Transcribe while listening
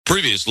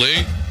Previously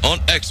on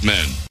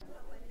X-Men.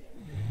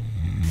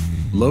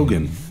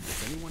 Logan.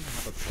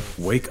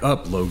 Wake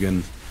up,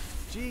 Logan.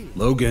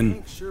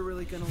 Logan.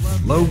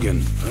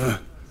 Logan.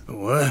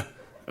 What?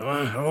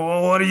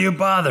 What are you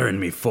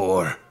bothering me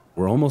for?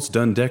 We're almost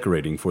done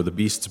decorating for the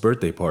Beast's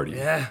birthday party.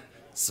 Yeah?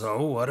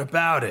 So what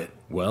about it?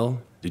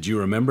 Well, did you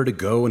remember to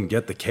go and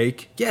get the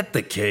cake? Get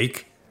the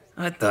cake?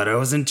 I thought I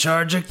was in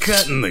charge of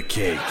cutting the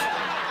cake.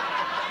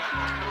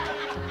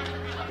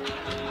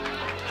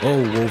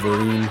 Oh,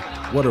 Wolverine,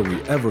 what are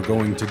we ever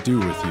going to do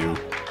with you?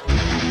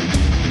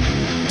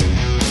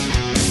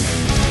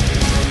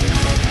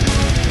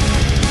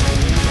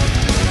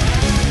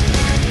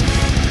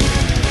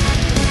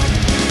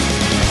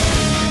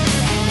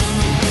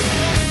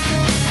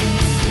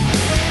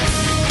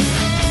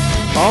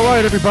 All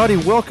right, everybody,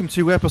 welcome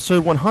to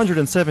episode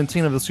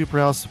 117 of the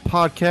Superhouse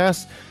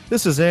podcast.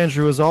 This is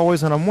Andrew, as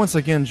always, and I'm once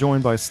again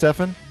joined by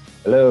Stefan.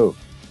 Hello.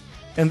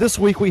 And this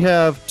week we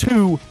have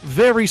two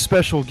very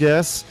special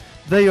guests.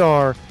 They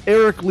are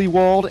Eric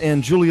LEWALD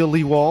and Julia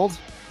LEWALD.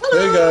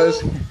 Hey,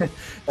 guys.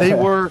 They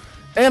were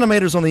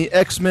animators on the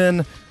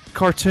X-Men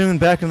cartoon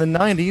back in the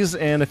 90s,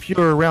 and if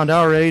you're around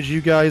our age,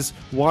 you guys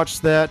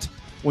watched that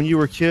when you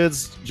were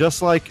kids,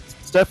 just like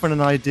Stefan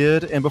and I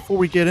did. And before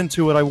we get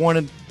into it, I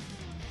wanted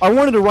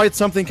to write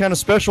something kind of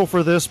special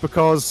for this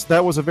because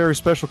that was a very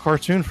special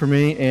cartoon for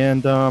me,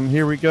 and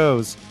here we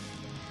goes.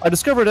 I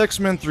discovered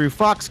X-Men through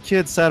Fox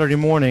Kids Saturday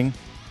morning.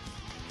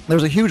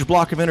 There's a huge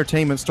block of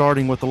entertainment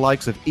starting with the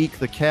likes of Eek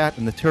the Cat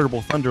and the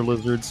Terrible Thunder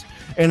Lizards,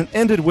 and it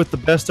ended with the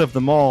best of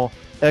them all,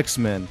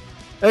 X-Men.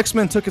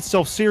 X-Men took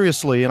itself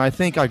seriously, and I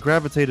think I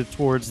gravitated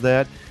towards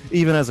that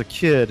even as a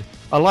kid.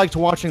 I liked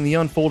watching the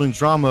unfolding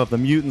drama of the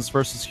mutants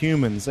versus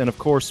humans, and of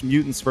course,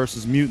 mutants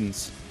versus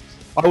mutants.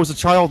 I was a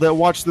child that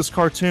watched this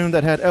cartoon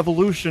that had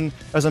evolution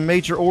as a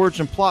major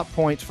origin plot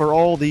point for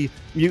all the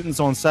mutants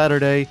on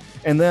Saturday,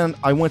 and then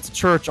I went to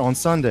church on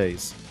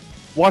Sundays.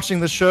 Watching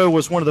the show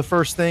was one of the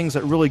first things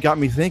that really got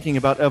me thinking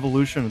about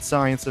evolution and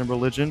science and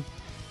religion.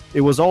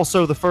 It was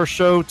also the first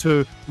show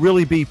to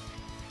really be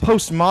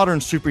postmodern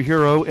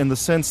superhero in the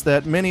sense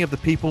that many of the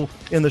people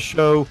in the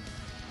show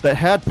that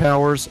had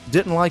powers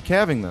didn't like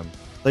having them.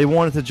 They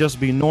wanted to just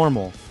be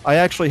normal. I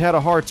actually had a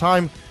hard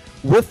time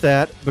with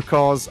that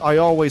because I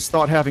always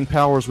thought having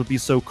powers would be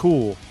so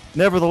cool.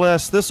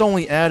 Nevertheless, this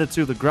only added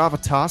to the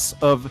gravitas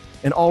of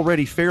an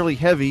already fairly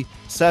heavy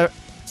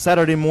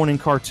Saturday morning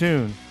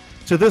cartoon.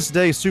 To this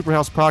day,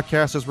 Superhouse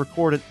Podcast has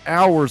recorded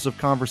hours of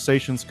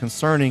conversations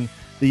concerning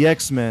the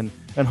X-Men,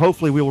 and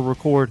hopefully we will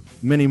record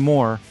many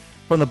more.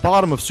 From the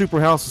bottom of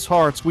Superhouse's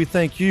hearts, we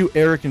thank you,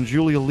 Eric and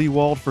Julia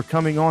LEWALD, for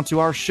coming on to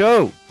our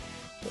show.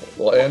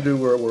 Well, Andrew,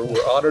 we're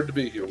honored to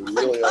be here. We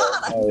really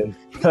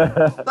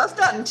are. Bust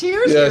out in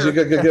tears. Yeah, here.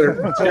 you get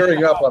her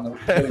tearing up on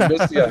the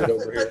misty-eyed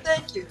over here. But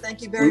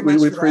thank you very much.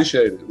 We for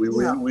appreciate that. it.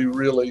 We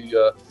really.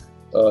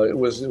 It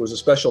was a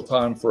special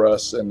time for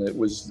us, and it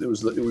was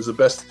the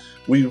best.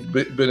 We've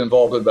been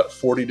involved in about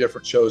 40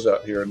 different shows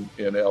out here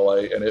in LA,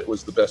 and it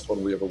was the best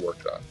one we ever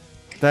worked on.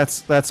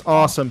 That's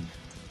awesome.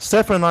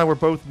 Stefan and I were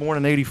both born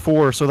in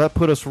 '84, so that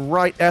put us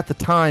right at the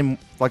time,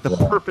 like the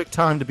perfect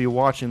time to be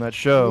watching that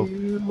show.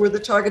 You were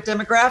the target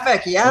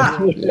demographic, yeah.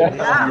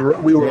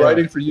 We were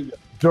writing for you.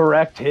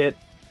 Direct hit.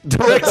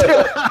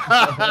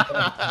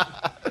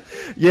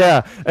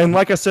 Yeah, and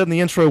like I said in the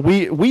intro,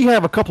 we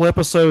have a couple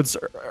episodes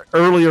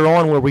earlier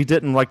on where we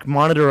didn't like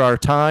monitor our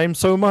time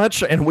so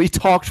much, and we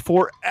talked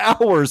for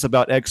hours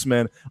about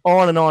X-Men,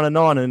 on and on and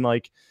on, and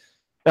like,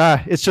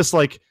 it's just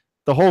like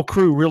the whole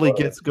crew really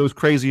goes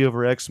crazy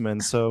over X-Men.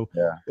 So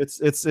yeah.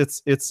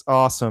 It's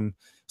awesome.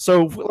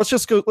 So let's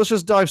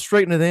just dive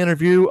straight into the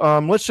interview.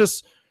 Let's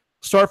just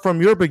start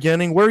from your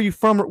beginning. Where are you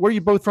from? Where are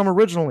you both from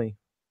originally?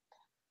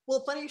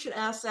 Well, funny you should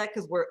ask that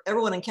because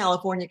everyone in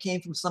California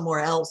came from somewhere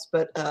else,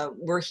 but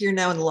we're here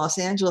now in the Los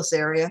Angeles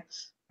area.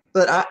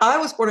 But I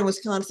was born in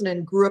Wisconsin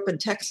and grew up in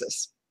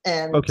Texas.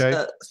 And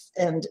okay.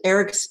 And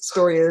Eric's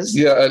story is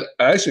I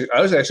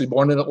was actually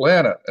born in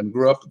Atlanta and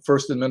grew up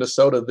first in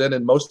Minnesota,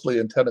 then mostly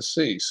in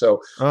Tennessee. So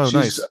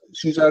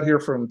she's out here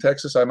from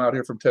Texas, I'm out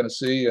here from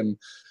Tennessee, and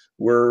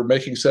we're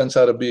making sense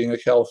out of being a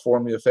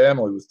California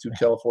family with two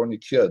California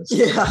kids.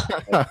 Yeah,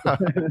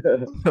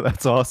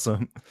 that's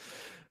awesome.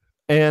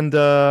 And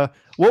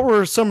what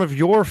were some of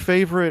your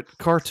favorite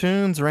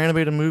cartoons or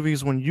animated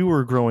movies when you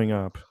were growing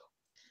up?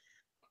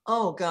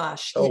 Oh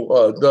gosh.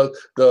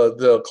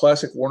 The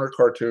classic Warner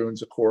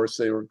cartoons, of course,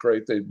 they were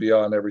great. They'd be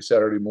on every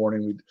Saturday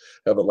morning. We'd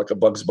have like a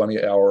Bugs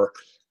Bunny hour,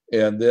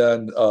 and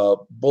then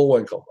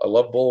Bullwinkle. I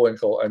love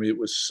Bullwinkle. I mean,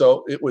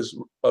 it was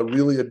a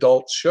really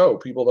adult show.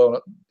 People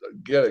don't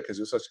get it because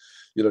it was such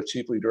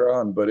cheaply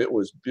drawn, but it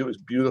was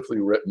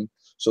beautifully written.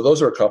 So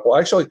those are a couple.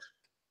 Actually,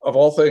 of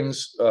all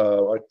things,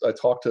 I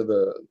talked to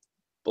the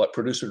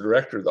producer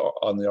director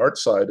on the art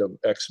side of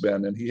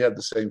X-Men, and he had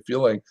the same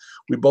feeling.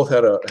 We both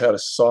had a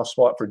soft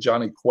spot for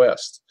Johnny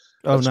Quest.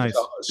 Oh, nice.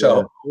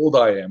 So how old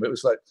I am. It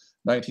was like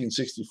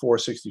 1964,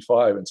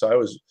 65. And so I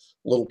was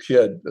a little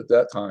kid at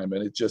that time,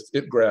 and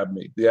it grabbed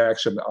me. The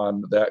action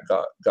on that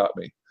got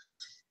me.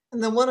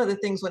 And then one of the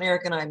things when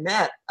Eric and I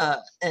met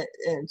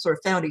and sort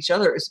of found each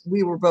other is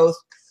we were both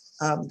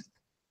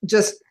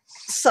just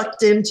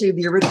sucked into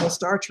the original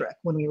Star Trek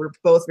when we were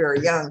both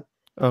very young.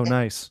 Oh,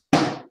 nice.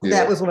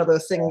 That was one of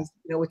those things,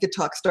 we could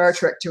talk Star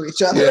Trek to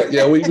each other.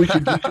 Yeah, we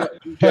could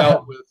geek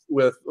out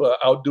with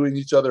outdoing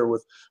each other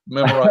with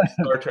memorized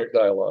Star Trek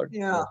dialogue.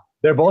 Yeah.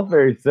 They're both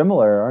very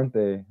similar, aren't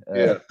they?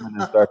 Yeah. In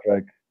Star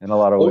Trek in a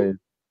lot of ways.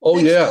 Oh,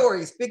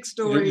 Big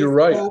stories. You're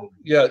right. Hope.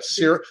 Yeah,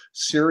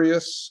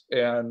 serious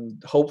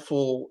and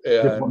hopeful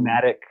and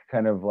diplomatic,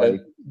 kind of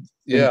like.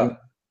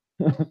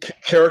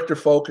 Character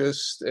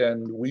focused,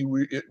 and we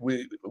went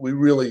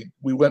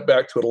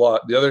back to it a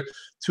lot. The other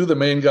two of the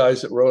main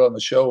guys that wrote on the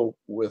show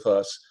with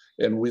us,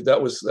 and that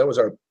was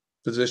our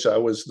position. I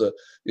was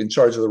in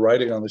charge of the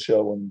writing on the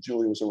show, and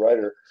Julie was a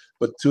writer.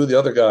 But two of the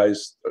other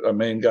guys, our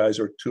main guys,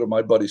 are two of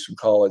my buddies from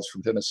college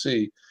from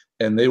Tennessee,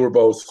 and they were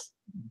both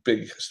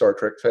big Star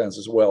Trek fans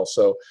as well.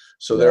 So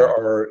there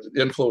are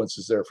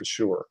influences there for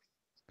sure.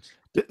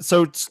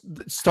 So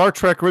Star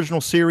Trek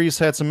original series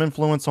had some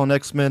influence on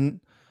X-Men.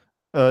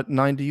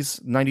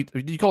 90s, 90.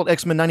 Do you call it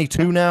X-Men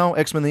 92 now?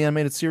 X-Men the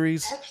animated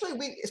series?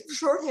 Actually,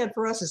 shorthand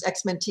for us is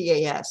X-Men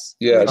TAS,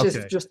 which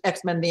is just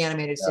X-Men the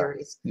animated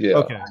series. Yeah.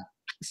 Okay.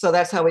 So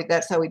that's how we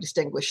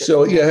distinguish it.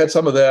 So it had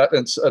some of that,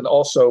 and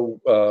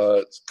also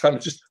kind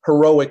of just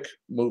heroic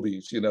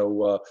movies,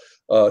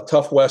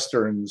 tough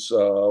westerns,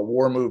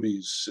 war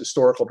movies,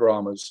 historical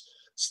dramas,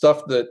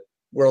 stuff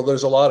where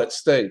there's a lot at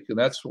stake, and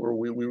that's where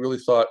we really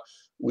thought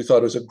it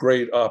was a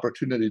great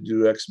opportunity to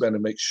do X-Men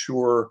and make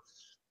sure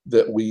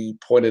that we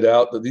pointed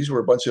out that these were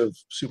a bunch of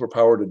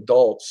superpowered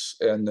adults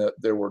and that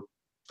there were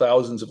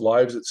thousands of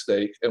lives at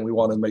stake, and we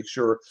wanted to make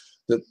sure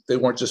that they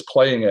weren't just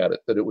playing at it,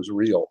 that it was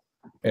real.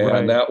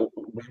 And that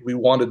we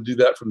wanted to do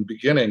that from the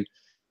beginning.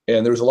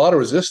 And there was a lot of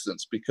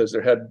resistance because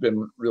there hadn't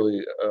been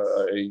really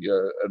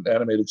an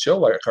animated show,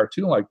 like a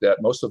cartoon like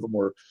that. Most of them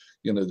were,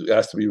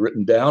 asked to be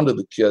written down to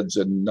the kids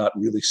and not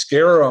really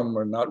scare them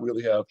or not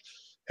really have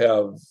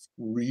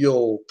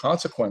real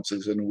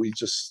consequences, and we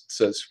just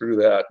said screw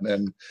that,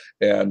 and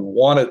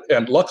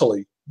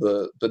luckily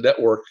the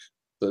network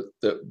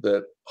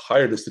that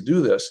hired us to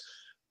do this,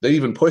 they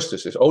even pushed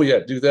us. They said, oh yeah,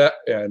 do that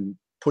and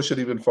push it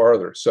even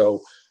farther.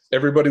 So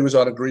everybody was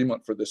on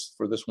agreement for this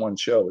one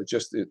show. It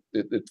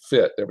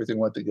fit. Everything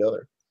went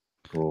together.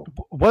 Cool.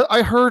 What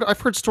I've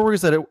heard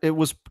stories that it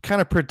was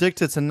kind of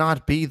predicted to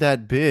not be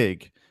that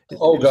big.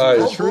 Oh, guys.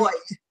 Oh boy.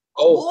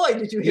 Oh boy,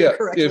 did you hear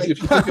correctly? If you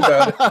think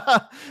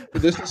about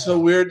it, this is so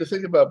weird to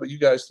think about, but you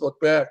guys look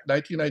back,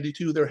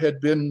 1992, there had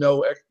been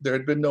no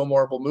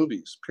Marvel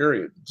movies,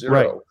 period,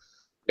 zero.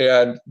 Right.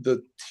 And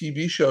the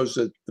TV shows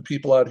that the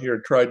people out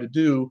here tried to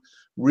do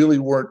really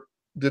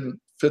didn't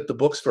fit the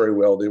books very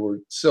well. They were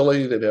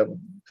silly. They'd have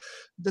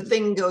The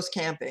Thing Goes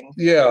Camping.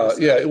 Yeah.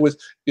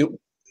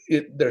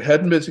 There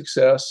hadn't been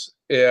success,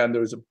 and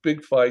there was a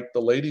big fight.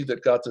 The lady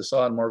that got this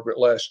on, Margaret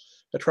Lesh,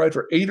 had tried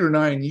for 8 or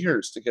 9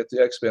 years to get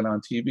the X-Men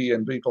on TV,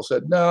 and people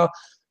said, no,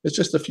 it's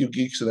just a few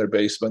geeks in their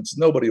basements.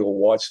 Nobody will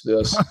watch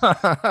this.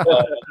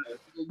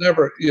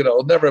 Never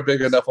a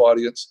big enough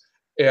audience.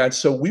 And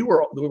so we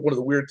were, one of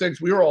the weird things,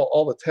 we were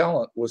all the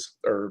talent was,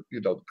 or,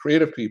 the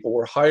creative people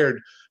were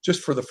hired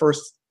just for the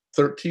first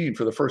 13,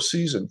 for the first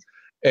season.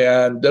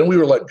 And then we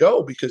were let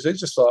go because they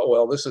just thought,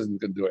 well, this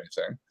isn't going to do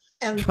anything.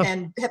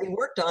 And having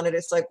worked on it,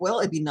 it's like, well,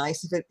 it'd be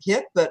nice if it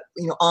hit, but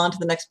on to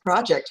the next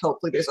project.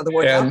 Hopefully there's other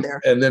work out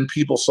there. And then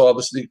people saw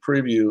the sneak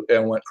preview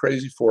and went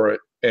crazy for it,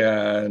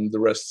 and the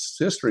rest is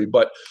history.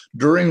 But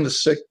during the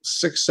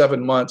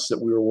 6-7 months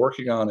that we were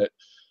working on it,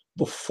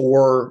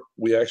 before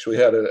we actually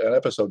had an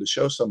episode to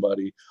show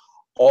somebody,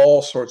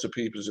 all sorts of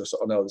people just,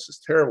 oh no, this is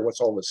terrible. What's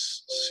all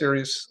this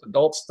serious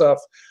adult stuff?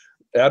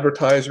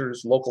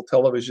 Advertisers, local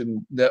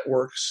television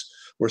networks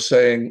were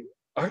saying,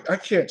 I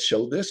can't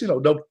show this.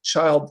 No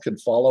child can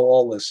follow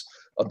all this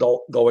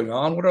adult going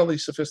on. What are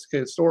these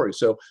sophisticated stories?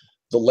 So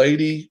the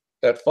lady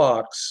at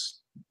Fox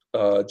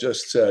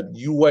just said,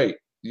 "You wait,"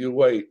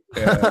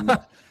 and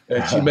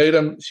she made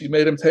him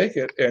take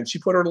it, and she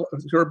put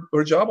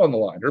her job on the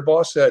line. Her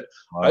boss said,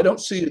 wow. "I don't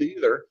see it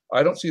either.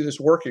 I don't see this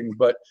working.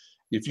 But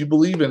if you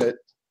believe in it,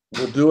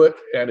 we'll do it.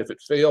 And if it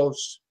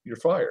fails, you're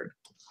fired."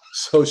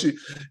 So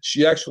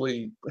she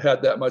actually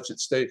had that much at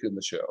stake in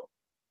the show.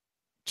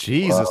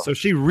 Jesus. Wow. So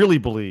she really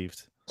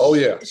believed. Oh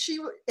yeah. She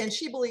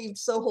believed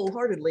so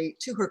wholeheartedly,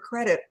 to her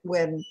credit,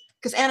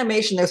 because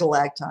animation, there's a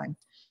lag time.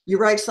 You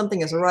write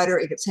something as a writer,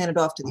 it gets handed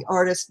off to the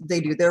artist,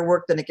 they do their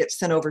work, then it gets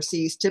sent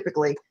overseas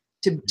typically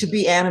to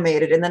be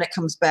animated, and then it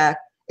comes back.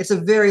 It's a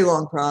very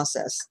long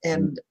process.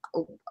 And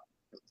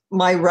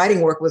my writing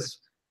work was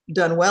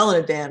done well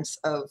in advance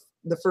of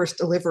the first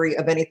delivery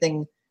of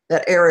anything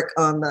that Eric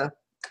on the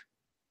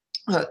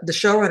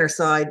showrunner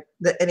side,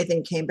 that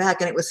anything came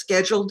back, and it was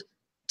scheduled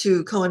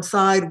to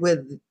coincide with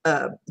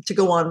to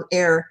go on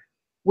air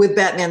with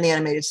Batman the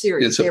Animated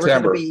Series. In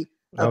September. They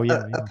were going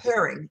to be a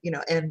pairing,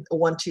 and a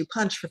 1-2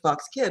 punch for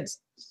Fox Kids.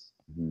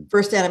 Mm-hmm.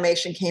 First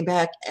animation came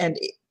back, and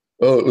it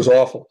was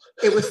awful.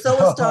 It was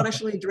so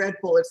astonishingly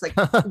dreadful. It's like,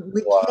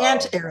 we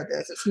can't air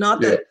this. It's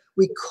not that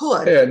We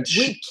could. And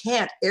we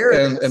can't air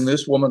this. And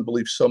this woman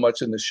believed so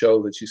much in the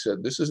show that she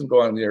said, "This isn't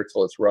going on the air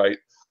till it's right.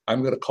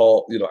 I'm going to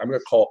call, I'm going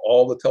to call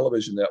all the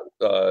television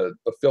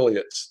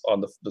affiliates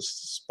on the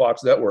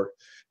Fox network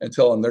and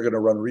tell them they're going to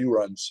run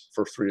reruns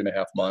for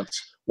 3.5 months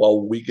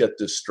while we get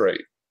this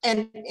straight."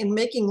 And in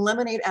making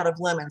lemonade out of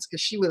lemons,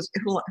 because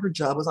her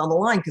job was on the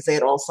line because they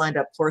had all signed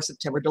up for a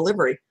September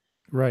delivery.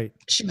 Right.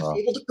 She was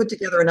able to put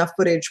together enough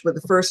footage with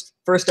the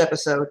first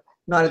episode,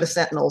 Night of the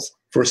Sentinels,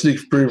 for a sneak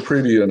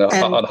preview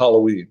on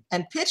Halloween,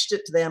 and pitched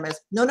it to them as,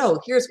 no,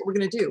 here's what we're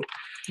going to do.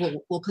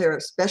 We'll play a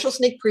special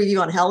sneak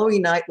preview on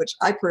Halloween night, which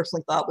I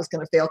personally thought was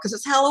going to fail because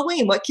it's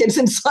Halloween. What kid's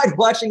inside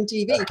watching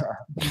TV?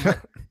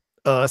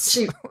 Us.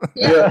 She's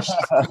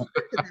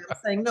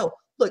saying, no,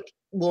 look,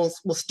 we'll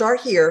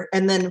start here,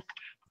 and then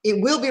it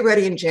will be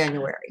ready in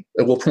January.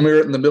 And we'll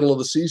premiere it in the middle of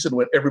the season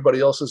when everybody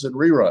else is in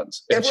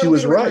reruns. And she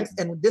was right.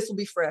 And this will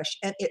be fresh.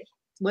 And it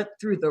went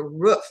through the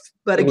roof.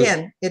 But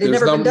again, it had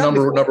never been done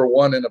before. Number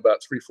one in about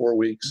 3-4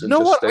 weeks. And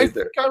just stayed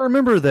there. I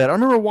remember that. I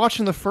remember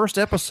watching the first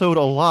episode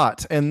a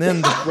lot, and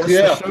then the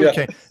rest of the show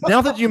came.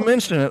 Now that you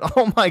mention it,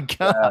 oh my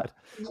God.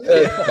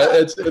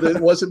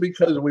 It wasn't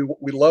because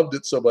we loved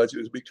it so much. It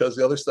was because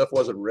the other stuff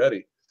wasn't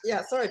ready.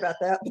 Yeah, sorry about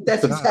that. But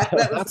that's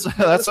exactly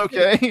that's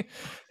okay.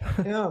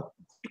 Yeah.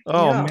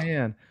 Oh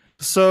man.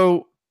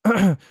 So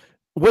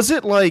was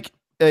it like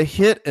a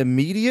hit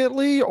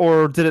immediately,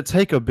 or did it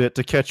take a bit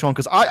to catch on?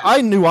 Because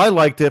I knew I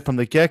liked it from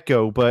the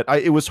get-go, but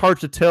it was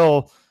hard to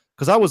tell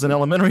because I was in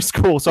elementary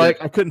school, so I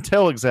couldn't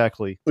tell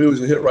exactly. It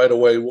was a hit right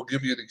away. We'll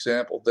give you an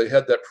example. They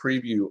had that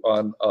preview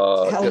on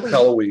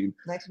Halloween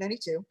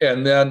 1992.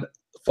 And then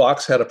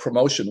Fox had a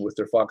promotion with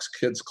their Fox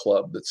Kids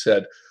Club that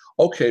said,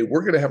 okay,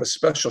 we're going to have a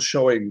special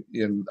showing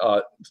in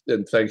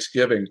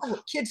Thanksgiving. Oh,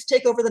 kids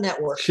take over the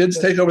network. Kids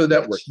take over the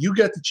network. You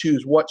get to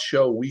choose what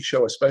show we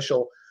show a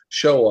special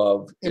show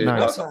of in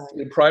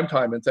prime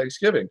time in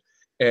Thanksgiving.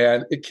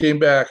 And it came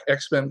back.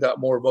 X-Men got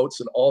more votes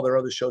than all their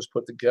other shows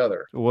put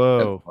together.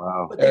 Whoa.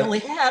 Wow. But they only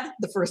had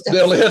the first episode.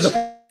 They only had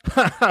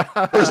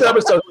the first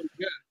episode.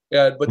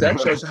 But that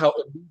shows how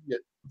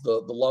immediate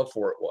the love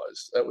for it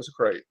was. That was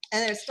great.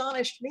 And it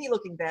astonished me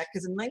looking back,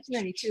 because in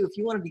 1992, if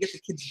you wanted to get the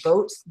kids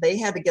votes, they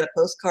had to get a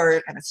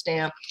postcard and a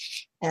stamp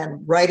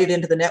and write it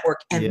into the network.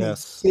 And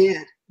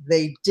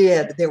they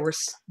did. There were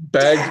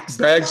bags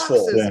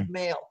full of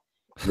mail.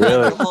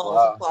 Really?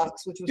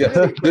 Box, which was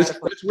really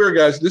it's weird,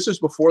 guys. This is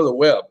before the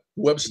web.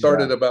 The web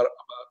started about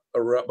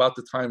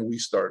the time we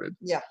started.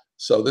 Yeah.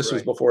 So this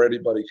was before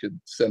anybody could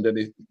send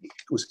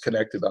was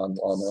connected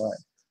online.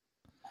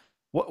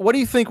 What do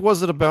you think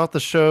was it about the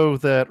show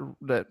that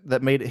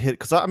made it hit?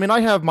 Because I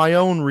have my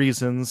own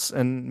reasons,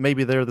 and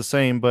maybe they're the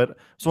same, but I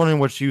was wondering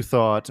what you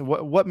thought.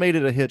 What made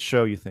it a hit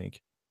show, you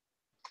think?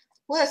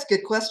 Well, that's a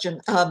good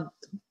question.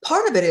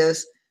 Part of it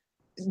is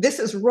this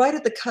is right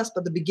at the cusp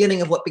of the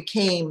beginning of what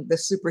became the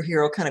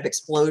superhero kind of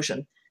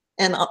explosion.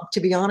 And to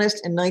be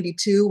honest, in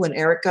 92, when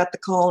Eric got the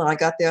call and I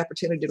got the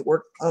opportunity to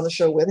work on the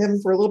show with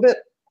him for a little bit,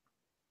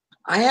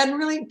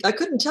 I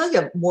couldn't tell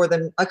you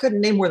I couldn't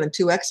name more than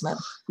 2 X-Men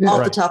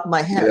off the top of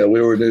my head. Yeah, we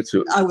were new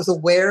to it. I was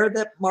aware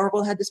that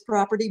Marvel had this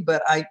property,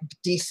 but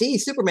DC,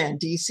 Superman,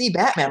 DC,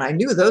 Batman, I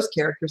knew those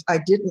characters. I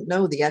didn't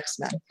know the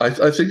X-Men. I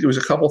think there was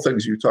a couple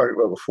things you were talking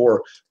about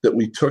before that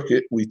we took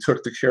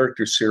the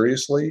character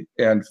seriously.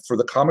 And for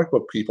the comic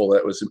book people,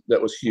 that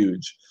was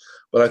huge.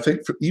 But I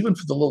think even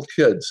for the little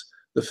kids,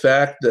 the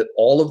fact that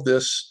all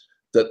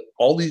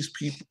these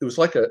people, it was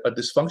like a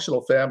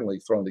dysfunctional family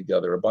thrown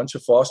together, a bunch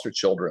of foster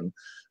children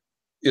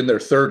in their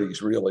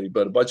 30s, really,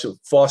 but a bunch of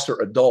foster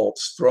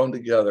adults thrown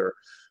together,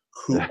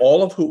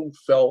 all of whom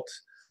felt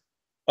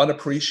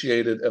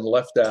unappreciated and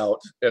left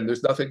out. And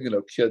there's nothing,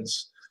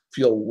 kids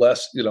feel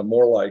less,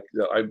 more like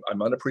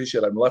I'm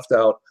unappreciated, I'm left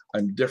out,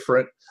 I'm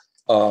different.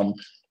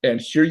 And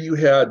here you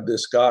had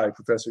this guy,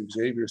 Professor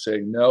Xavier,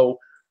 saying, no,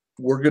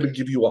 we're going to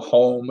give you a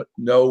home.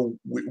 No,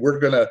 we're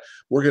going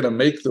to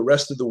make the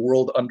rest of the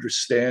world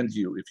understand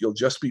you if you'll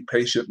just be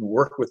patient and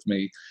work with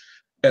me.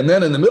 And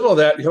then in the middle of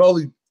that, you have all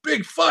these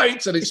big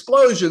fights and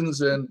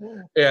explosions and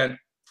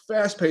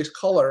fast-paced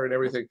color and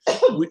everything.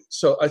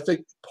 So I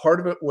think part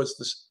of it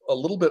was a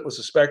little bit was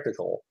a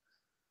spectacle,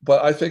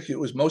 but I think it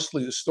was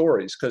mostly the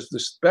stories, because the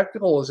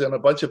spectacle is in a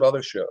bunch of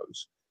other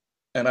shows.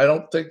 And I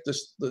don't think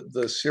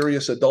the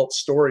serious adult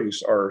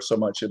stories are so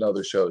much in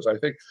other shows. I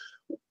think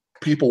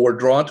people were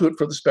drawn to it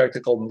for the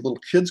spectacle, and little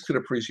kids could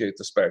appreciate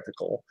the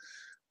spectacle,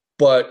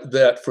 but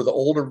that for the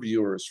older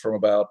viewers from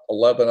about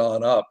 11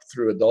 on up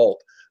through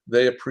adult,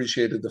 they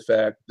appreciated the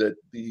fact that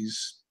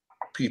these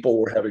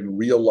people were having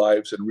real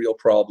lives and real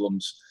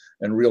problems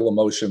and real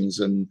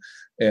emotions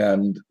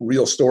and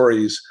real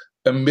stories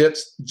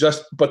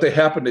but they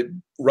happen to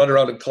run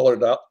around in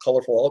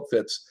colorful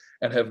outfits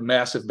and have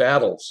massive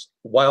battles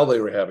while they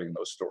were having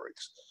those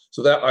stories.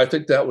 So that, I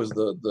think that was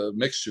the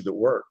mixture that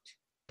worked.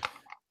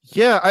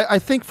 Yeah, I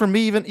think for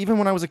me, even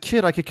when I was a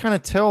kid, I could kind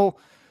of tell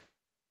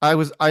I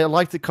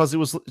liked it because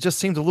it just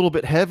seemed a little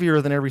bit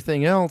heavier than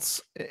everything else,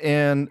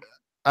 and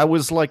I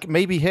was like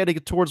maybe heading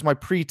towards my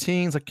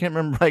preteens. I can't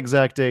remember my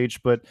exact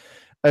age, but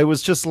it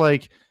was just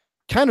like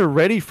kind of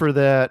ready for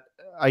that,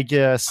 I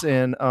guess.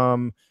 And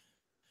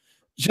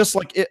just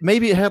like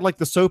maybe it had like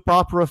the soap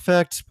opera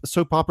effect,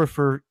 soap opera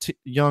for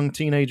young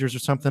teenagers or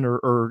something,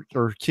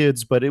 or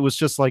kids, but it was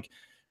just like,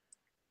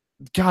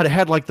 God, it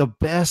had like the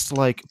best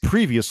like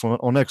previous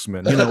on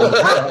X-Men, you know.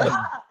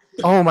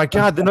 Oh my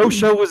God, no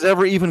show was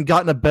ever even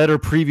gotten a better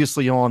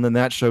previously on than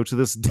that show to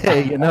this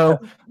day, you know.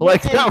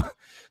 Like that.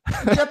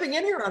 Jumping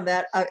in here on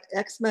that,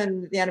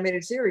 X-Men, the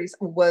animated series,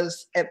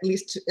 was, at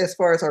least as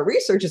far as our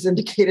research has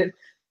indicated,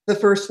 the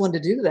first one to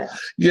do that.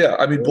 Yeah,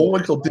 I mean,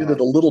 Bullwinkle did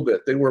it a little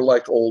bit. They were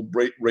like old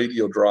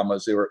radio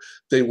dramas.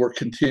 They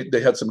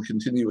had some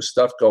continuous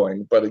stuff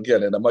going, but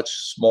again, in a much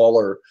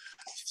smaller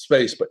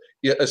space. But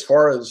yeah, as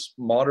far as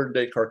modern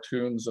day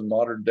cartoons and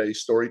modern day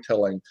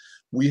storytelling,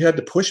 we had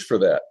to push for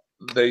that.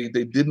 They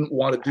didn't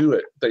want to do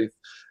it.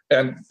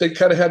 They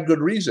kind of had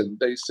good reason.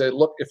 They said,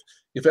 look,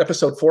 if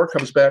episode 4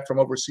 comes back from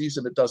overseas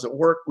and it doesn't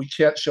work, we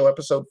can't show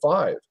episode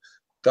 5.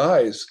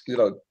 Guys, you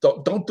know,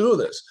 don't do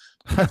this.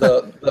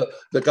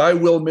 The guy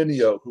Will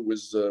Mineo, who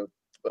was the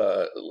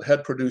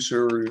head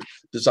producer,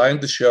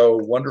 designed the show,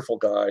 wonderful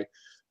guy.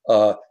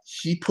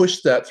 He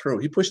pushed that through.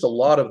 He pushed a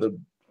lot of the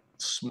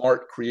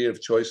smart,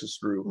 creative choices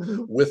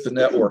through with the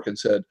network and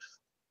said,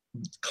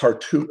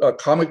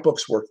 comic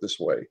books work this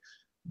way.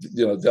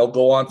 You know, they'll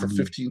go on for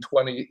 15,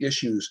 20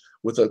 issues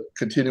with a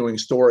continuing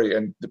story,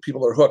 and the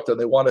people are hooked and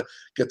they want to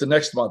get the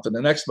next month and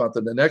the next month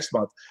and the next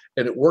month.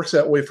 And it works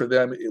that way for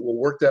them. It will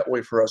work that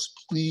way for us.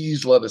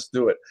 Please let us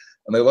do it.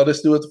 And they let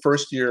us do it the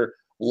first year,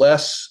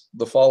 less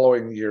the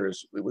following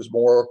years. It was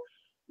more,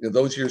 in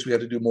those years we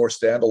had to do more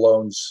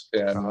standalones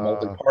and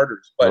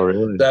multi-parters. But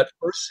really? That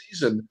first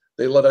season,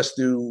 they let us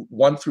do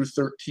 1 through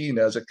 13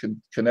 as a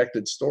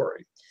connected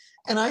story.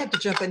 And I have to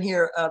jump in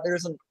here.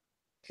 There's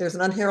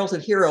an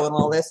unheralded hero in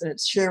all this, and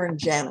it's Sharon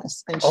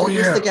Janis. And she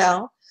was the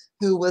gal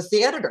who was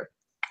the editor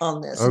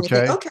on this. And you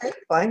think, okay,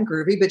 fine,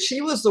 groovy. But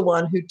she was the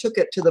one who took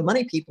it to the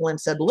money people and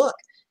said, look,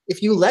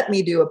 if you let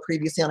me do a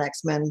previously on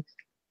X-Men,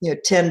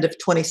 10 to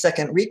 20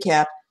 second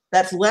recap,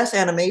 that's less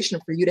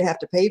animation for you to have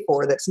to pay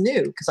for that's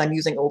new, because I'm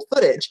using old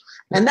footage.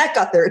 And that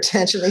got their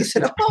attention. They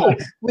said, oh,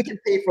 we can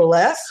pay for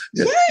less.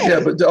 Yeah,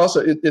 but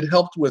also it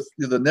helped with,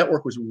 the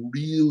network was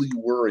really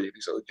worried.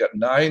 So you got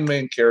 9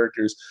 main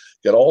characters,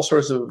 you got all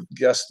sorts of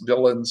guest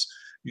villains,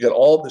 you got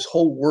all this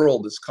whole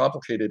world that's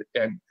complicated.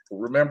 And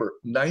remember,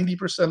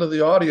 90% of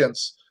the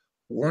audience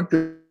weren't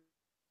going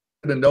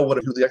to know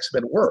who the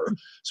X-Men were.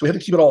 So we had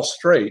to keep it all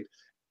straight.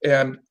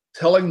 And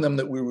telling them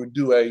that we would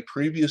do a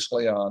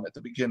previously on at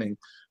the beginning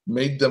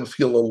made them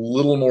feel a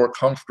little more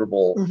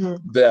comfortable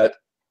that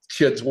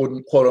kids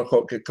wouldn't, quote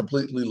unquote, get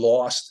completely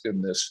lost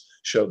in this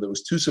show that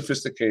was too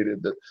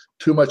sophisticated, that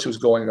too much was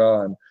going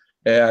on.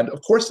 And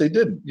of course they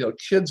didn't.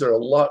 Kids are a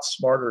lot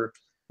smarter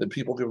than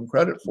people give them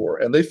credit for,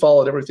 and they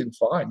followed everything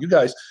fine. You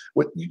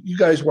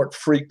guys weren't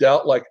freaked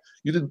out, like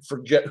you didn't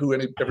forget who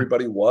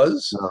everybody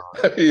was.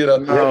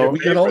 No. We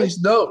got all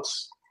these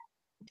notes.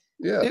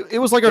 Yeah, it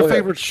was like our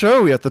favorite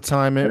show at the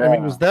time. I mean,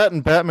 it was that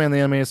and Batman the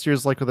Animated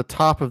Series, like at the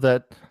top of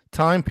that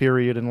time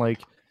period. And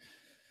like,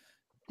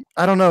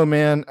 I don't know,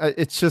 man.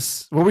 It's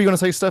just, what were you going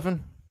to say,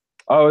 Stefan?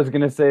 I was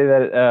going to say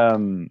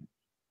that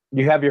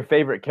you have your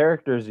favorite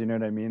characters, you know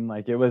what I mean?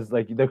 Like, it was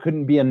like there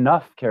couldn't be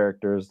enough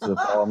characters to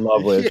fall in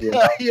love with.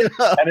 Yeah.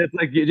 And it's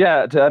like,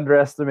 to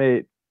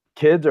underestimate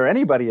kids or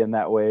anybody in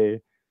that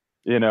way,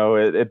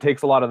 it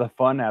takes a lot of the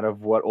fun out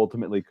of what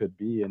ultimately could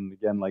be. And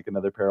again, like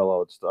another parallel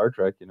with Star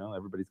Trek,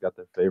 everybody's got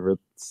their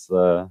favorites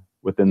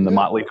within the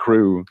motley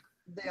crew.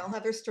 They all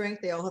have their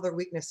strength. They all have their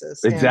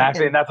weaknesses.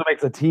 Exactly. And that's what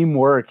makes a team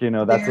work.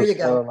 That's there you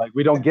go. Like,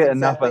 we don't get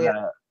enough of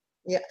that.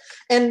 Yeah.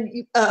 And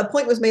a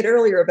point was made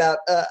earlier about,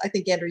 I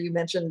think, Andrew, you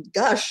mentioned,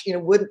 gosh, who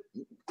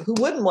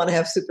wouldn't want to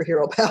have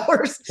superhero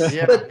powers?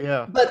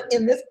 But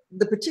in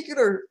the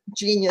particular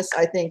genius,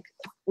 I think,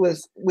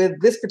 was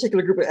with this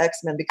particular group of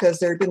X-Men, because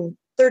there had been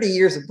 30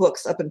 years of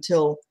books up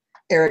until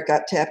Eric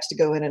got tapped to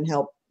go in and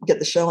help get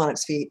the show on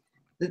its feet.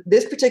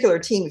 This particular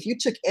team, if you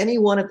took any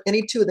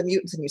 2 of the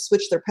mutants and you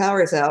switched their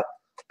powers out,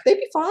 they'd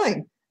be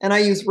fine. And I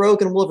use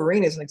Rogue and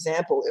Wolverine as an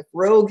example. If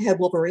Rogue had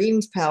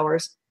Wolverine's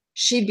powers,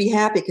 she'd be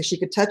happy because she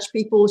could touch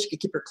people, she could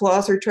keep her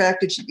claws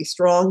retracted, she'd be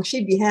strong,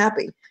 she'd be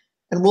happy.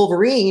 And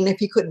Wolverine, if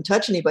he couldn't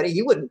touch anybody,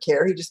 he wouldn't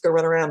care. He'd just go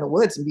run around the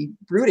woods and be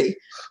broody.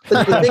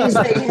 But the things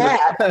they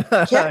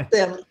had kept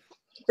them,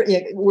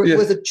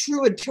 was a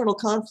true internal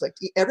conflict.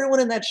 Everyone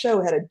in that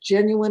show had a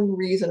genuine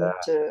reason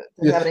to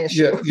have an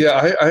issue.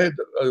 I had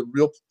a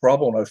real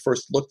problem when I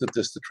first looked at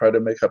this to try to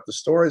make up the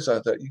stories.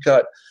 I thought, you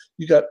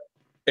got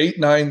 8,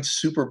 9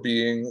 super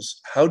beings.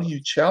 How do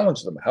you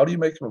challenge them? How do you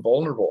make them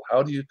vulnerable?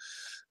 How do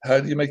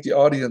you make the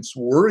audience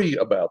worry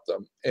about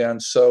them?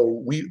 And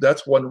so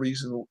that's one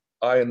reason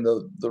I and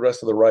the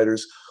rest of the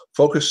writers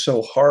focused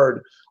so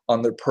hard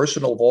on their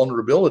personal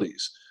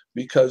vulnerabilities,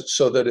 because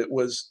so that it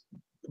was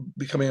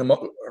becoming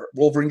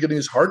Wolverine getting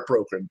his heart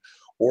broken,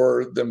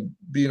 or them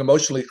being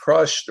emotionally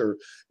crushed, or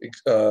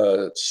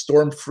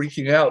Storm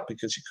freaking out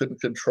because she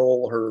couldn't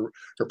control her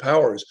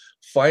powers,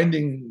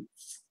 finding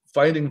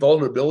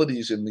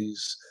vulnerabilities in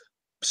these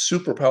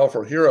super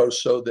powerful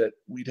heroes so that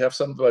we'd have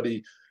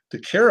somebody to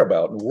care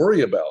about and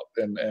worry about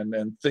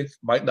and think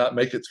might not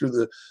make it through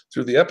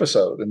the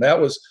episode. And that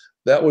was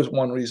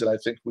one reason I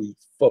think we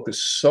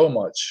focused so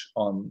much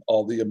on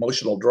all the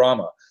emotional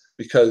drama,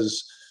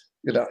 because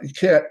you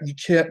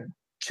can't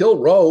kill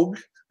Rogue.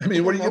 I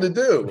mean, what are you going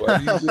to do? I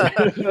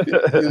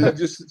mean,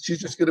 she's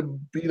just going to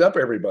beat up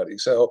everybody.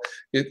 So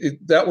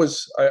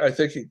I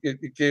think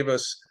it gave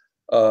us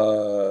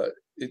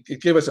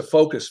it gave us a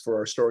focus for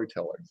our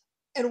storytelling.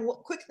 And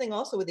quick thing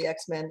also with the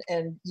X-Men,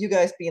 and you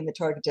guys being the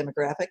target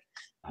demographic,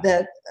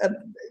 that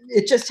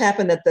it just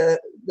happened that the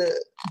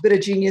bit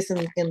of genius in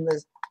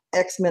the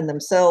X-Men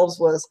themselves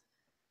was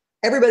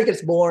everybody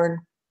gets born,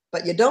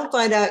 but you don't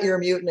find out you're a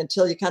mutant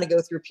until you kind of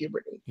go through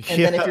puberty.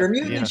 And then if you're a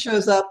mutant, it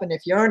shows up, and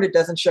if you aren't, it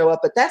doesn't show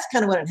up. But that's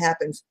kind of when it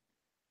happens.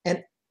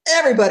 And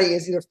everybody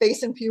is either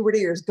facing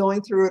puberty or is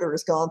going through it or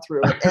has gone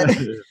through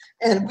it.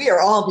 And we are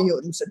all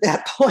mutants at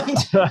that point,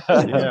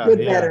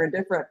 good, bad, or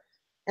indifferent.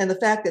 And the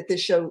fact that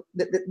this show,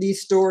 that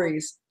these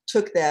stories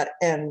took that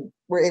and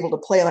were able to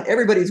play on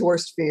everybody's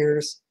worst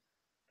fears,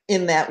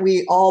 in that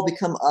we all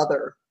become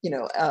other,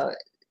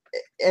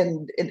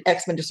 and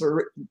X-Men just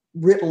sort of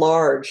writ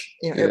large,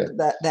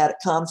 that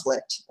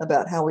conflict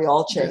about how we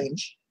all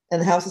change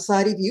and how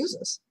society views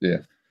us. Yeah.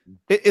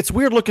 It's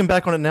weird looking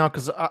back on it now,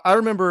 because I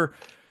remember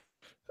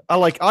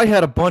I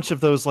had a bunch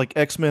of those like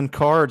X-Men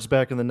cards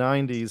back in the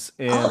 90s,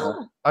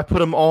 and I put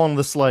them all on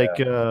this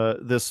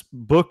this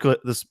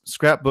booklet, this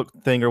scrapbook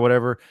thing or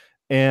whatever,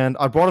 and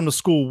I brought them to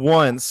school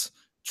once,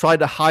 tried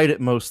to hide it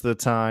most of the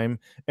time,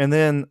 and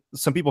then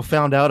some people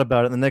found out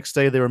about it. The next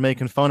day they were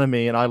making fun of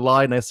me, and I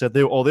lied and I said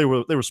they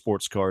were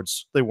sports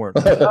cards. They weren't.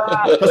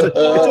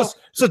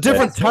 It's a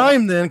different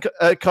time then,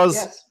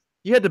 because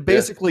you had to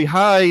basically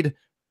hide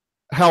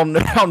how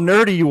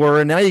nerdy you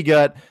were, and now you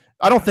got.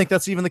 I don't think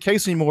that's even the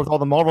case anymore with all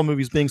the Marvel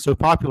movies being so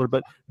popular,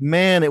 but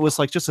man, it was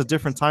like just a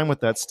different time with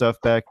that stuff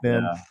back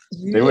then.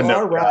 Yeah. You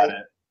are right.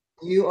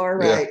 You are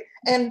right.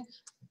 And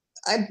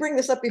I bring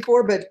this up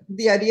before, but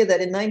the idea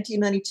that in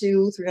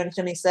 1992 through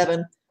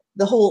 1997,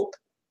 the whole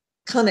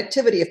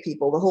connectivity of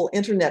people, the whole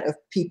internet of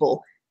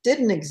people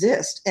didn't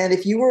exist. And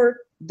if you were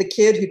the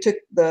kid who took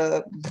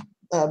the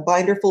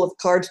binder full of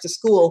cards to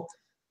school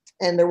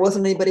and there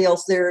wasn't anybody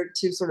else there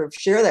to sort of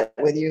share that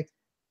with you,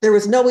 there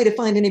was no way to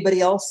find anybody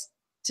else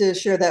to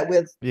share that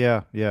with.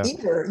 Either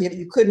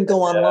you couldn't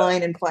go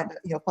online and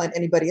find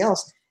anybody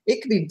else.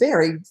 It could be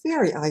very,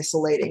 very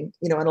isolating,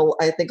 and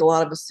I think a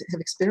lot of us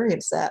have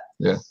experienced that.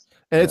 Yeah.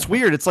 And it's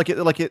weird. It's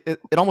it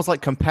almost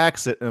like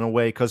compacts it in a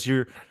way, because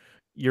you're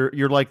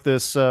like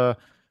this.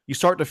 You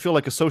start to feel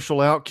like a social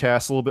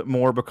outcast a little bit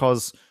more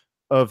because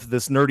of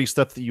this nerdy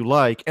stuff that you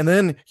like, and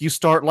then you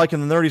start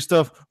liking the nerdy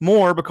stuff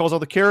more because all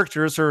the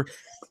characters are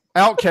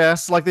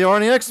outcasts like they are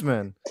in the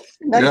X-Men.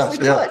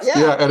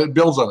 Yeah, and it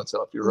builds on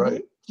itself. You're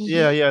right.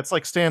 Yeah. It's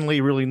like Stan Lee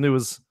really knew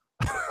his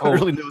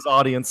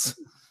audience.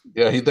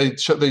 Yeah,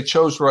 they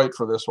chose right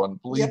for this one.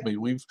 Believe me,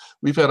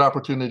 we've had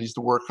opportunities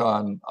to work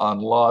on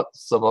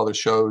lots of other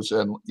shows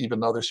and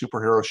even other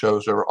superhero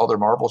shows or other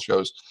Marvel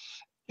shows,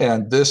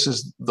 and this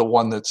is the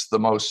one that's the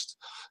most,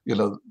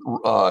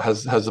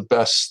 has the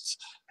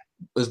best,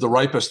 is the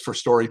ripest for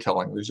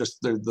storytelling. There's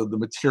just the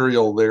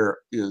material there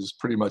is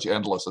pretty much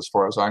endless as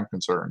far as I'm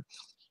concerned.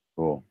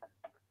 Cool.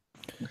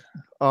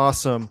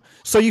 Awesome.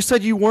 So you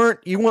said you weren't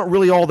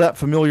really all that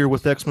familiar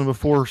with X-Men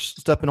before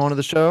stepping onto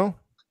the show?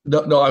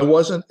 No, I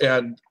wasn't,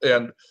 and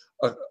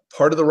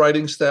part of the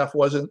writing staff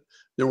wasn't.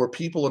 There were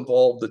people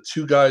involved. The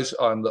two guys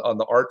on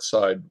the art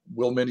side,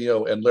 Will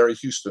Mineo and Larry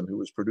Houston, who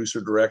was producer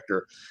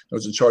director,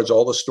 was in charge of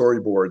all the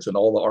storyboards and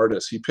all the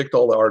artists. He picked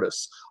all the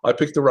artists. I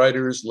picked the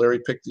writers. Larry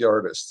picked the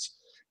artists,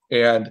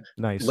 and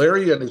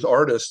Larry and his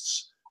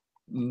artists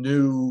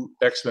knew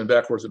X-Men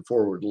backwards and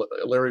forward.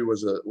 Larry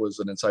was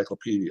an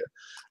encyclopedia,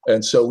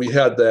 and so we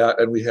had that,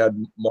 and we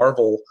had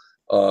Marvel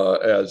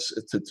as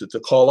to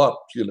call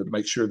up, to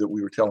make sure that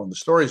we were telling the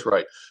stories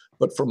right.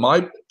 But from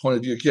my point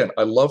of view, again,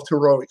 I loved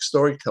heroic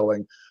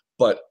storytelling,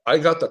 but I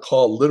got the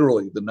call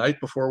literally the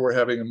night before we're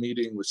having a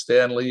meeting with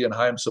Stan Lee and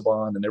Haim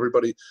Saban and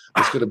everybody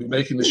that's going to be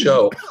making the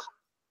show.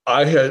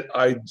 I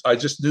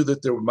just knew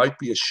that there might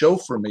be a show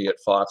for me at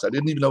Fox. I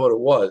didn't even know what it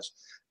was.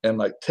 And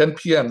like 10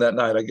 p.m. that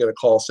night, I get a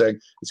call saying,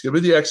 it's going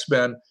to be the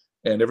X-Men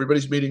and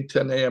everybody's meeting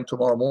 10 a.m.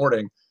 tomorrow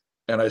morning.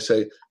 And I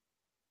say,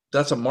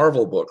 that's a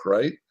Marvel book,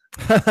 right?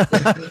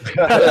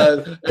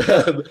 and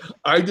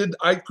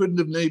I couldn't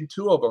have named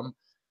two of them.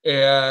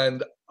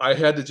 And I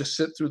had to just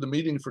sit through the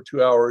meeting for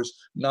 2 hours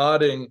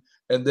nodding.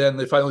 And then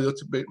they finally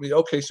looked at me,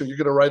 okay, so you're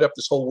going to write up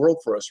this whole world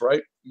for us,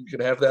 right? You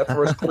can have that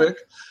for us quick.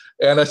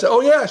 And I said,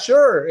 oh yeah,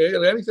 sure,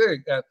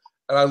 anything. And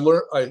I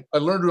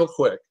learned real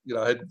quick.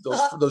 I had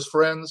those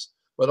friends.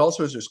 But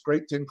also there's this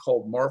great thing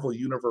called Marvel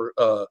Universe,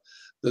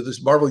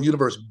 this Marvel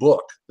Universe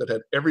book that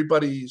had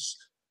everybody's,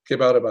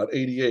 came out about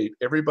 88,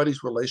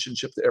 everybody's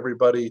relationship to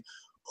everybody,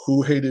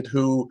 who hated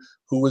who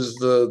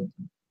was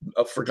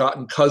a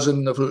forgotten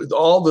cousin of who,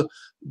 all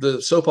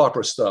the soap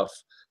opera stuff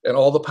and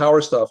all the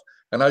power stuff.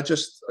 And I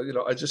just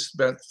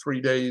spent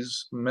 3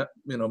 days,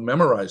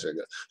 memorizing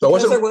it. So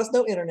because there was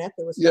no internet,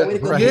 there was no way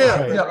to go.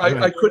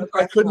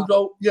 I couldn't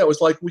go. Yeah, it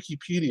was like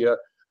Wikipedia,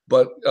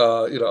 but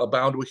a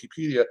bound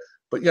Wikipedia.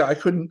 But yeah,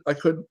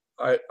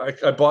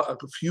 I bought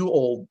a few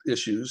old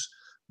issues,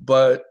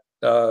 but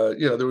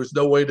there was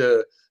no way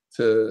to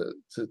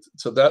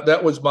so that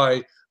was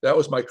my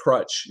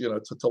crutch,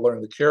 to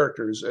learn the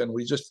characters. And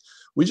we just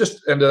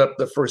ended up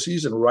the first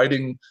season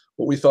writing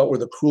what we thought were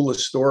the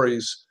coolest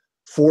stories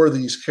for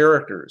these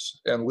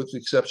characters. And with the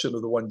exception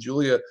of the one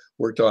Julia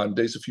worked on,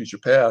 Days of Future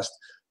Past,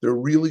 there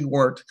really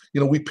weren't,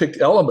 we picked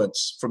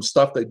elements from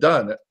stuff they'd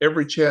done.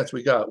 Every chance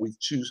we got, we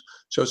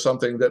chose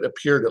something that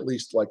appeared at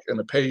least like in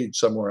a page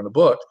somewhere in a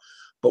book,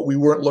 but we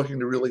weren't looking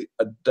to really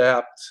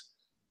adapt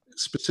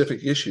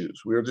specific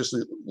issues. We were just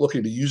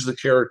looking to use the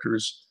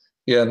characters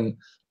in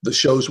the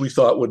shows we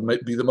thought would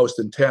be the most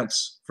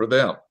intense for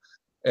them.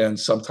 And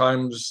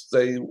sometimes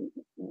there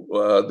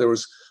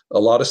was a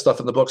lot of stuff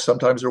in the book.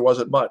 Sometimes there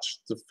wasn't much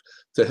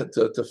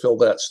to fill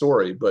that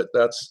story, but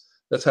that's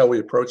how we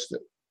approached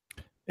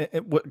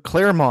it.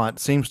 Claremont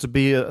seems to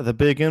be the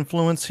big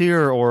influence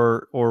here,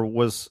 or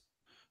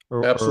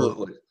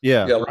absolutely,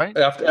 yeah. Right?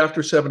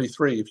 After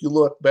 73, if you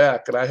look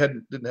back, and I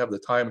didn't have the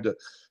time to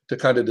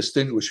kind of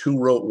distinguish who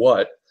wrote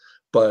what,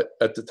 but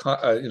at the time,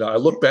 I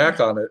look back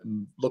on it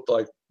and looked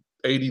like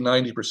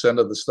 80-90%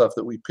 of the stuff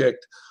that we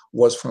picked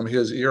was from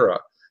his era.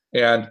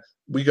 And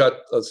we got,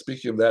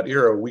 speaking of that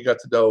era, we got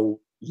to know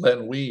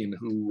Len Wein,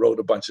 who wrote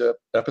a bunch of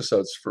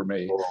episodes for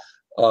me,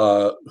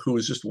 who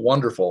was just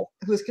wonderful.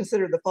 Who's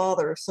considered the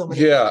father of so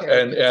many. Yeah,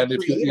 and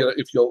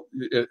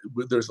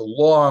there's a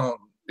long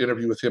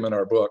interview with him in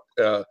our book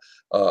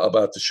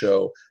about the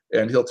show,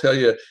 and he'll tell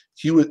you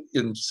he was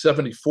in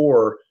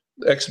 74.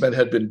 X-Men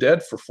had been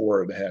dead for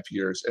 4.5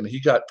 years, and he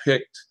got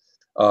picked.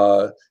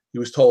 He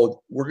was told,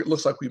 it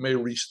looks like we may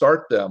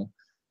restart them,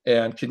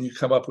 and can you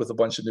come up with a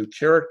bunch of new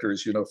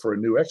characters, for a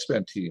new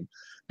X-Men team?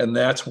 And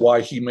that's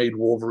why he made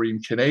Wolverine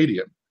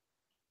Canadian,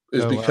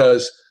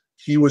 because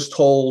he was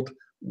told,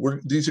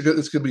 it's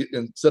going to be,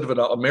 instead of an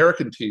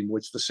American team,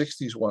 which the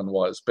 60s one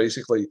was,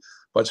 basically a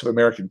bunch of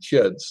American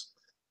kids.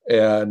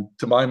 And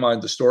to my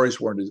mind, the stories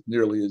weren't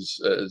nearly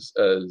as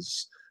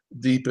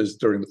deep as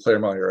during the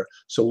Claremont era.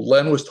 So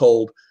Len was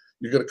told,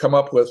 you're going to come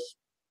up with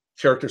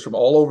characters from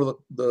all over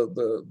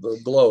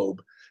the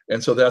globe.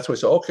 And so that's why I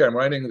said, okay, I'm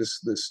writing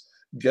this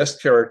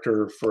guest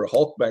character for a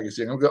Hulk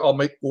magazine. I'll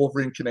make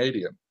Wolverine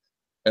Canadian.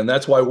 And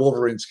that's why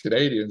Wolverine's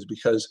Canadians,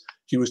 because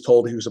he was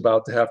told he was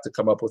about to have to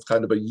come up with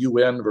kind of a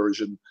UN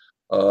version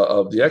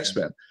of the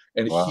X-Men.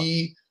 And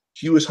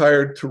he was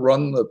hired to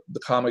run the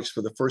comics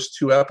for the first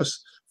two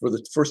episodes, for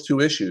the first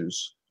two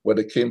issues when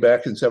it came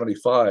back in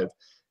 75.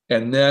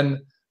 And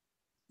then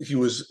he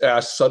was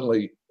asked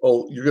suddenly,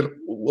 oh,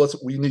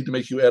 we need to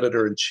make you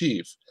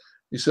editor-in-chief.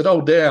 He said,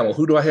 oh, damn, well,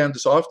 who do I hand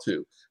this off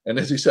to? And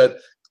as he said,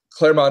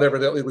 Claremont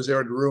evidently was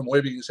there in the room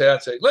waving his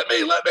hand saying, let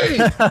me.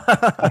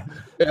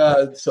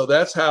 And so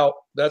that's how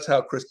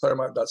Chris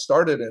Claremont got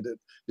started in it,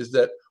 is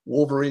that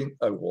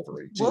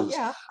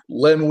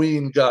Len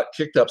Wein got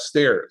kicked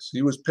upstairs.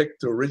 He was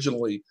picked to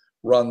originally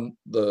run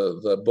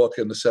the book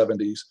in the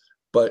 70s,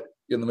 but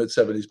in the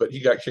mid-70s, but he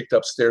got kicked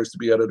upstairs to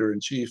be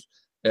editor-in-chief,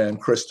 and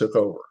Chris took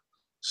over.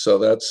 So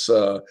that's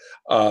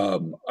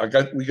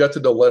we got to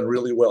know Len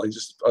really well. He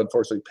just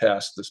unfortunately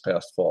passed this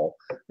past fall,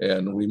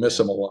 and we miss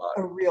him a lot.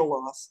 A real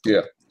loss.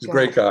 Yeah, he's a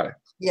great guy.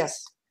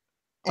 Yes.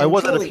 And I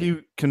was at a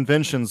few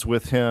conventions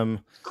with him.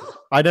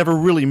 I never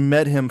really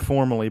met him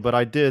formally, but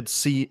I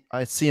see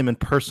him in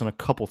person a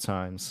couple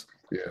times.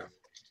 Yeah.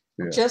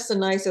 Just the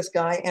nicest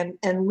guy,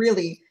 and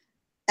really,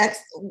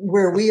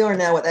 where we are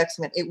now with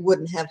X-Men, it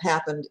wouldn't have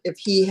happened if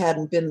he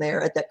hadn't been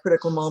there at that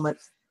critical moment.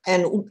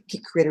 And he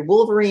created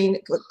Wolverine,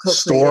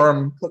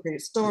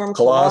 co-created Storm,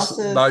 Colossus,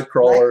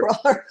 Nightcrawler.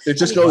 It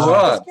just goes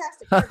on.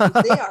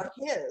 They are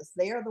his.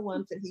 They are the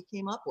ones that he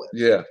came up with.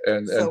 Yeah,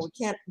 and so we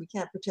can't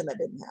pretend that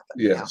didn't happen.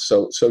 Yeah.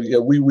 So yeah,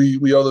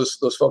 we owe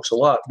those folks a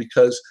lot,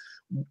 because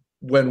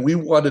when we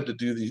wanted to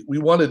do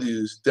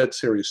these dead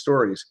serious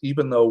stories,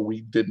 even though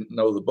we didn't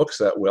know the books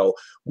that well,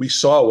 we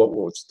saw what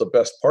was the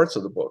best parts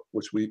of the book,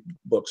 which we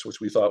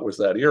thought was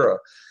that era,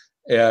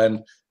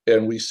 and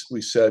we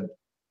said,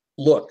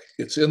 look,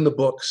 it's in the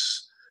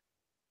books.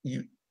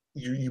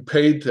 You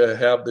paid to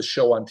have the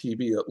show on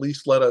TV. At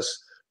least let us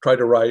try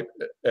to write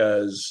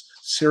as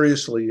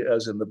seriously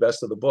as in the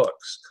best of the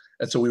books.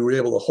 And so we were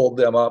able to hold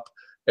them up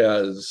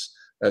as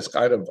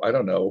kind of, I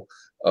don't know,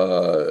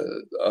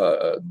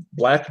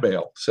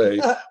 blackmail.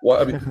 Say,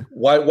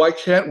 why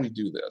can't we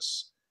do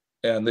this?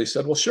 And they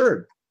said, well,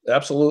 sure,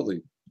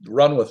 absolutely,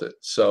 run with it.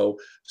 So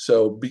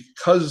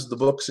because the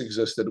books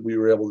existed, we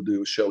were able to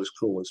do a show as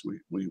cool as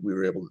we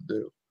were able to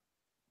do.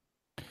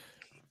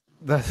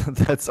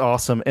 That's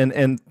awesome.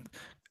 And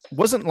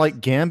wasn't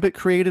like Gambit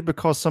created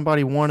because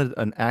somebody wanted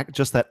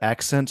just that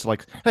accent?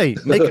 Like, hey,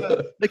 make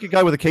a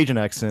guy with a Cajun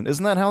accent.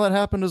 Isn't that how that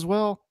happened as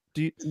well?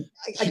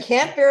 I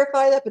can't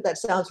verify that, but that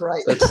sounds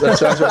right. That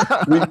sounds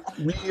right.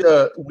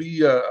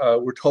 We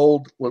were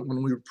told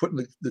when we were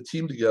putting the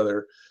team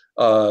together,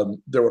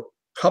 there were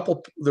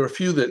there were a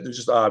few that were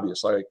just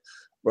obvious, like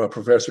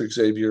Professor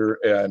Xavier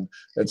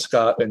and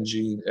Scott and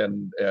Jean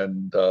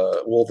and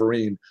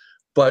Wolverine,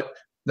 but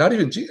not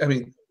even Jean. I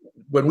mean,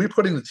 when we were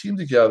putting the team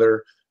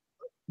together,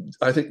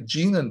 I think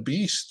Jean and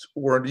Beast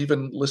weren't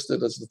even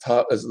listed as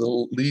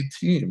the lead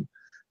team,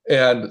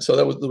 and so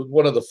that was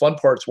one of the fun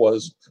parts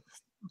was,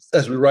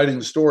 as we were writing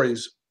the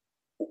stories,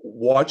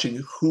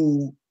 watching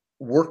who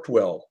worked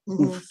well,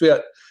 who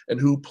fit, and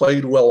who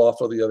played well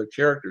off of the other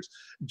characters.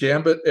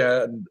 Gambit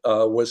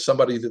was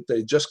somebody that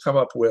they just come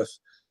up with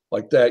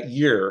like that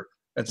year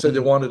and said they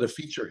wanted to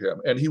feature him,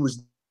 and he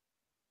was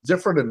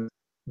different in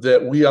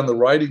that we on the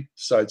writing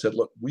side said,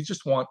 look, we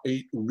just want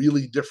 8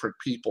 really different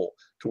people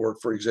to work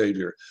for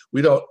Xavier.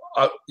 We don't,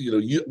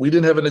 we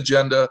didn't have an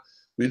agenda.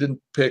 We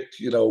didn't pick,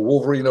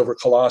 Wolverine over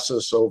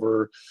Colossus,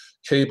 over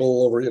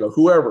Cable, over,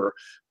 whoever.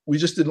 We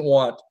just didn't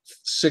want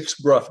 6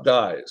 gruff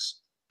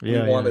guys. We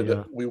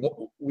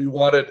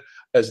wanted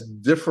as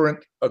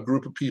different a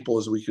group of people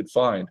as we could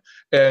find.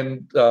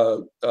 And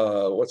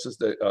what's his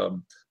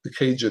name? The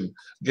Cajun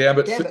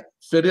Gambit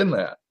fit in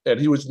that,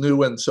 and he was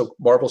new, and so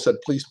Marvel said,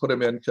 please put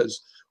him in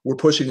because we're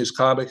pushing his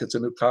comic. It's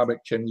a new comic.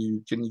 Can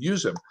you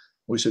use him?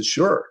 We said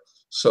sure.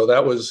 So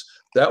that was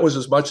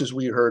as much as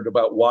we heard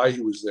about why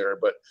he was there,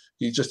 but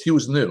he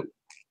was new.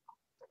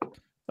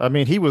 I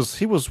mean, he was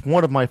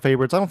one of my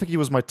favorites. I don't think he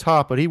was my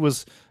top, but he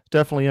was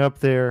definitely up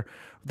there.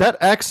 That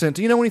accent,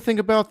 do you know anything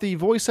about the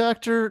voice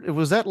actor?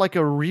 Was that like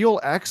a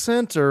real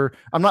accent, or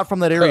I'm not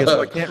from that area,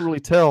 so I can't really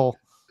tell.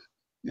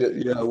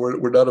 Yeah,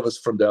 we're none of us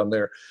from down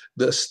there.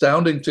 The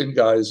astounding thing,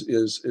 guys,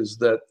 is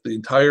that the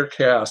entire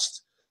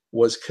cast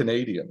was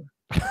Canadian.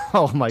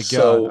 Oh my God!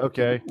 So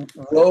okay.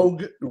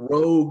 Rogue,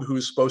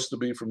 who's supposed to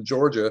be from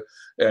Georgia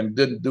and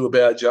didn't do a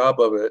bad job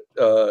of it.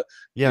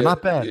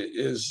 Not bad.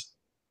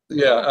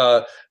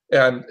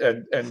 And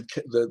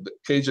the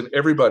Cajun,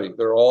 everybody,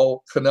 they're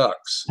all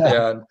Canucks,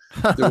 and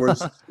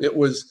it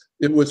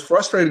was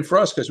frustrating for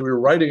us because we were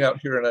writing out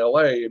here in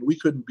LA and we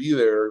couldn't be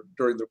there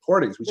during the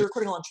recordings. We were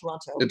recording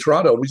in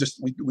Toronto.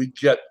 We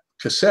get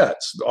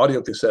cassettes, audio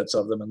cassettes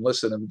of them, and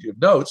listen and give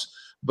notes,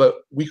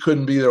 but we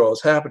couldn't be there while it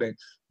was happening.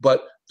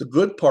 But the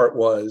good part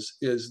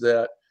is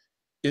that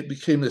it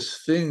became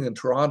this thing in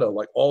Toronto,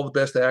 like all the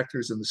best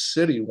actors in the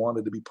city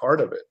wanted to be part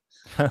of it.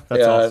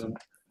 That's awesome.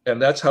 And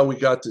that's how we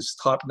got this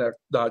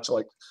top-notch,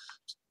 like,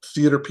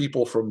 theater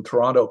people from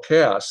Toronto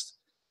cast.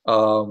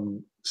 The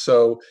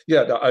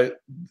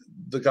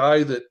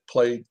guy that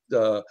played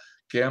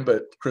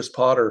Gambit, Chris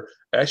Potter,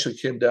 actually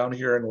came down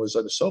here and was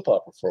at a soap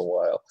opera for a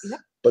while. Yep.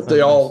 But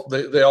they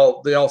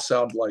all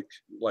sound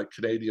like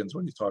Canadians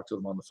when you talk to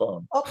them on the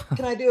phone. Oh,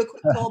 can I do a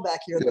quick callback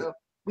here though?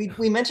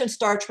 We mentioned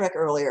Star Trek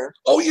earlier.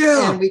 Oh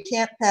yeah. And we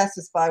can't pass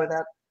this by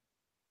without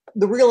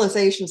the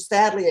realization.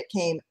 Sadly, it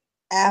came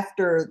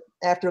after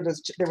there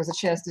was a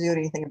chance to do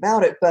anything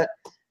about it, but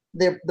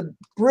the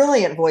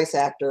brilliant voice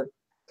actor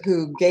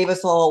who gave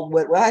us all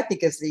what I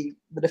think is the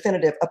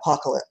definitive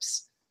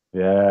Apocalypse.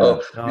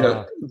 John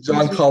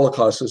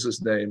Holocaust is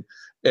his name,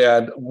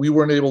 and we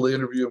weren't able to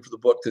interview him for the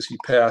book because he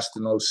passed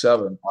in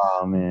 2007.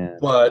 Oh man.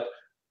 But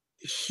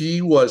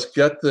he was,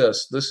 get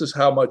this is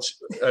how much,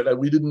 and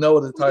we didn't know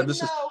at the time,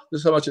 this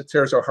is how much it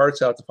tears our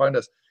hearts out to find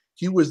us.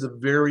 He was the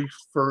very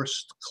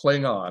first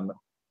Klingon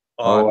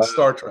on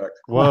Star Trek.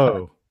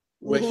 Whoa.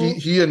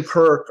 He and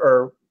Kirk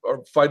are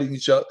fighting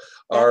each other.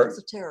 Balance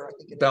of Terror, I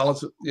think it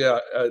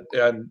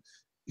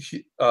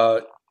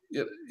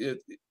is.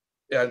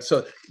 And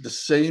so the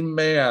same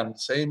man,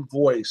 same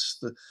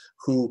voice,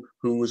 who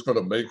was going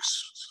to make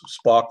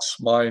Spock's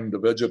mind a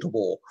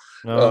vegetable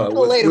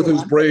with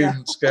his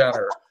brain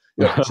scanner.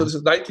 So this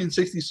is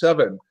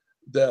 1967.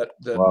 That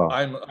wow.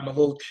 I'm a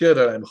little kid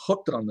and I'm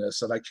hooked on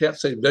this, and I can't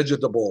say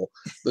vegetable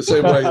the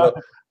same way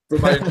for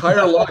my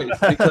entire life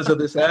because of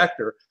this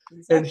actor.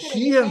 And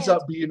he ends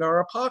up being our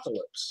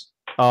Apocalypse.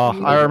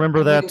 Oh, I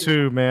remember that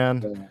too,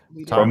 man.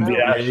 From the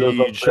ashes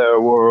of their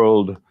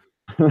world.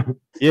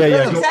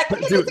 Yeah.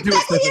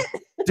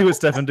 Do it,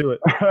 Stefan. Do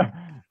it.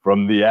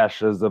 From the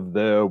ashes of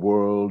their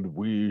world,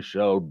 we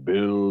shall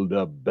build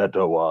a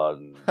better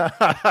one.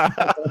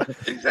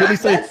 Did he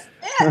say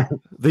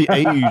the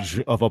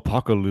age of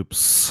apocalypse?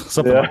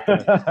 Something like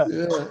that.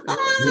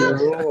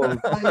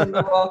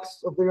 The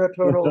rocks of the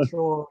eternal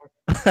shore.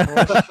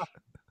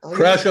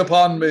 Crash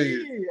upon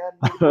me.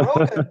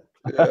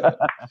 Yeah.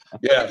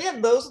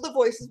 Again, those are the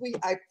voices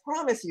I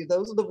promise you,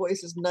 those are the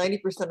voices 90%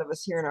 of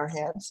us hear in our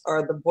heads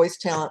are the voice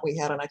talent we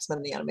had on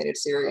X-Men the animated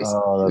series.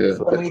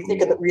 When we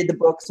think of it, read the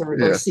books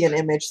or see an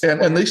image.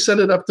 And they set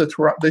it up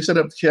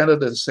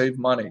Canada to save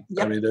money.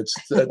 Yep. I mean, it's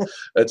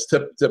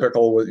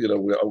typical.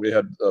 We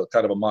had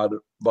kind of a mod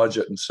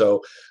budget, and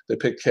so they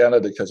picked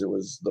Canada because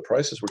the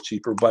prices were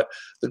cheaper. But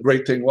the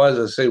great thing was,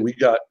 as I say, we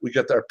got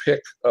our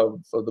pick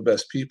of the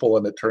best people,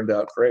 and it turned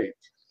out great.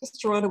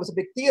 Toronto is a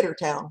big theater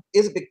town,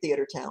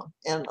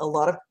 and a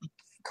lot of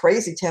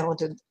crazy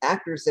talented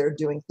actors there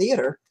doing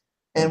theater,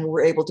 and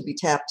we're able to be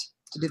tapped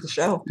to do the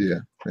show. Yeah.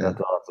 That's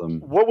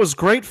awesome. What was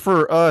great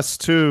for us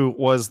too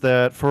was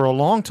that for a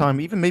long time,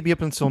 even maybe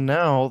up until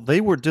now, they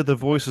did the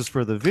voices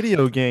for the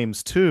video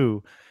games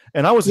too.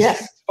 And I was a Yes.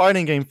 huge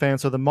fighting game fan,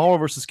 so the Marvel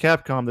versus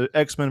Capcom, the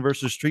X-Men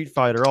versus Street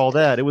Fighter, all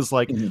that. It was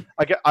like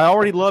I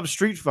already loved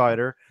Street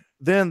Fighter.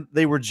 Then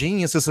they were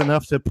geniuses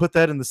enough to put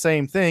that in the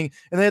same thing,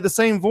 and they had the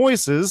same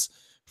voices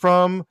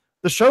from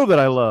the show that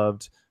I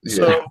loved. Yeah.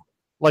 So,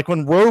 like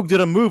when Rogue did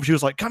a move, she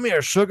was like, "Come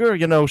here, sugar,"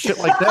 shit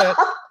like that,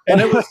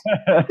 and it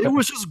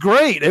was just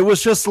great. It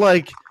was just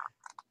like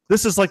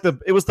this is like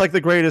it was like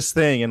the greatest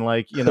thing, and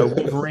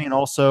Wolverine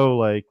also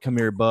like, "Come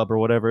here, bub," or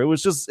whatever. It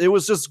was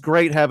just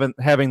great having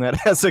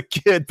that as a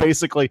kid.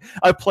 Basically,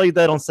 I played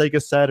that on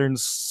Sega Saturn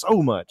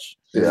so much.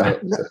 Yeah.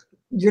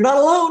 You're not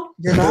alone.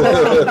 You're not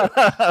alone.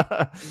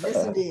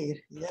 Yes, indeed.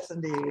 Yes,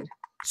 indeed.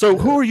 So,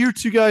 who are you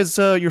two guys?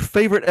 Your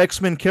favorite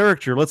X-Men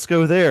character? Let's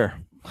go there.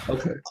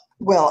 Okay.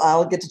 Well,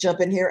 I'll get to jump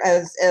in here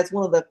as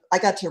one of the. I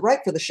got to write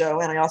for the show,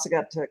 and I also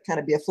got to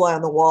kind of be a fly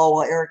on the wall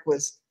while Eric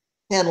was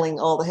handling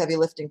all the heavy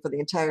lifting for the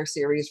entire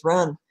series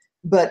run.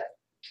 But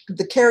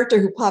the character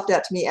who popped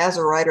out to me as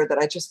a writer that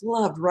I just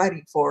loved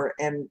writing for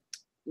and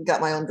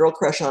got my own girl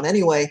crush on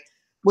anyway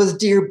was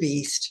Dear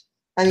Beast.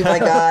 I mean, my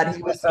God,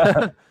 he was.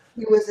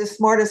 He was the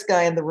smartest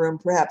guy in the room,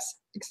 perhaps,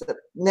 except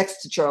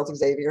next to Charles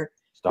Xavier.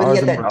 But he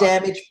had that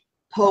damaged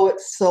poet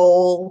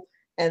soul,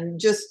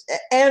 and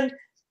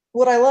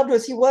what I loved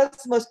was he was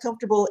the most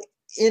comfortable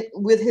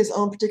with his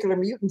own particular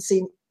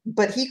mutancy,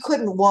 but he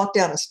couldn't walk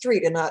down a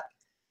street and not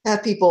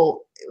have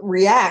people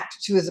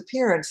react to his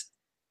appearance.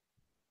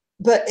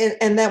 But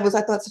and that was,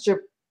 I thought,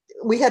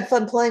 we had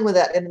fun playing with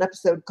that in an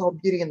episode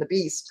called Beauty and the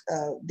Beast.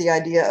 The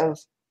idea of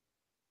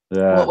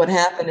what would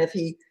happen if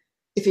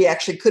he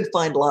actually could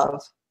find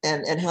love.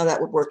 And how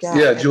that would work out.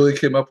 Yeah, Julie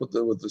came up with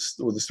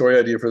the story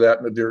idea for that,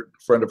 and a dear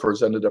friend of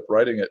hers ended up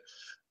writing it.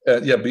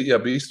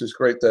 Beast is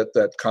great.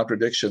 That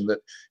contradiction that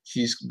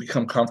he's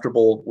become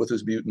comfortable with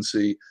his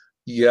mutancy,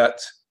 yet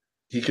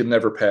he can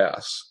never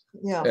pass.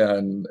 Yeah,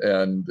 and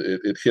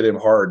it hit him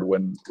hard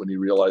when he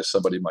realized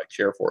somebody might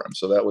care for him.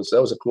 So that was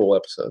a cool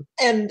episode.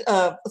 And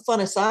the fun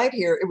aside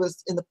here, it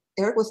was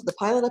Eric, was it the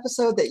pilot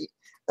episode that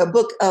a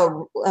book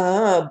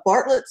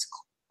Bartlett's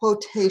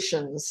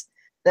Quotations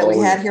that we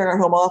had here in our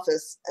home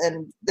office,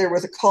 and there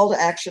was a call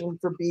to action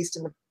for Beast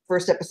in the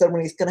first episode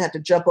when he's going to have to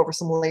jump over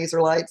some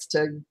laser lights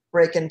to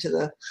break into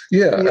the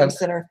mutant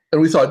center.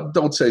 And we thought,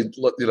 don't say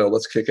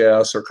let's kick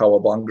ass or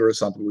cowabunga or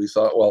something. We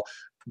thought, well,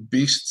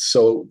 Beast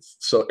so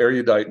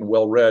erudite and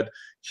well read,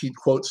 he'd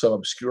quote some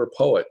obscure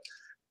poet,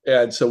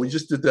 and so we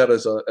just did that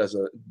as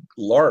a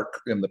lark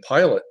in the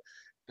pilot.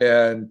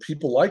 And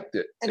people liked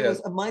it. And it was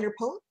a minor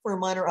poet or a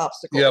minor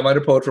obstacle? Yeah, a minor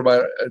poet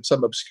for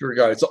some obscure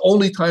guy. It's the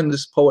only time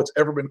this poet's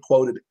ever been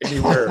quoted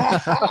anywhere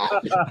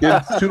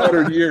in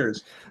 200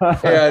 years.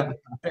 And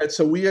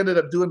so we ended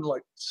up doing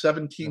like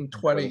 17,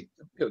 20,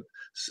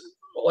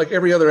 like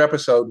every other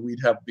episode,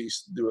 we'd have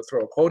Beast throw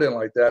a quote in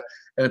like that.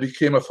 And it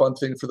became a fun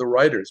thing for the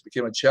writers. It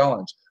became a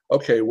challenge.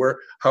 Okay,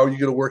 how are you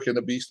going to work in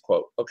a Beast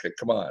quote? Okay,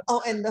 come on.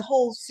 Oh, and the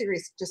whole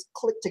series just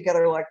clicked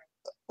together like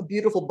a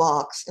beautiful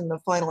box in the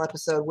final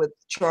episode with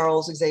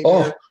Charles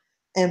Xavier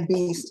and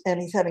Beast, and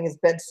he's having his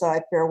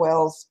bedside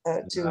farewells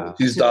to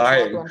he's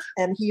dying,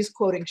 and he's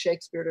quoting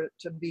Shakespeare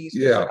to Beast.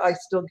 Yeah, I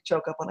still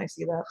choke up when I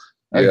see that.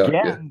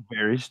 Again,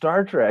 very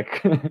Star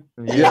Trek.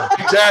 Yeah,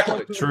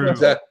 exactly. True.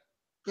 Exactly.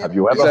 Have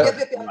you ever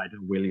read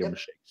William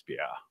Shakespeare?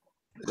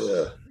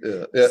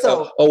 Yeah.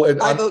 So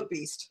and I vote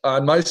Beast.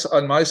 On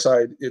my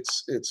side,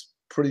 it's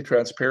pretty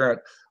transparent.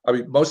 I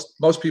mean,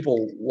 most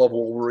people love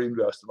Wolverine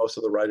best, and most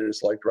of the writers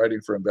liked writing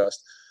for him best.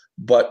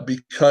 But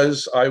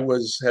because I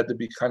had to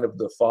be kind of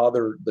the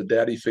father, the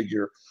daddy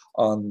figure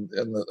on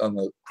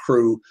the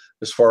crew,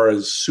 as far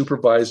as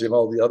supervising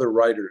all the other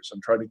writers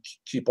and trying to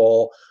keep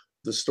all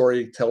the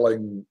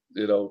storytelling,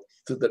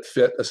 that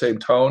fit the same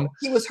tone.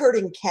 He was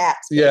herding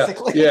cats,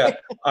 basically. Yeah.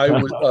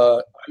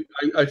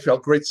 I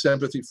felt great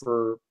sympathy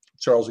for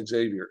Charles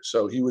Xavier,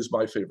 so he was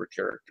my favorite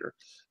character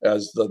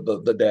as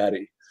the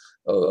daddy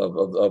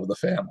of the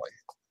family.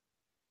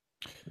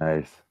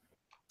 Nice.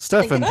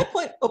 Stefan. Can I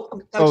point?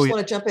 I just want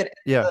to jump in.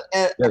 Yeah.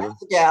 As a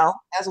gal,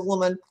 as a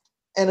woman,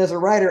 and as a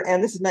writer,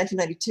 and this is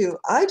 1992.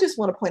 I just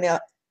want to point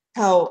out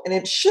how, and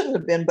it shouldn't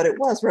have been, but it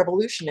was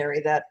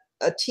revolutionary that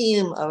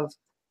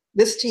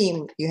this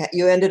team,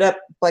 you ended up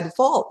by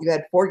default, you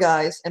had 4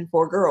 guys and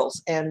 4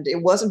 girls, and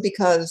it wasn't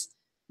because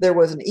there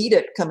was an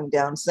edict coming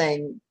down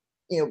saying,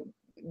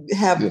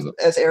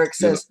 as Eric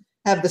says,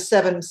 have the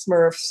 7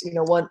 Smurfs,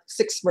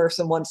 6 Smurfs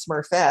and 1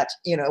 Smurfette,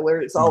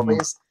 where it's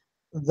always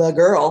the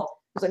girl.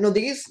 It's like, no,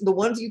 the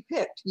ones you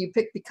picked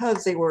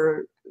because they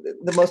were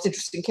the most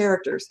interesting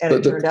characters, and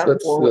it turned out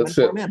 4 women,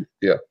 4 men.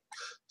 Yeah.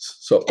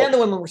 So and the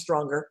women were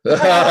stronger,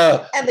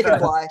 and they could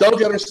fly. Don't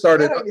get her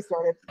started. Don't get me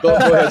started.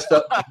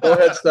 Go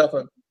ahead,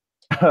 Stefan.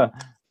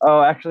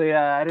 Oh, actually,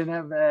 I didn't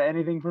have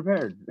anything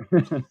prepared.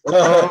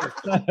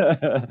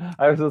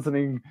 I was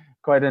listening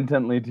quite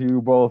intently to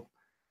you both.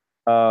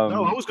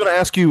 No, I was going to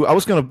ask you. I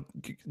was going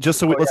to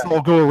let's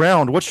all go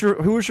around.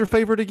 Who was your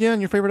favorite again?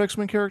 Your favorite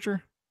X-Men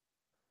character?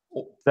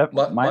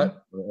 Mine.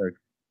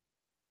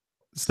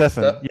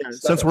 Stefan.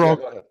 Since we're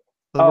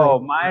all.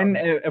 Mine.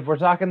 If we're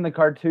talking the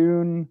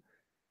cartoon,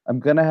 I'm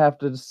gonna have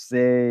to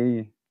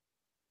say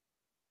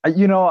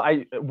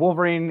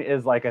Wolverine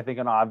is like, I think,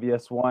 an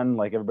obvious one.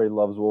 Like, everybody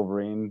loves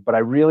Wolverine, but I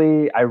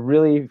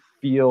really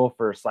feel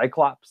for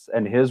Cyclops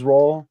and his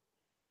role,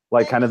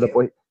 like kind of the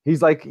boy.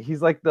 He's like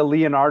the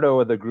Leonardo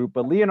of the group,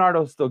 but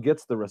Leonardo still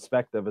gets the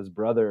respect of his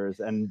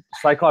brothers, and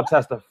Cyclops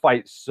has to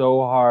fight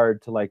so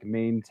hard to like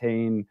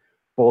maintain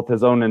both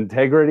his own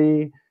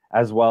integrity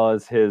as well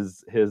as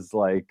his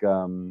like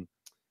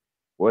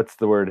what's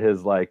the word,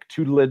 his like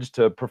tutelage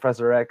to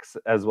Professor X,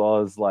 as well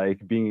as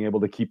like being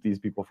able to keep these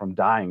people from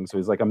dying. So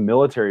he's like a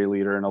military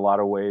leader in a lot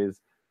of ways,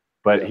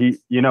 but he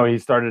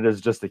started as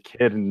just a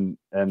kid,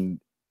 and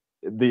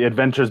the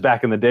adventures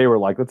back in the day were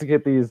like, let's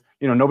get these,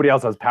 nobody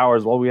else has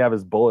powers, all we have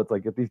is bullets,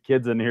 like get these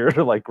kids in here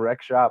to like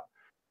wreck shop.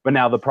 But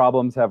now the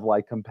problems have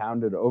like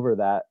compounded over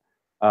that,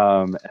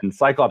 and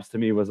Cyclops to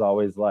me was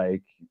always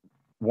like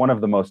one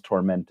of the most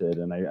tormented,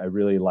 and I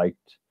really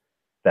liked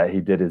that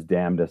he did his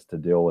damnedest to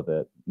deal with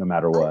it, no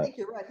matter what. I think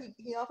you're right.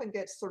 He often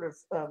gets sort of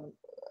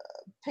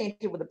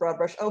painted with a broad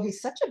brush. Oh,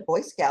 he's such a Boy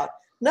Scout.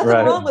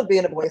 Nothing wrong with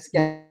being a Boy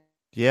Scout.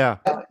 Yeah.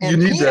 You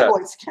need that. A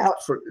Boy Scout.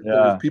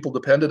 People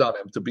depended on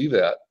him to be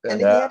that.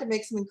 And he had to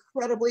make some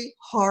incredibly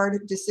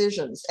hard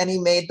decisions, and he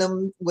made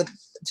them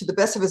to the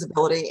best of his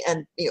ability.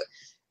 And he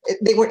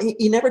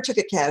never took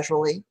it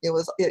casually.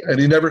 And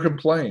he never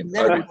complained.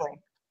 Never complained.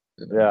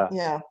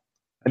 Yeah.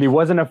 And he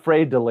wasn't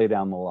afraid to lay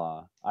down the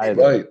law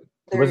either. Right.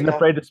 He wasn't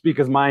afraid to speak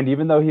his mind,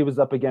 even though he was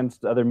up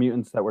against other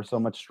mutants that were so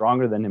much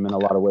stronger than him in a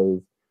lot of ways.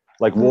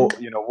 Like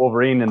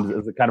Wolverine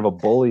is kind of a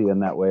bully in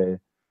that way.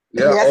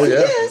 Yeah.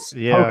 Yes,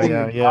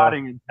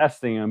 Prodding and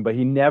testing him, but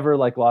he never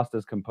like lost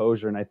his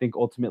composure. And I think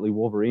ultimately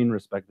Wolverine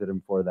respected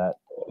him for that.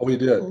 Oh, he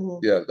did.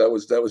 Yeah, that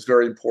was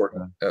very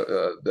important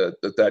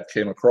that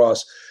came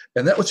across,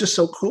 and that was just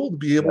so cool to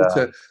be able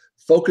to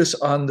focus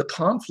on the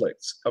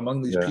conflicts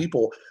among these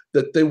people,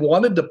 that they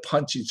wanted to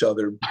punch each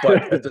other,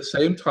 but at the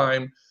same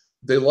time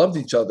they loved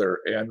each other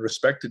and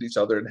respected each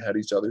other and had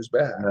each other's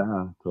back.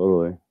 Yeah,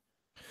 totally.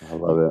 I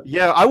love it.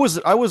 Yeah, I was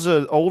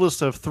the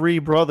oldest of three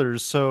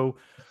brothers, so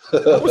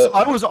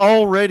I was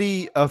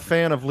already a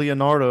fan of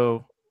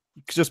Leonardo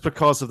just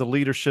because of the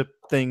leadership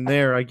thing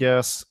there, I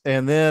guess.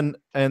 And then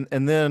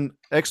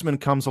X-Men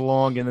comes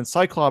along, and then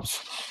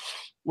Cyclops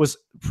was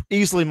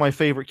easily my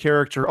favorite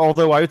character.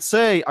 Although I would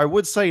say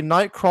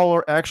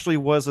Nightcrawler actually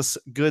was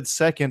a good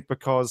second,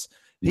 because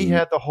he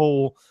had the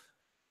whole.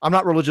 I'm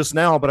not religious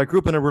now, but I grew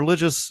up in a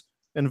religious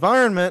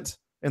environment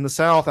in the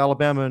South,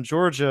 Alabama and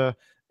Georgia,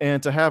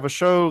 and to have a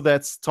show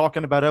that's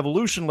talking about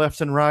evolution left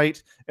and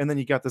right, and then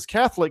you got this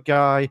Catholic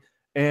guy,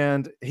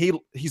 and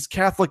he's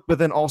Catholic, but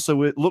then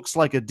also it looks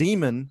like a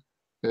demon.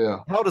 Yeah.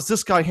 How does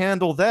this guy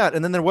handle that?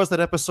 And then there was that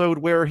episode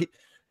where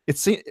I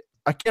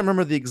can't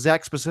remember the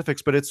exact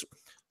specifics, but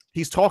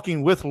he's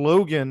talking with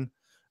Logan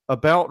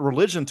about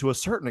religion to a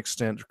certain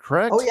extent,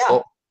 correct? Oh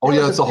yeah.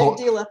 It's a whole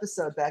deal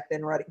episode back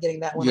then, right? Getting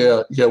that one.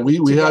 Yeah.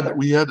 We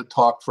had to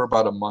talk for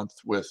about a month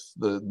with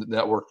the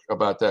network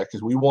about that,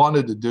 because we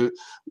wanted to do.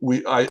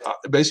 I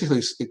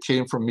basically, it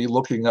came from me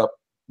looking up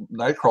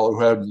Nightcrawler,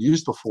 who I hadn't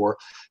used before,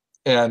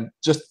 and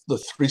just the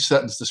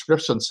 3-sentence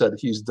description said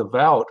he's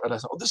devout, and I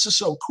thought, oh, this is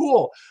so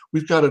cool.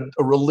 We've got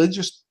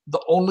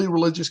the only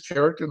religious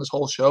character in this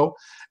whole show,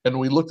 and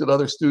we looked at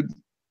other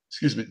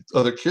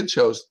kid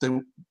shows,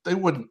 they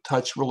wouldn't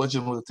touch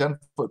religion with a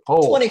 10-foot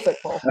pole. 20-foot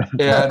pole.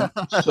 And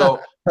so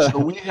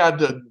we had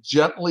to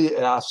gently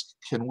ask,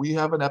 can we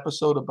have an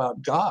episode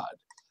about God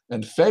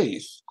and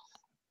faith?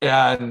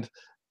 And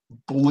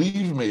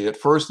believe me, at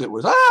first it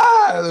was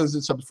there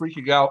was some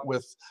freaking out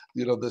with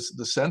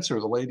the censor,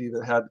 the lady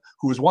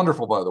who was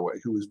wonderful, by the way,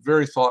 who was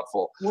very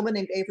thoughtful. A woman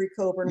named Avery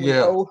Coburn. We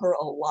owe her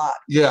a lot.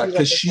 Yeah,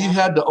 because she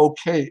had to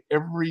okay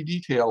every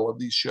detail of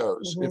these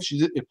shows.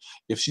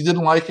 If she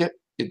didn't like it,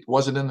 it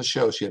wasn't in the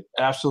show. She had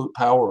absolute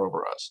power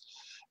over us.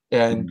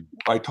 And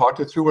I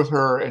talked it through with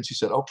her, and she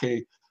said,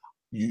 okay,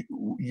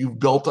 you've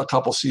built a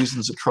couple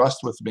seasons of trust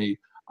with me.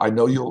 I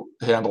know you'll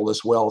handle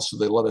this well. So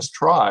they let us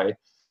try.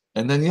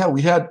 And then, we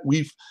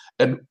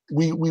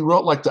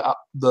wrote like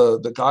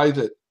the guy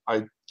that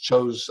I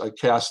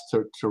cast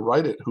to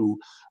write it, who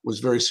was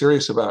very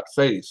serious about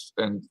faith,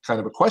 and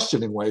kind of a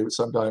questioning way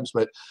sometimes,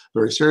 but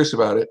very serious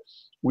about it.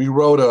 We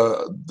wrote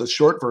the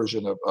short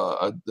version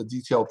of the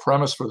detailed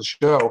premise for the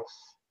show,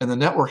 and the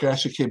network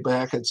actually came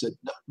back and said,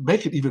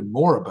 make it even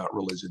more about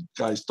religion.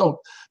 Guys,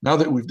 now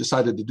that we've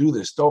decided to do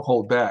this, don't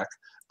hold back.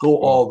 Go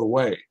all the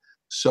way.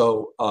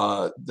 So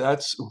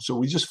so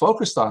we just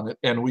focused on it,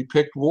 and we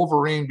picked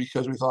Wolverine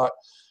because we thought,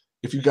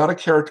 if you got a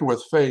character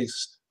with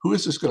face, who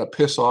is this going to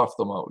piss off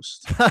the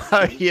most?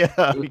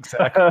 Yeah,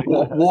 exactly.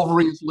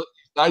 Wolverine's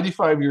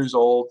 95 years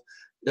old.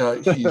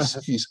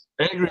 He's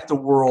angry at the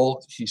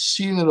world. He's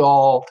seen it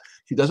all.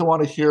 He doesn't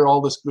want to hear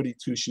all this goody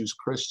two shoes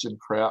Christian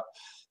crap.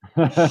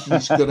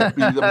 He's going to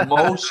be the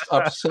most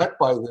upset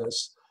by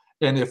this.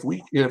 And if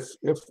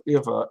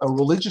a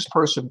religious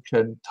person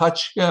can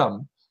touch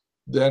him,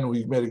 then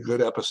we've made a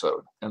good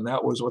episode. And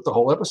that was what the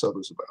whole episode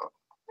was about.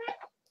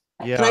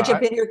 Yeah. Can I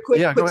jump in here?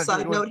 Quick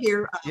side note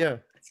here. Yeah.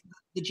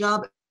 The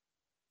job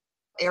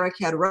Eric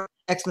had wrote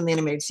X-Men the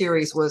Animated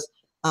Series was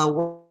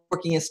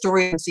working a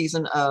story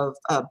season of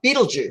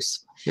Beetlejuice.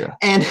 Yeah.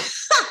 And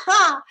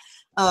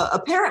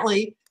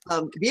apparently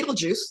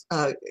Beetlejuice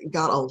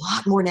got a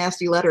lot more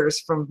nasty letters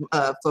from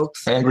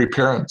folks, Angry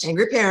parents,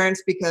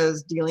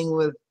 because dealing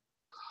with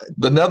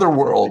the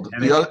netherworld,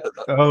 demons.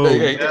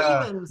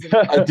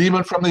 A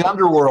demon from the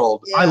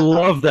underworld. Yeah. I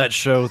love that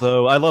show,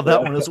 though. I love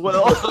that one as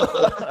well.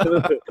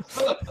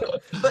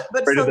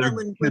 but so then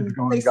when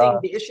facing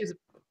the issues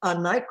on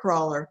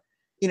Nightcrawler,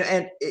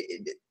 and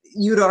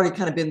you'd already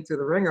kind of been through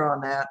the ringer on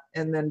that,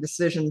 and then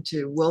decision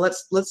to, well,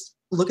 let's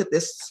look at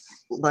this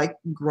like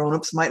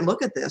grown-ups might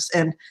look at this.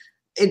 And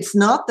it's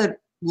not that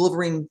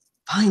Wolverine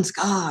finds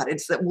God,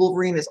 it's that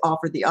Wolverine is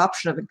offered the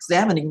option of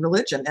examining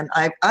religion. And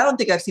I don't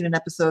think I've seen an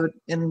episode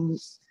in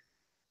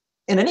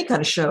any kind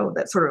of show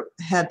that sort of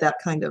had that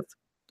kind of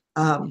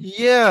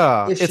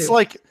issue. It's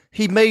like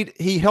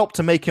he helped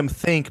to make him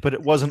think, but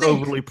it wasn't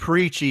overly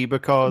preachy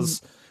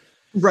because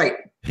right,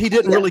 he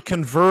didn't really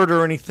convert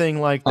or anything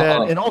like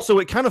that. And also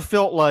it kind of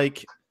felt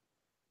like,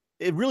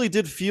 it really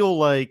did feel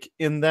like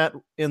in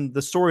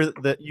the story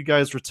that you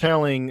guys were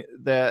telling,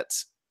 that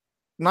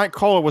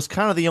Nightcrawler was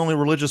kind of the only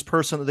religious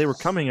person that they were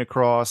coming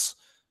across,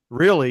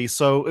 really.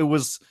 So it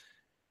was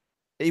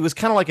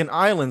kind of like an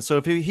island.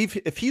 So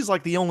if he's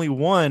like the only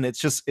one, it's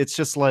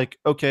just like,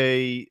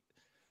 okay,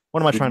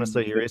 what am I trying to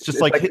say here? It's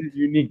just like the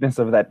uniqueness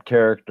of that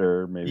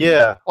character, maybe.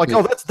 Yeah, like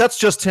oh, that's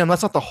just him.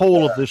 That's not the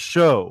whole of this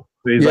show.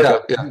 So he's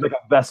like a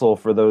vessel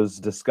for those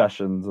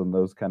discussions and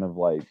those kind of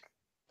like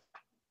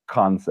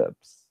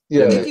concepts.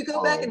 Yeah. If you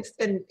go back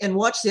and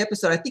watch the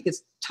episode, I think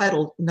it's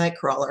titled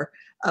Nightcrawler.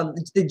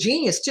 The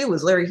genius too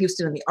was Larry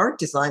Houston and the art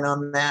design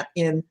on that.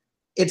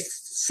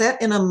 It's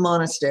set in a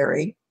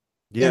monastery,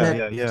 in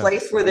a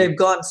place where they've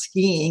gone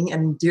skiing,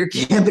 and dear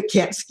Gambit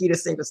can't ski to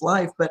save his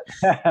life, but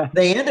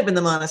they end up in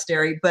the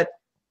monastery. But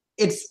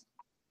it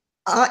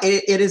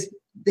is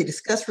they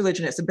discuss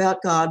religion. It's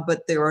about God,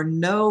 but there are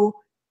no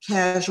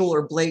casual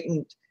or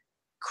blatant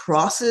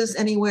crosses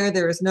anywhere.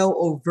 There is no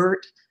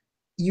overt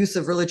use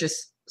of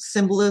religious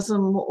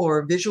symbolism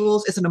or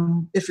visuals.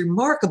 It's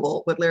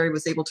remarkable what Larry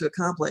was able to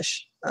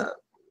accomplish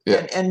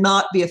and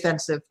not be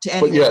offensive to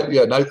anyone.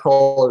 But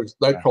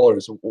Nightcrawler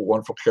is a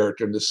wonderful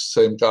character, and this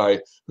same guy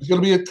who's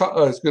going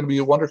to be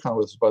a WonderCon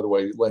with us, by the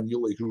way, Len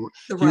Yulee,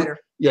 the writer.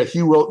 He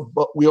wrote,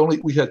 but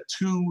we had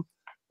two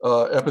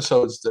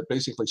episodes that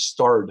basically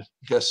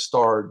guest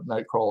starred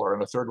Nightcrawler,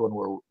 and a third one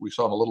where we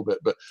saw him a little bit.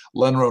 But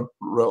Len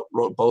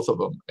wrote both of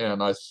them,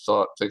 and I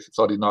thought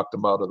he knocked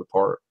them out of the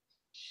park.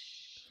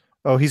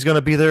 Oh, he's going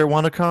to be there at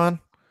WonderCon?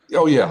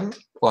 Oh yeah,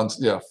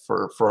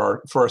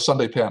 for our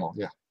Sunday panel.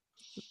 Yeah.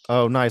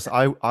 Oh, nice.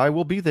 I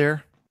will be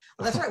there.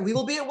 Well, that's right. We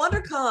will be at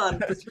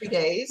WonderCon for 3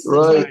 days.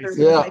 Right.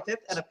 Thursday, 25th,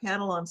 and a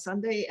panel on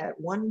Sunday at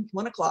 1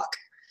 o'clock.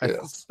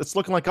 It's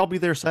looking like I'll be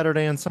there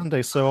Saturday and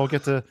Sunday, so I'll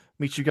get to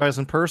meet you guys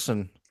in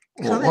person.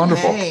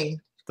 Wonderful.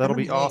 That'll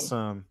be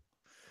awesome.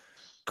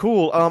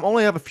 Cool.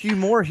 Only have a few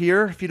more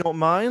here, if you don't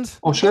mind.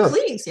 Oh, sure.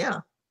 Please, yeah.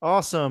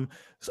 Awesome.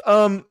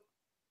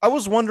 I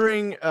was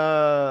wondering.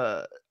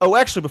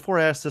 Actually, before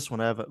I ask this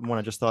one, I have one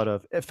I just thought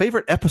of. A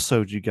favorite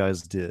episode you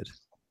guys did?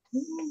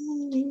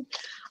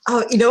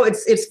 Oh,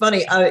 it's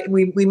funny.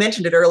 We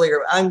mentioned it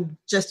earlier. I'm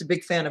just a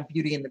big fan of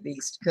Beauty and the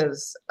Beast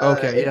because.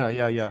 Okay.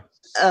 Yeah.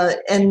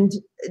 And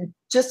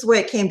just the way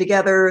it came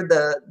together,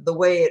 the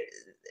way it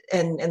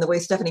and the way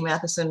Stephanie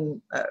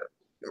Matheson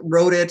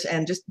wrote it,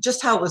 and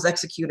just how it was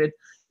executed,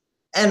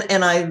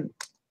 and I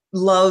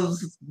love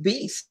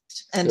Beast,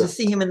 and to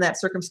see him in that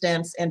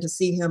circumstance, and to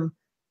see him,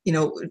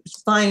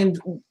 find.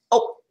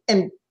 Oh,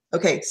 and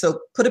okay, so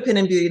put a pin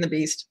in Beauty and the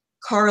Beast.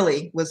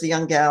 Carly was the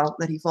young gal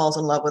that he falls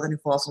in love with, and who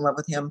falls in love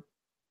with him.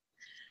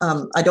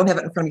 I don't have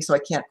it in front of me, so I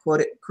can't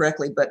quote it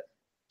correctly, but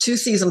 2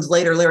 seasons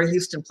later, Larry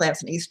Houston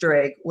plants an Easter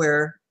egg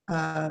where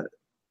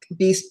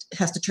Beast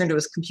has to turn to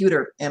his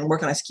computer and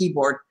work on his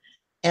keyboard.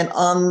 And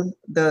on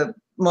the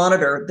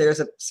monitor, there's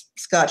a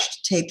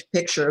scotch taped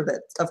picture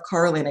of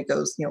Carly, and it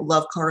goes,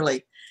 love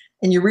Carly.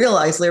 And you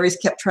realize Larry's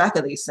kept track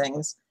of these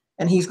things,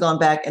 and he's gone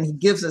back and he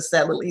gives us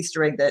that little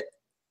Easter egg that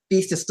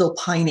Beast is still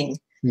pining.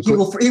 He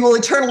will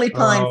eternally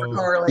pine for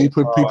Carly. He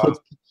put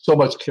so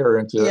much care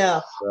into it.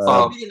 Yeah,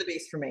 Beauty and the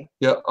Beast for me.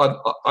 Yeah,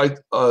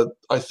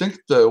 I think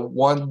the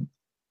one,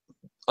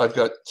 I've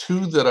got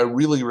 2 that I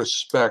really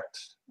respect.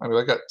 I mean,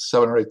 I got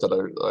 7 or 8 that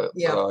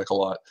I like a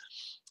lot.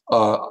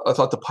 I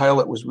thought the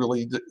pilot was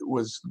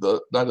the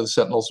Night of the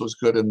Sentinels was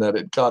good in that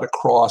it got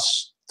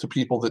across to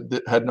people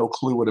that had no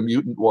clue what a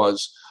mutant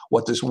was,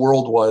 what this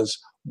world was,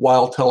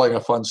 while telling a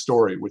fun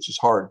story, which is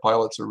hard.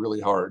 Pilots are really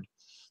hard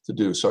to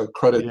do. So I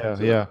credit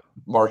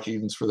Mark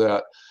Edens for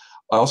that.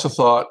 I also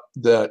thought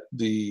that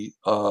the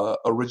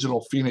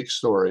original Phoenix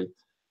story,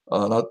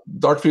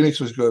 Dark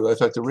Phoenix was good. I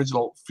thought the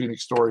original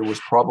Phoenix story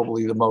was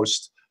probably the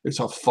most. It's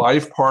a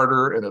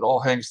 5-parter, and it all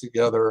hangs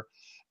together,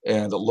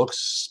 and it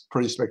looks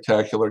pretty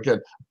spectacular. Again,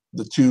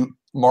 the 2,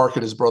 Mark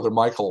and his brother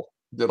Michael,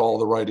 did all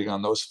the writing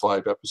on those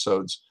 5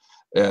 episodes,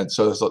 and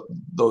so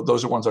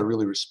those are ones I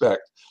really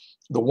respect.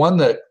 The one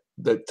that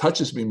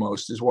touches me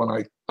most is one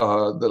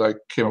that I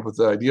came up with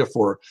the idea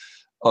for.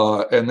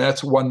 and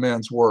that's One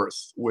Man's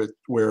Worth,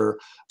 where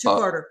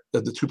Two-parter.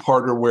 the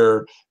two-parter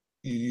where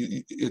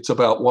it's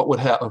about what would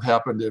have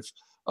happened if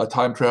a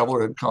time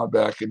traveler had gone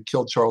back and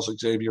killed Charles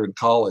Xavier in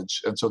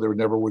college, and so there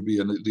never would be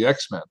the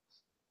X-Men.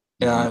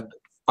 And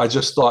I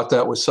just thought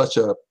that was such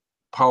a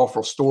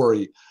powerful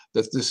story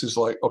that this is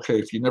like, okay,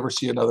 if you never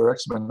see another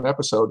X-Men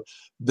episode,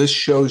 this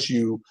shows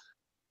you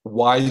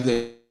why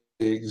they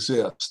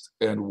exist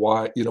and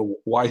why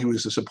he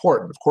was this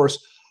important. Of course,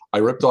 I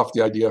ripped off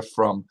the idea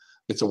from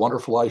It's a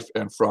Wonderful Life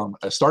and from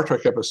a Star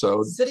Trek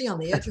episode, City on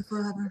the Edge of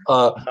Forever.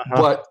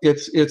 But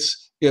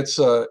that's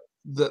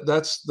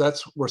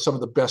where some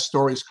of the best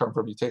stories come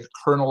from. You take a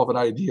kernel of an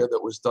idea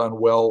that was done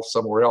well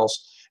somewhere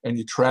else, and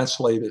you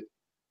translate it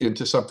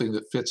into something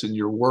that fits in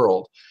your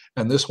world.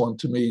 And this one,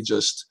 to me,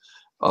 just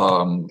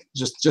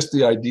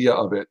the idea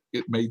of it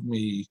made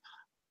me,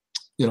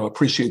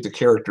 appreciate the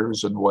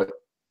characters and what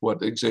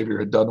Xavier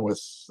had done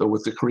with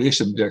the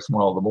creation of the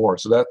X-Men all the more.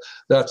 So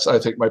that's I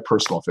think my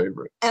personal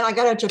favorite. And I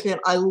gotta jump in.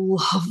 I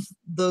love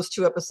those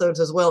 2 episodes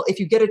as well. If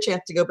you get a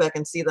chance to go back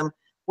and see them,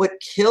 what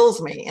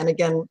kills me, and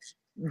again,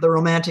 the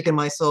romantic in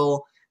my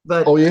soul,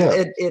 but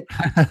it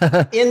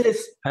in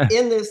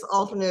this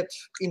alternate,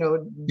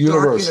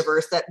 dark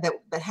universe that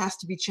has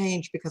to be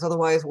changed, because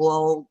otherwise we'll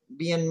all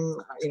be in,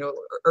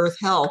 Earth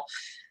hell.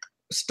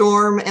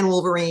 Storm and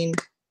Wolverine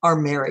are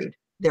married.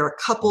 They're a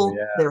couple.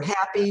 They're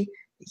happy.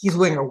 He's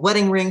wearing a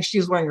wedding ring.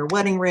 She's wearing her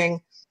wedding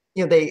ring.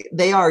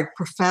 They are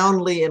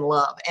profoundly in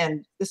love.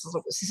 And this is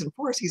season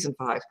 4, or season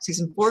 5,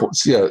 season 4.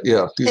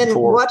 Yeah. And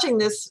 4. Watching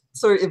this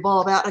sort of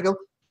evolve out, I go,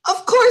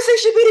 of course they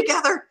should be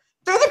together.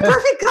 They're the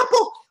perfect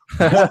couple.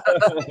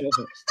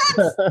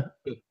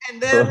 And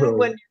then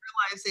when you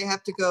realize they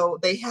have to go,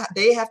 they have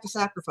to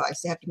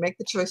sacrifice. They have to make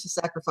the choice to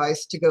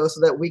sacrifice to go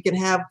so that we can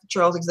have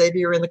Charles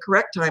Xavier in the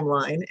correct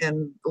timeline,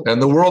 and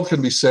the world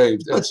can be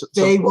saved. But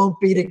they won't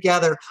be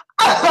together.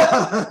 They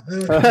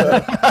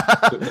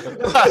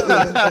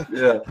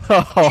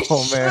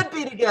should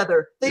be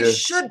together. They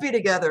should be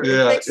together.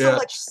 It makes so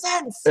much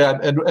sense.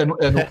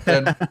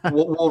 And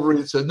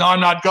Wolverine says, "No, I'm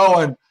not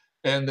going."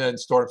 And then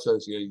Storm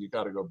says, "Yeah, you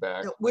got to go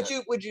back." Would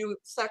you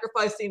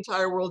sacrifice the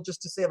entire world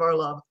just to save our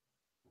love?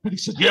 And he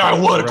said, "Yeah, I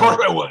would. Of course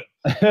I would."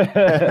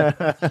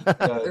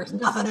 There's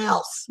nothing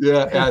else.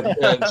 Yeah,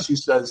 and she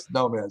says,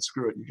 "No, man,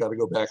 screw it. You got to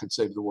go back and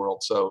save the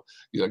world. So,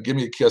 give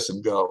me a kiss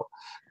and go."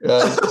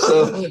 That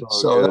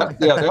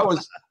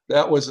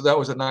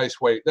was a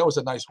nice way. That was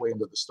a nice way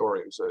into the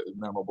story. It was a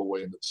memorable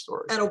way into the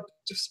story. And a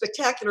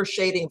spectacular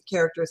shading of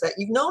characters that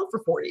you've known for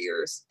 40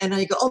 years, and now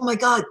you go, "Oh my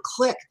God,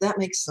 click! That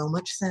makes so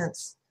much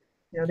sense."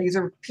 These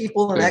are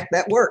people, and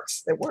that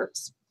works. It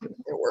works.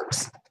 It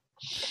works.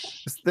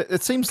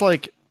 It seems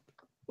like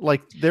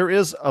there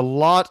is a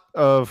lot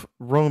of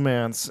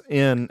romance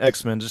in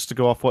X-Men, just to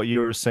go off what you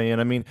were saying.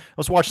 I mean, I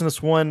was watching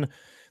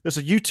there's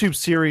a YouTube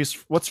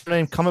series, what's her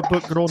name? Comic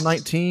Book Girl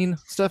 19,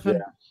 Stefan?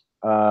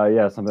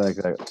 Yeah, something like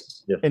that.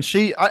 Yeah. And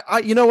she,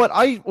 you know what?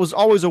 I was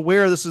always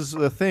aware this is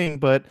the thing,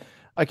 but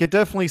I could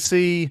definitely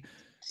see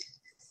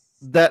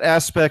that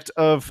aspect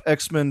of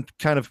X-Men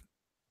kind of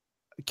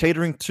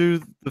catering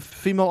to the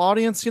female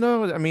audience,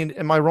 I mean,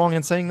 am I wrong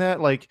in saying that?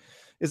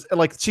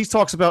 She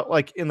talks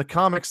about, in the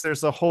comics,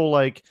 there's a whole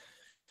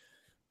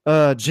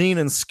Jean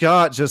and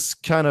Scott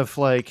just kind of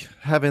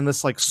having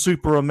this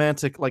super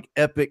romantic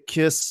epic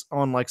kiss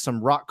on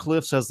some rock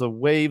cliffs as the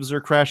waves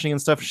are crashing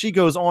and stuff. She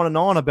goes on and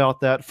on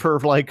about that for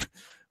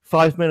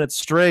 5 minutes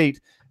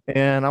straight,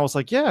 and I was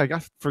like, yeah,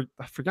 I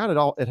forgot it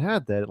all. It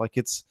had that.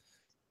 It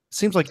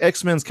seems like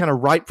X-Men's kind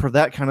of ripe for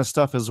that kind of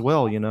stuff as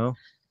well,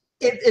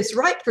 It's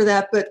right for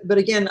that, but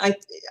again,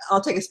 I'll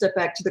take a step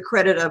back to the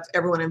credit of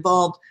everyone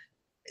involved.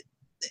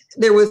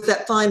 There was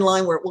that fine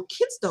line where,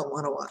 kids don't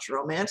want to watch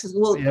romances.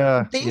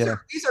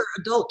 These are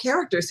adult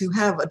characters who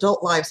have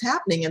adult lives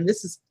happening, and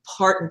this is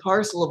part and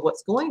parcel of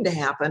what's going to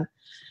happen.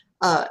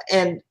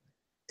 And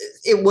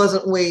it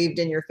wasn't waved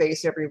in your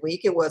face every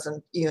week. It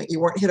wasn't, you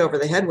weren't hit over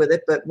the head with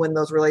it. But when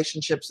those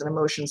relationships and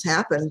emotions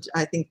happened,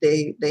 I think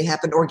they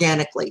happened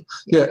organically.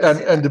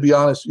 And to be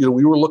honest,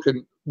 we were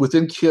looking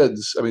within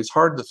kids. I mean, it's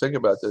hard to think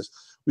about this.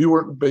 We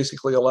weren't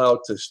basically allowed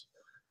to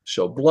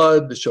show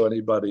blood, to show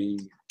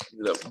anybody,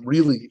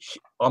 really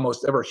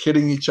almost ever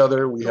hitting each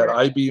other. We had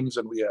I-beams,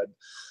 and we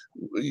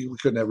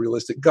couldn't have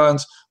realistic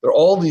guns. There are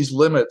all these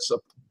limits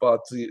about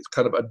the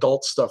kind of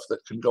adult stuff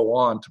that can go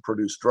on to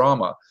produce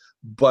drama.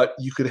 But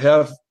you could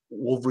have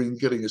Wolverine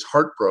getting his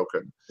heart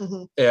broken,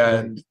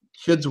 and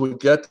kids would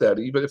get that.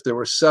 Even if they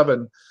were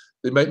 7,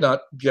 they might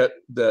not get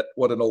that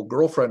what an old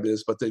girlfriend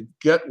is, but they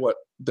get what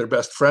their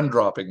best friend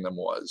dropping them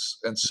was.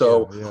 And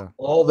so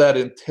all that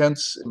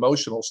intense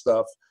emotional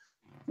stuff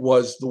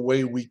was the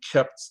way we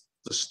kept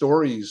the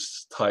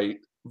stories tight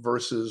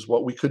versus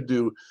what we could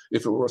do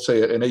if it were,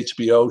 say, an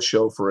HBO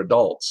show for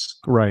adults.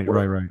 Right.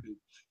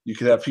 You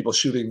could have people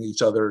shooting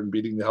each other and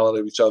beating the hell out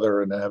of each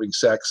other and having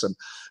sex and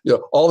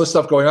all this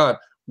stuff going on.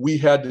 We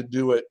had to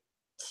do it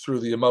through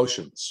the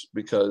emotions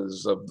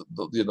because of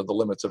the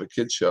limits of a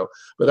kid's show.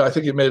 But I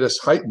think it made us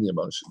heighten the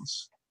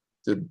emotions.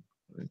 Okay.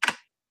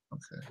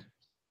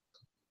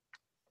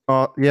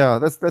 Yeah,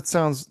 that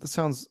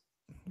sounds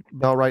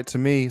about right to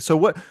me. So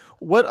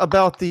what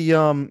about the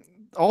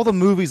all the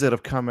movies that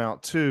have come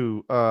out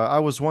too? I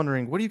was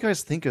wondering, what do you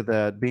guys think of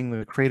that? Being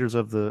the creators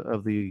of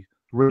the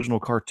original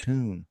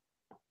cartoon.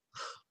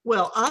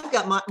 Well, I've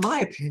got my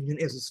opinion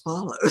is as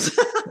follows.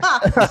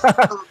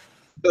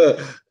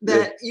 Yeah.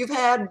 That you've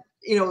had,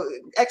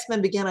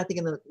 X-Men began, I think,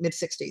 in the mid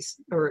 60s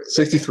or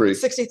 63.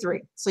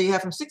 63. So you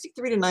have from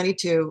 63 to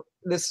 92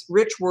 this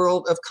rich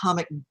world of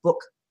comic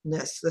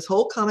bookness, this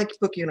whole comic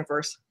book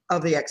universe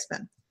of the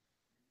X-Men.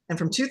 And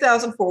from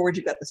 2000 forward,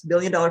 you've got this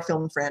billion-dollar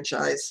film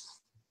franchise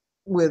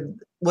with,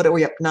 what are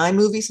we up, 9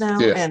 movies now,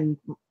 Yeah. and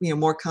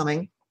more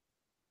coming.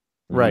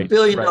 Right.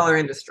 Billion-dollar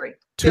industry,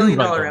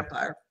 billion-dollar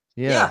empire.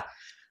 Yeah.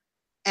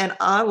 And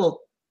I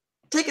will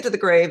take it to the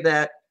grave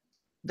that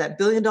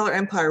billion-dollar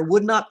empire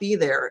would not be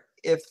there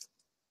if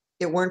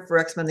it weren't for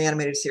X-Men the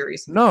animated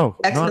series. No,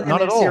 X-Men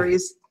not at all.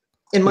 series,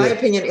 in my Yeah.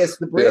 opinion, is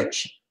the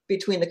bridge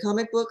between the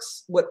comic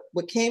books, what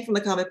came from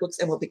the comic books,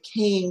 and what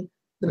became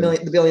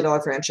the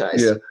billion-dollar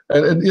franchise. Yeah,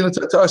 and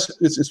to us,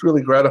 it's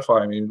really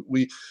gratifying. I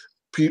mean,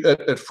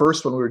 at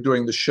first when we were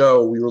doing the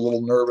show, we were a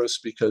little nervous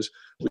because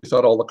we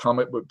thought all the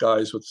comic book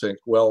guys would think,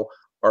 well,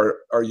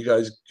 are you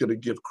guys going to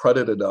give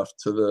credit enough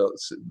to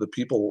the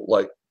people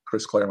like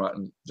Chris Claremont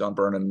and John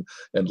Byrne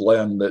and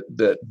Len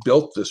that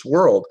built this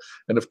world?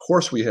 And of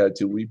course we had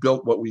to. We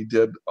built what we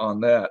did on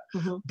that.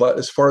 Mm-hmm. But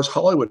as far as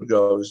Hollywood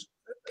goes,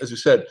 as you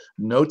said,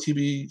 no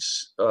TV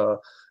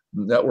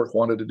network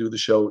wanted to do the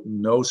show.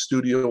 No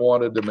studio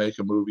wanted to make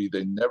a movie.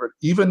 They never,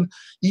 even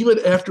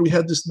after we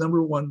had this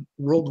 #1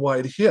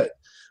 worldwide hit,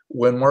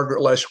 when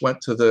Margaret Loesch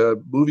went to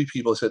the movie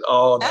people and said,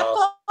 "Oh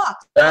no."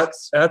 At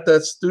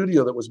that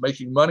studio that was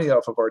making money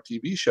off of our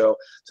TV show,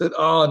 said,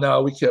 "Oh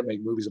no, we can't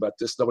make movies about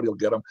this. Nobody will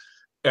get them."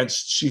 And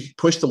she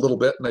pushed a little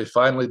bit, and they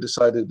finally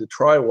decided to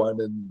try one,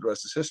 and the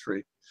rest is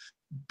history.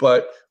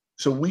 But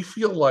so we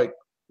feel like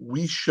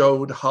we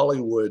showed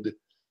Hollywood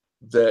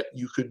that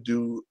you could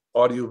do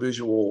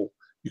audiovisual,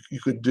 you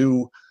could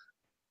do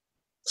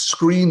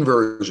screen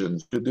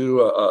versions, you could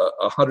do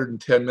a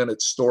 110-minute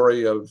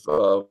story of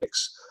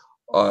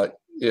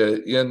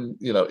in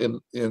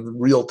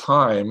real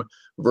time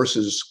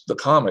versus the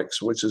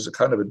comics, which is a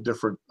kind of a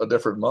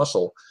different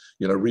muscle,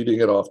 reading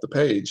it off the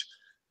page,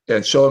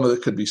 and show them that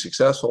it could be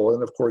successful.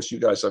 And of course, you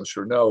guys, I'm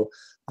sure, know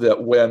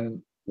that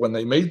when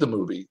they made the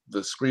movie, the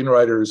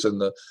screenwriters and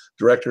the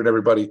director and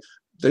everybody,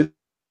 they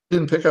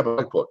didn't pick up a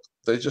comic book.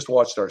 They just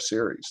watched our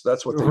series.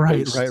 That's what they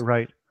based.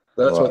 Right.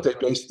 That's what they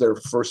based their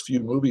first few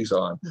movies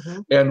on.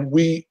 Mm-hmm. And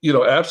we,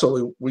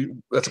 absolutely,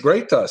 that's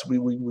great to us.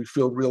 We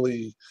feel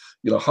really,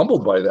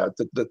 humbled by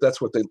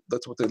that's what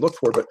they look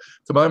for. But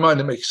to my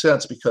mind, it makes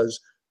sense because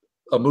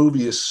a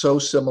movie is so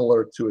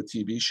similar to a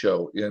TV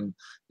show in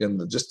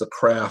just the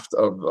craft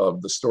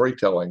of the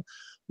storytelling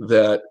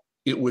that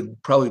it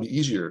would probably be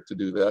easier to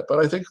do that. But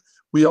I think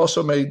we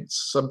also made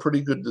some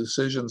pretty good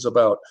decisions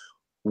about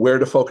where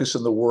to focus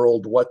in the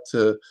world, what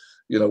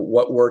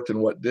worked and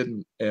what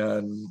didn't.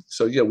 And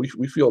so, yeah,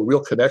 we feel a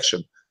real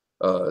connection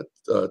to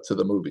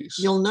the movies.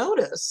 You'll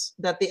notice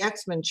that the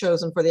X-Men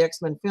chosen for the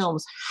X-Men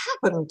films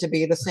happen to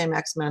be the same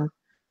X-Men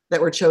that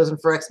were chosen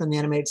for X-Men the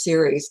animated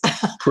series.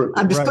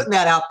 I'm just putting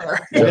that out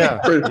there.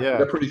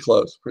 They're pretty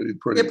close. Pretty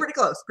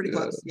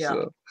close.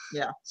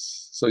 Yeah.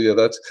 So yeah,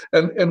 that's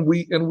and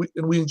we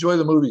enjoy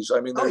the movies.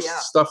 I mean, there's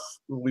stuff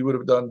we would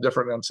have done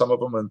different on some of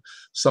them, and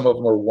some of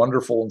them are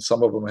wonderful, and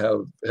some of them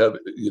have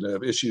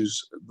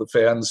issues. The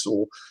fans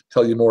will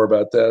tell you more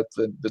about that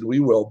than we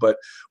will. But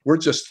we're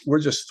just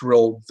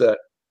thrilled that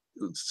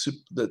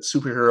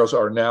superheroes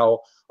are now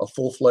a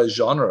full-fledged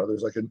genre.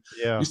 There's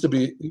used to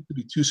be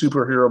 2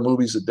 superhero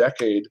movies a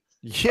decade,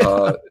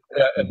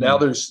 and now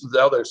there's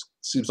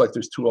seems like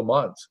there's 2 a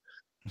month,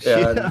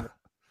 and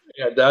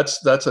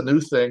that's a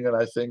new thing. And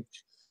I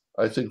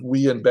think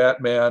we and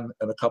Batman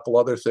and a couple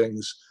other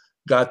things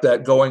got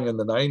that going in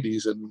the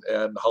 90s,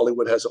 and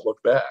Hollywood hasn't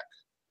looked back.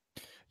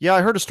 Yeah,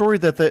 I heard a story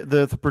that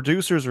the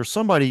producers or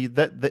somebody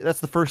that's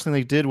the first thing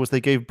they did was they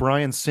gave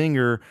Bryan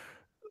Singer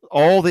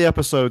all the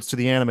episodes to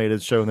the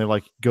animated show, and they're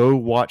like, "Go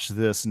watch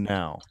this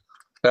now."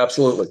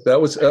 Absolutely,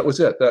 that was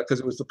it. Because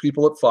it was the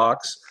people at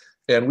Fox,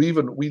 and we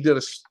did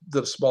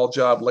a small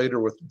job later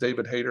with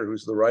David Hayter,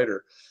 who's the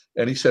writer,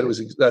 and he said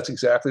that's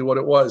exactly what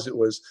it was. It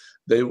was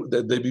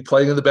they'd be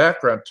playing in the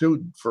background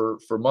too for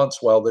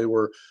months while they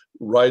were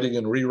writing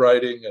and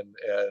rewriting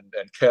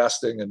and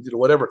casting and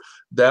whatever.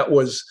 That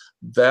was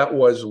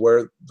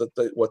where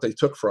what they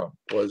took from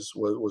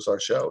was our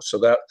show. So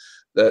that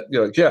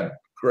again.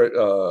 Great,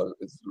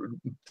 it's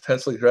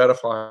intensely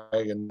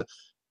gratifying, and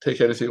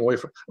take anything away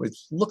from. I mean,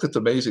 look at the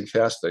amazing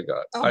cast they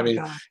got.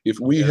 If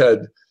we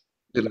had,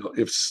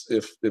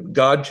 if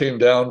God came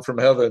down from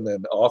heaven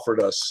and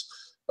offered us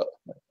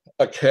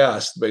a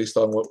cast based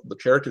on what the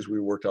characters we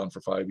worked on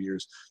for 5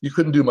 years, you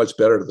couldn't do much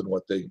better than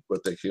what they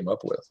came up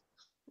with.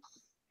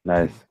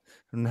 Nice.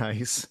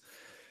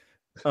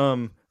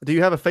 Do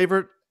you have a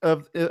favorite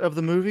of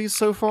the movies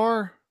so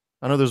far?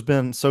 I know there's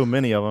been so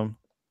many of them.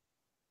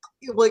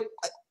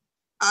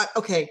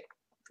 Okay.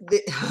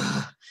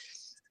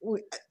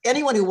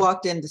 anyone who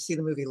walked in to see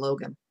the movie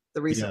Logan,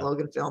 the recent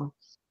Logan film,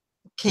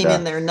 came Yeah.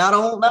 in there not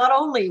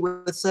only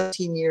with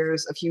 17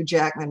 years of Hugh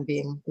Jackman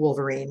being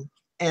Wolverine,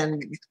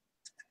 and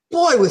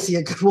boy was he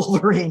a good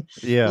Wolverine.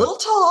 Yeah. A little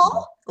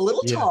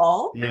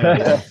tall.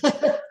 Yeah.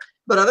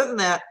 But other than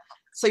that,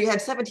 so you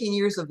had 17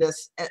 years of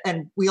this,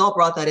 and we all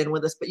brought that in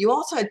with us, but you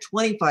also had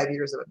 25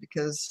 years of it,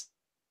 because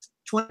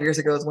 20 years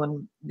ago is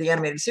when the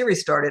animated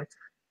series started.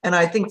 And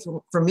I think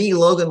for me,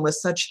 Logan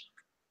was such,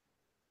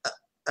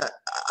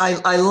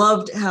 I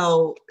loved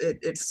how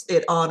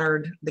it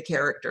honored the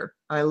character.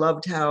 I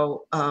loved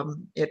how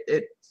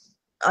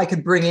I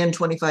could bring in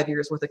 25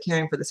 years worth of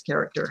caring for this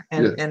character,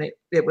 and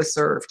it was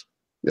served.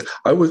 Yeah,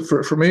 I would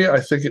for me. I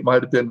think it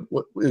might have been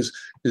what is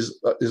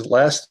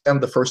Last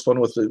Stand, the first one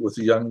with the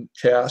young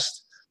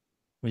cast.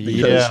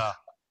 Because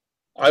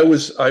I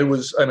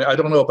mean, I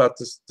don't know about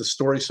the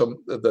story,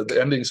 the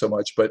ending so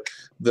much, but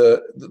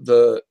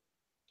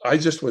I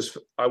just was,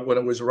 when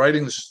I was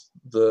writing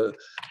the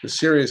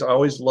series, I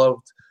always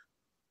loved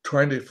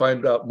trying to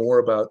find out more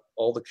about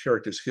all the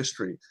characters'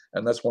 history,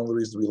 and that's one of the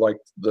reasons we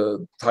liked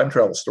the time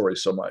travel story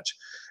so much.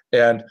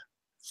 And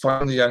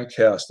finding the young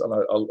cast, and I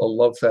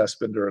love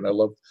Fassbender, and I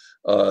love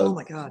Oh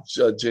my God,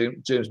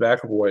 James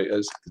McAvoy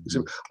as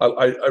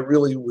I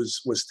really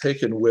was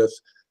taken with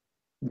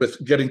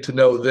getting to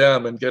know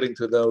them, and getting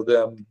to know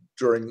them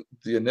during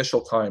the initial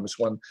times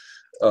when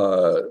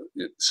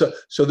so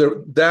there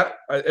that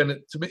and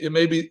to me it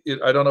may be,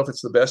 I don't know if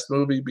it's the best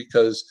movie,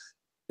 because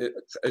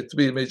to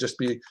me it may just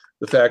be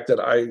the fact that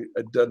I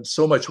had done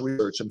so much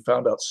research and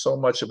found out so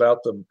much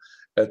about them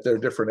at their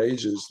different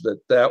ages,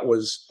 it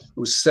was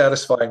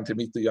satisfying to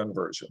meet the young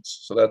versions.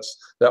 So that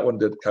one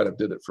did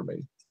it for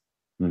me.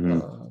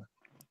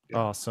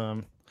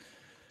 Awesome.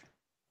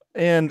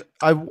 And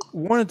I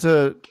wanted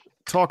to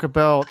talk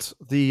about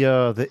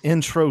the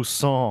intro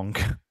song.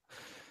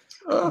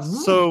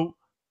 So,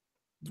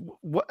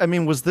 what I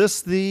mean, was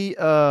this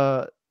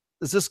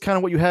is this kind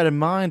of what you had in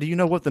mind? Do you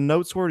know what the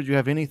notes were? Did you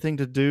have anything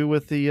to do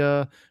with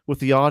the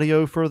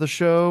audio for the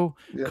show?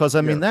 Because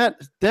I mean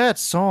that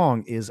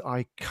song is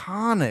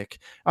iconic.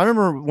 I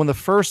remember when the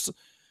first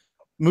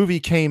movie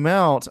came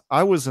out,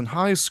 I was in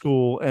high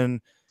school, and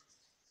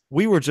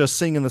we were just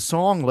singing the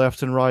song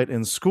left and right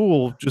in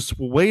school, just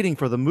waiting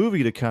for the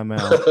movie to come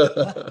out.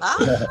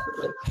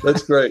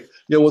 That's great.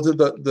 Yeah, well,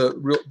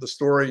 the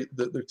story,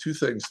 there are two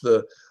things.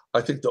 I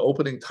think the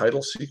opening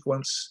title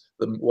sequence,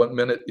 the 1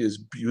 minute, is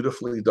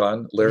beautifully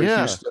done. Larry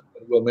Houston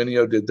and Will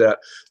Mineo did that.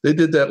 They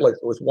did that like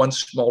with one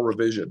small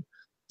revision.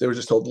 They were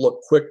just told,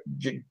 look, quick,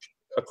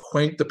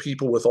 acquaint the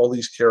people with all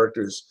these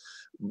characters,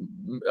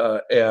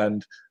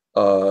 and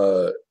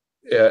they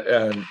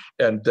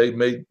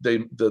made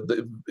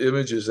the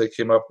images they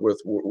came up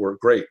with were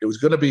great. It was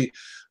going to be,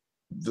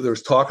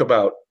 there's talk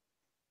about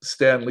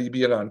Stan Lee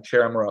being on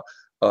camera,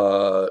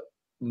 A,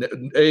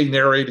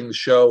 narrating the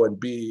show, and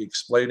B,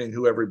 explaining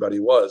who everybody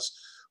was,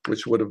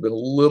 which would have been a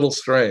little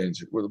strange.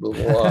 It would have been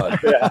a lot.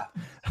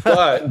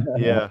 But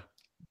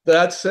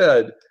that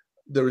said,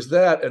 there was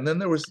that, and then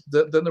there was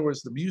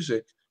the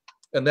music,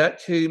 and that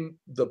came,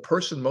 the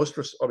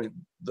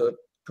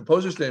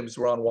composer's name is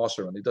Ron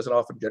Wasserman. He doesn't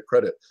often get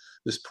credit.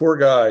 This poor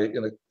guy,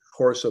 in a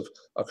course of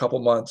a couple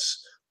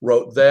months,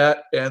 wrote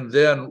that, and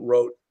then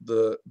wrote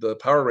the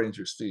Power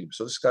Rangers theme.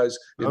 So this guy's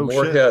in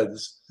more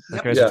heads.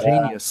 That guy's a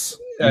genius.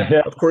 And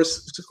of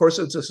course,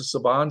 it's just a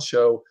Saban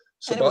show.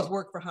 And it was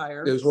work for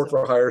hire. It was work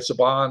for hire.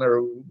 Saban,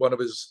 or one of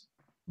his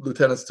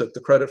lieutenants, took the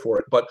credit for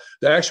it. But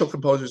the actual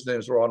composer's name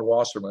is Ron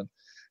Wasserman.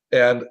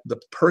 And the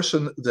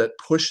person that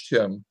pushed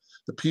him,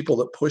 the people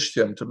that pushed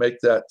him to make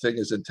that thing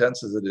as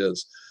intense as it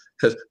is,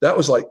 because that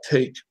was like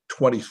take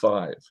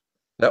 25.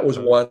 That was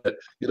one that,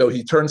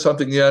 he turned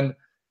something in,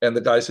 and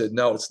the guy said,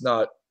 no, it's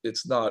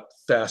not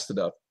fast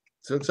enough.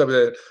 Took something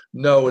in,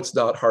 no, it's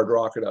not hard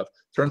rock enough.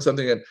 Turned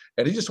something in,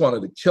 and he just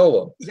wanted to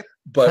kill him. Yep.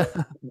 But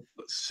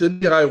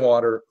Sidney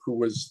Highwater, who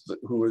was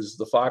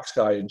the Fox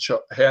guy, and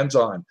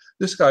hands-on.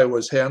 This guy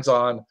was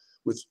hands-on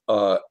with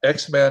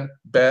X-Men,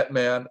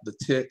 Batman, The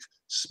Tick,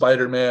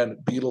 Spider-Man,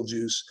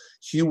 Beetlejuice.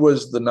 He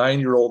was the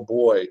 9-year-old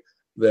boy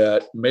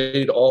that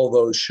made all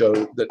those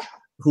shows,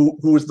 who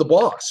was the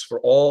boss for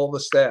all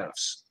the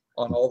staffs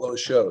on all those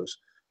shows.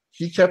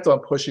 He kept on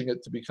pushing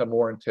it to become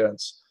more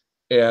intense.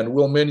 And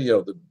Will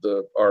Mineo,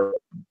 our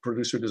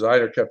producer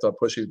designer, kept on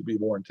pushing it to be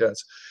more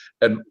intense.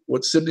 And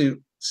what Sidney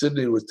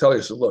was telling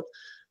us is, look,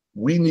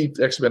 we need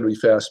X-Men to be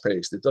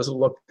fast-paced. It doesn't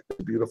look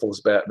as beautiful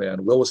as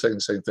Batman. Will was saying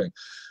the same thing.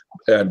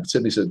 And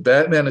Sidney said,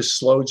 Batman is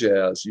slow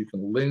jazz. You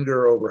can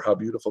linger over how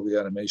beautiful the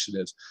animation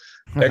is.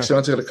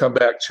 X-Men's going to come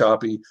back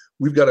choppy.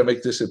 We've got to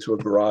make this into a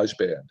garage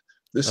band.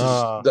 This is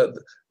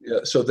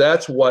so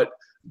that's what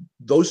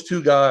those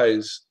two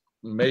guys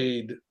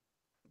made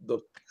the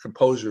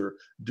composer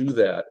do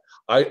that.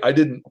 I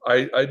didn't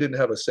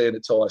have a say in it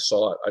until I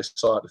saw it. I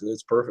saw it.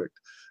 It's perfect.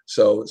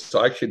 So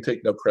I can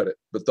take no credit.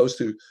 But those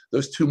two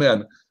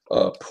men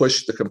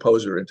pushed the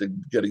composer into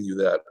getting you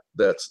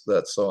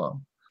that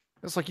song.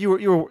 It's like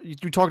you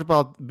talked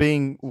about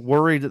being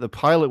worried that the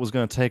pilot was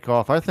going to take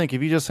off. I think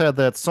if you just had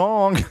that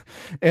song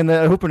and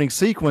that opening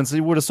sequence,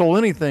 it would have sold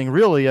anything.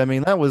 Really, I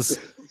mean, that was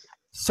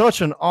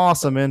such an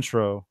awesome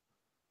intro.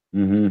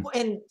 Mm-hmm.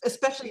 And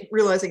especially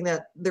realizing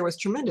that there was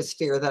tremendous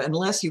fear that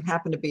unless you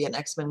happen to be an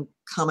X-Men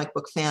comic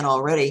book fan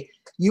already,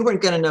 you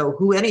weren't going to know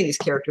who any of these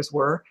characters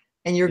were,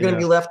 and you're going to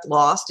be left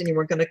lost, and you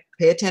weren't going to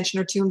pay attention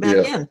or tune back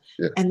in.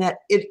 Yeah. And that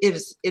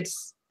it's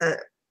a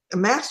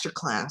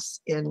masterclass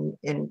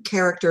in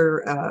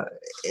character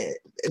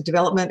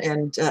development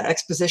and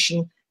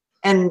exposition,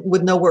 and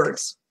with no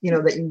words. You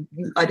know, that you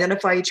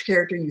identify each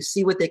character, you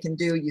see what they can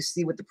do, you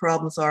see what the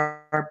problems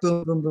are.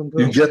 Boom, boom, boom,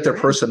 boom. You get their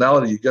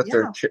personality, you get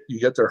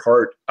their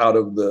heart out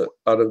of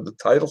the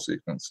title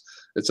sequence.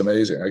 It's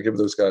amazing. I give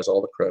those guys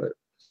all the credit.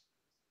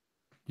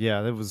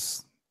 Yeah, that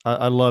was.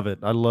 I love it.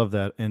 I love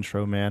that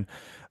intro, man.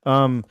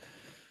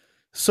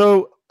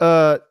 So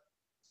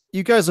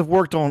you guys have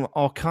worked on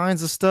all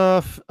kinds of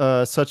stuff,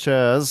 such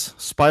as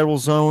Spiral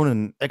Zone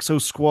and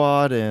Exo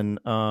Squad and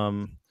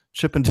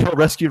Chip and Dale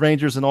Rescue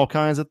Rangers and all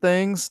kinds of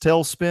things.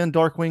 Tailspin,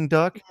 Darkwing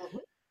Duck.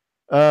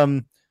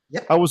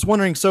 I was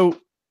wondering, so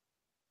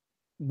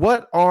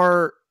what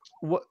are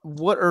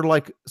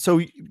like? So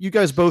you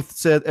guys both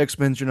said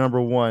X-Men's your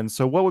number one.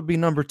 So what would be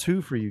number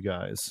two for you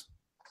guys?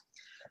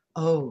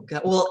 Oh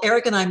God! Well,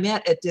 Eric and I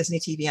met at Disney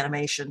TV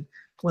Animation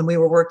when we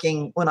were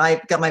working, when I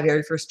got my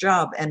very first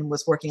job and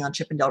was working on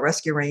Chip and Dale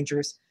Rescue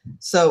Rangers.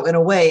 So in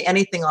a way,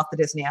 anything off the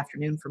Disney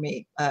afternoon for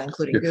me,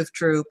 including Goof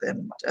Troop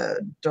and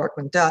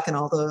Darkwing Duck and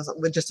all those,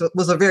 it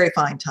was a very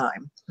fine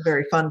time, a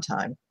very fun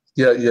time.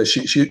 Yeah.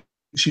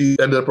 She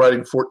ended up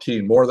writing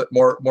 14 more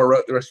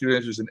Rescue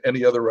Rangers than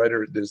any other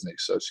writer at Disney.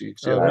 So she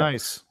had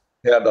nice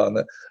hand on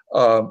that.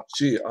 Out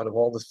of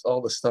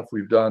all the stuff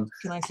we've done.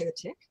 Can I say the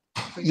tick?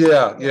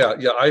 Yeah.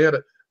 I had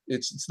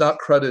it's not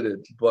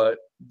credited, but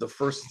the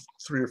first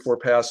 3 or 4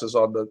 passes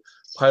on the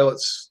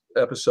pilot's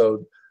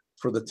episode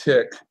for the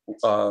Tick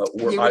were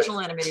the original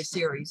animated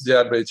series. The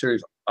animated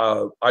series.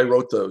 I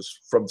wrote those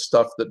from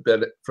stuff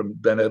that from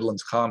Ben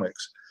Edlund's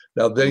comics.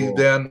 Now they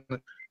then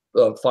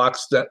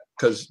Fox,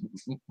 because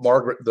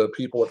Margaret, the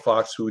people at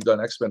Fox who had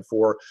done X-Men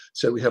 4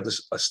 said, we have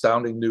this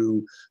astounding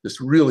this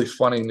really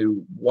funny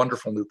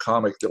wonderful new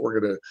comic that we're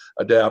going to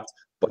adapt.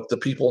 But the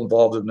people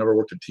involved have never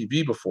worked in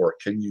TV before.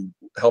 Can you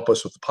help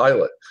us with the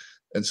pilot?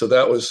 And so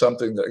that was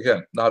something that,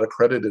 again, not a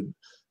credited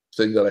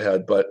thing that I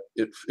had, but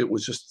it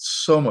was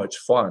just so much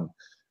fun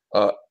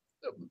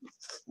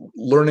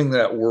learning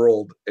that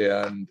world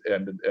and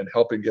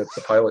helping get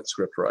the pilot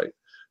script right.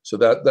 So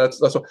that's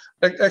what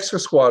Extra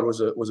Squad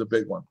was a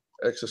big one.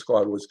 Extra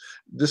Squad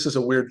this is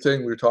a weird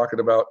thing we were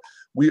talking about.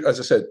 As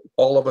I said,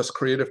 all of us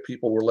creative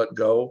people were let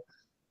go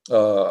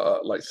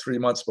like 3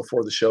 months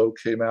before the show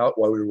came out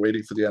while we were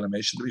waiting for the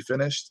animation to be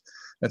finished.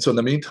 And so in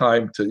the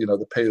meantime,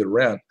 to pay the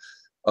rent,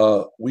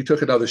 we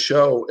took another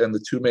show, and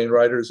the 2 main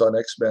writers on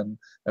X-Men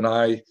and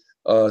I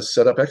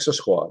set up Extra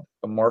Squad,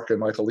 Mark and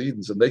Michael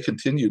Edens, and they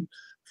continued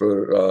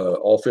for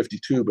all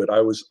 52, but I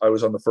was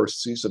on the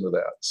first season of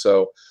that.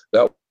 So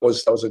that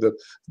was a good.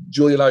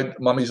 Julie and I,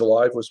 Mummies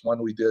Alive was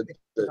one we did.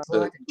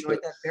 I enjoyed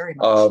that very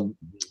much.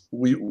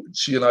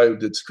 She and I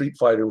did Street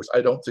Fighter, which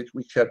I don't think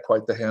we had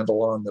quite the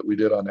handle on that we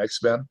did on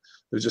X-Men.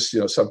 There's just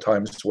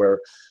sometimes where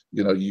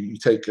you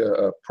take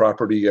a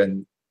property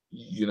and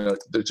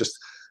they're just,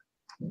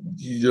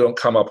 you don't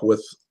come up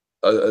with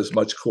as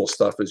much cool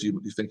stuff as you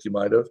think you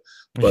might have,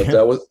 but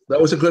that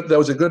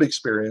was a good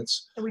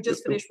experience. And we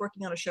just finished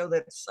working on a show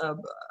that's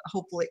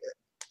hopefully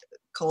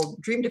called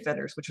Dream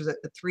Defenders, which was a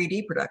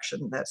 3D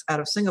production that's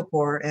out of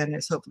Singapore and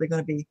is hopefully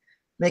going to be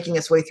making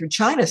its way through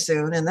China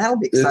soon, and that'll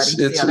be exciting.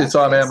 It's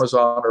on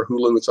Amazon or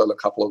Hulu. It's on a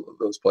couple of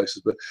those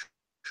places,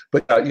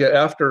 but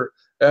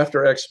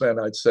after X-Men,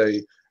 I'd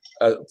say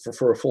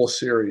for a full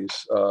series,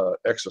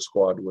 Extra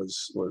Squad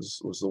was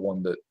the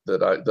one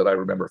that I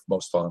remember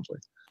most fondly.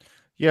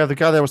 Yeah, the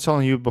guy that I was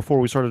telling you before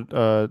we started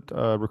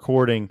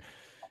recording,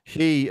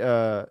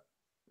 the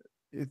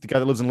guy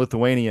that lives in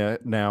Lithuania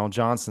now,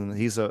 Johnson,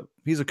 he's a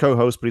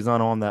co-host, but he's not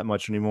on that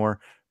much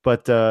anymore.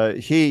 But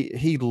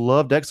he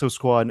loved Exo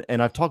Squad,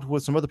 and I've talked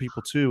with some other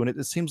people too, and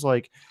it seems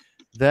like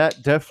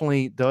that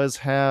definitely does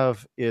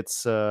have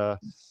its it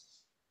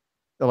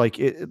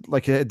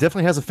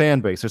definitely has a fan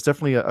base. There's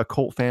definitely a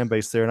cult fan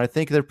base there, and I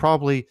think there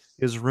probably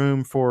is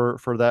room for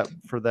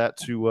that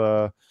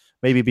to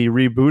maybe be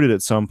rebooted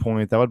at some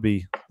point. That'd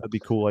be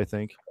cool, I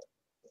think.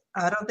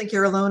 I don't think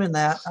you're alone in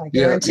that. I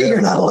guarantee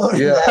you're not alone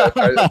in that.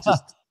 I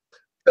just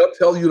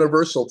tell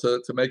Universal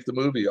to make the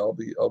movie. I'll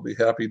be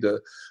happy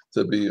to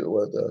be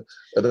an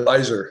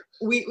advisor.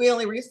 We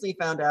only recently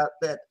found out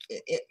that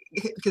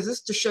because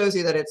this just shows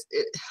you that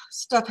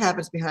stuff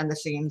happens behind the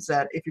scenes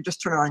that if you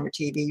just turn on your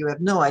TV, you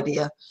have no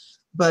idea.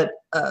 But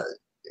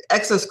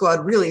Exo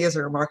Squad really is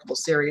a remarkable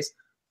series.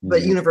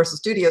 But Universal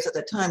Studios at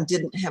that time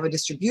didn't have a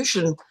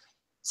distribution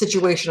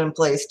situation in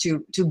place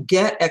to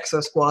get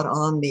Exo Squad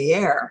on the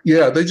air.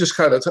 Yeah, they just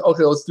kind of,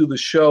 okay, let's do the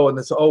show. And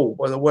it's, oh,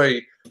 by the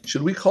way,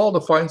 should we call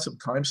to find some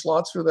time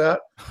slots for that?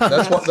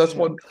 That's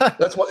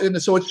what,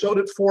 and so it showed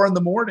at 4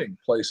 a.m.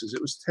 places.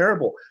 It was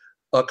terrible.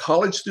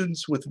 College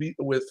students with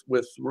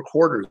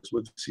recorders,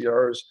 with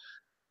CRs,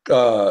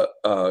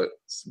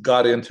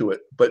 got into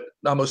it, but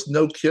almost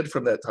no kid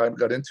from that time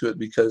got into it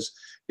because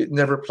it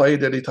never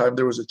played anytime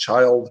there was a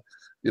child,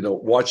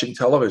 watching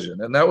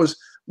television. And that was,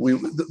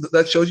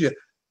 that shows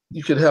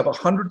you could have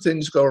 100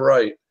 things go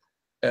right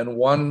and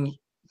one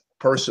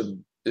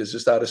person is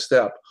just out of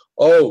step.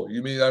 Oh,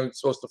 you mean I'm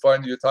supposed to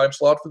find you a time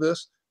slot for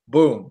this?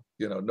 Boom.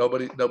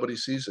 Nobody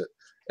sees it.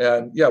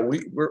 And yeah,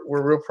 we're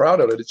real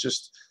proud of it. It's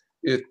just,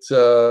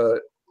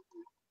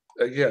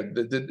 again,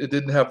 it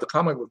didn't have the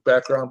comic book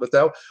background, but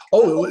that,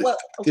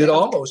 it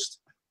almost,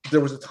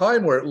 there was a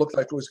time where it looked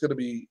like it was going to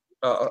be,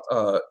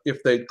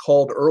 if they'd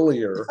called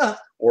earlier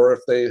or if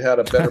they had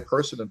a better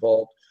person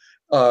involved.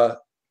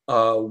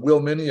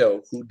 Will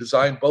Mineo, who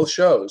designed both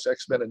shows,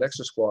 X-Men and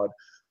Exo Squad,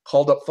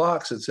 called up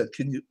Fox and said,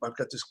 I've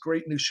got this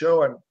great new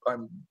show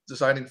I'm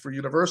designing for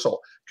Universal.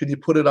 Can you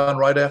put it on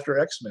right after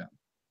X-Men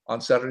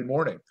on Saturday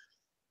morning?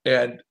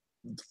 And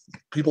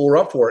people were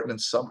up for it. And then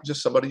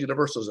somebody at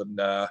Universal said,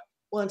 nah.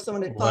 Well, and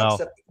someone at Fox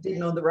that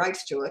didn't own the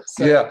rights to it.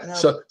 So, yeah.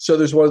 So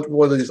there's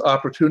one of these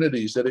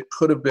opportunities that it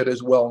could have been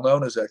as well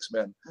known as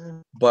X-Men,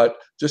 but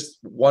just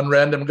one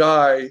random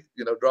guy,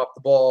 dropped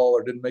the ball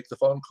or didn't make the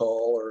phone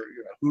call, or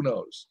who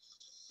knows.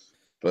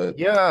 But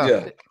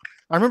yeah.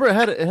 I remember it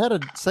had a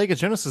Sega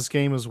Genesis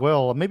game as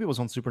well. Maybe it was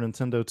on Super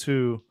Nintendo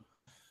too,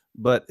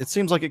 but it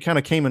seems like it kind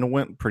of came and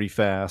went pretty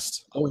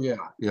fast. Oh yeah,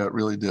 it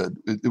really did.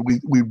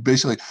 We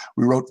basically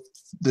wrote,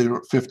 there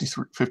were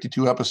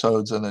 52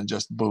 episodes, and then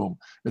just boom,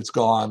 it's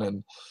gone,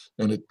 and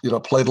it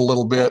played a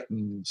little bit,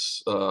 and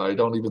I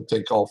don't even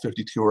think all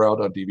 52 are out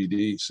on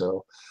DVD.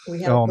 So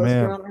we have a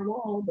poster on our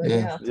wall, but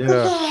yeah.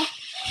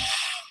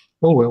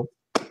 Oh well.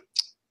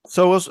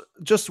 So it was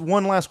just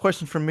one last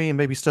question from me, and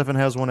maybe Stefan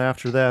has one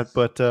after that.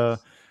 But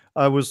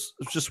I was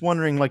just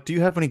wondering, do you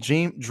have any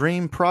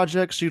dream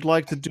projects you'd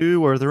like to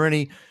do? Are there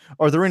any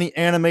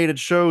animated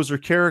shows or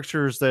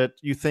characters that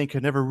you think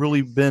have never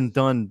really been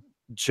done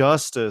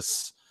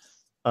justice?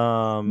 This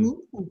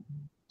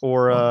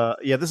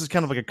is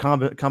kind of like a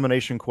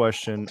combination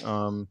question.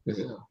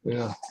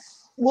 Yeah.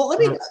 Well, let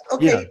me.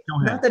 Okay. Yeah,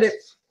 go ahead. Not that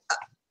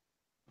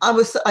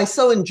I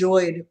so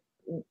enjoyed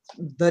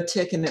The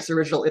Tick in its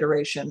original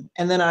iteration,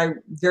 and then I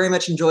very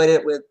much enjoyed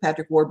it with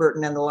Patrick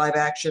Warburton and the live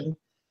action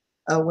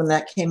when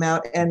that came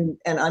out, and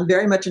I'm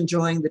very much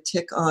enjoying The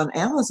Tick on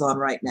Amazon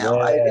right now.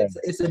 Yeah.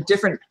 It's a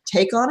different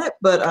take on it,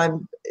 but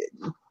I'm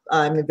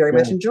very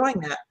much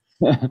enjoying that.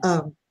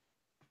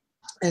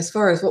 As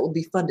far as what would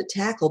be fun to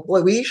tackle,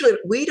 boy, we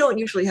don't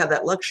usually have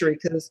that luxury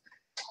because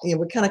we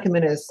kind of come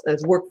in as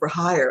work for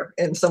hire,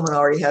 and someone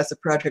already has the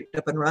project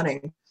up and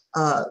running.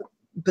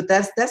 But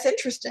that's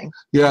interesting.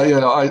 Yeah.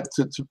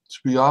 To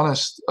be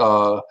honest,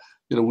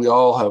 we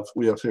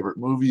have favorite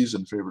movies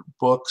and favorite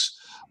books,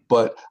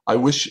 but I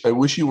wish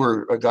you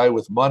were a guy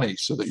with money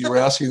so that you were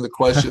asking the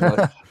question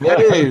like,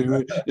 hey,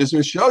 is there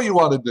a show you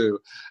want to do?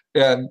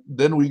 And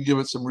then we give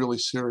it some really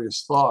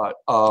serious thought.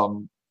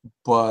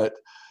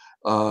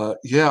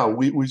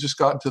 We just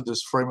got into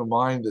this frame of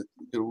mind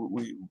that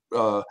we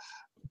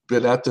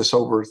been at this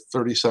over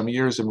 30 some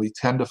years, and we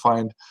tend to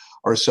find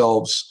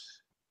ourselves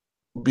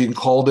being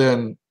called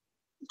in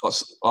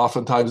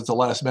oftentimes at the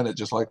last minute,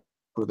 just like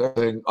with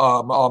everything.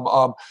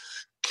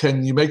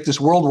 Can you make this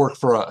world work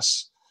for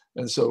us?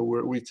 And so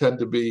we tend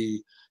to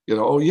be,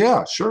 oh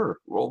yeah, sure,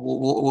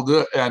 we'll do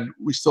it, and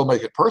we still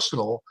make it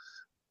personal,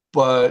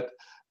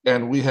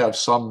 and we have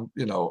some,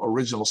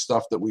 original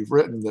stuff that we've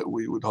written that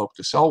we would hope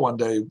to sell one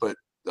day, but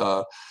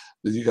that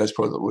you guys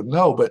probably wouldn't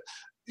know. But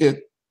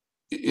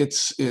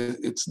it's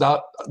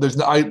not.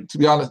 To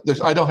be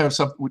honest, I don't have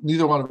some.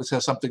 Neither one of us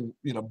has something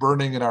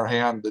burning in our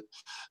hand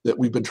that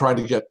we've been trying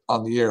to get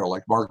on the air,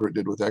 like Margaret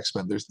did with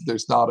X-Men.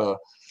 There's not a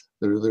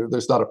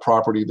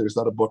property. There's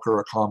not a book or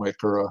a comic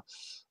or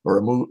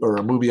a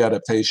movie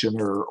adaptation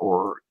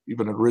or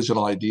even an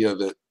original idea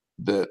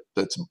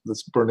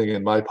that's burning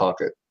in my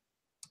pocket.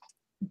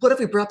 What if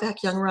we brought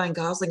back young Ryan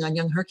Gosling on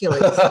Young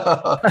Hercules?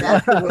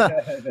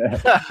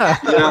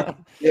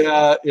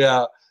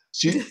 Yeah.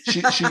 She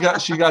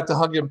got to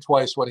hug him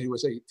twice when he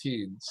was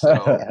 18.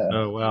 So.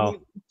 Oh wow!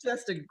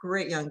 Just a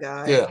great young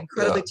guy,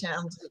 incredibly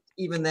talented.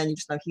 Even then, you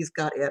just know he's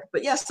got it.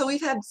 But yeah, so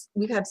we've had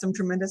some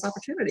tremendous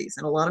opportunities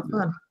and a lot of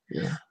fun.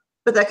 Yeah.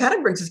 But that kind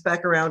of brings us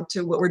back around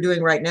to what we're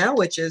doing right now,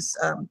 which is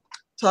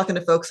talking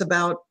to folks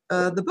about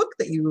the book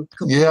that you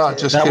completed. Yeah,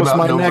 that was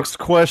my next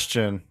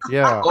question.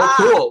 Yeah. Oh,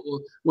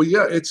 cool. Well,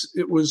 yeah,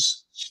 it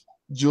was.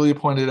 Julia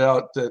pointed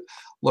out that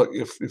look,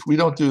 if we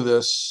don't do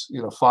this,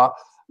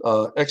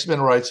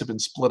 X-Men rights have been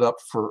split up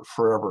for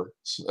forever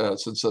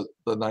since the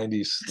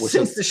 90s.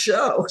 Since the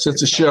show.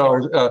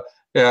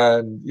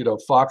 And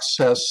Fox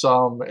has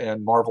some,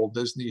 and Marvel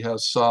Disney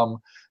has some,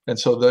 and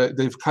so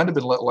they've kind of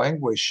been let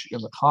languish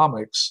in the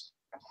comics,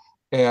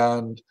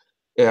 and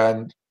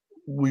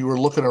we were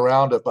looking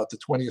around about the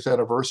 20th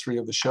anniversary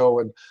of the show,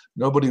 and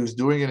nobody was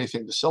doing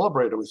anything to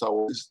celebrate it. We thought,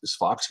 well, is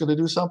Fox going to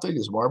do something?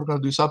 Is Marvel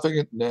going to do something?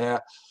 And, nah,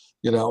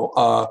 you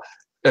know.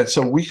 And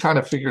so we kind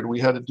of figured we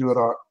had to do it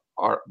on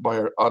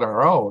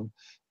our own.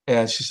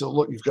 And she said,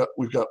 look,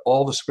 we've got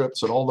all the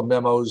scripts and all the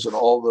memos and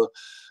all the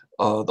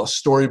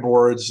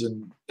storyboards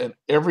and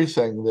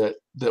everything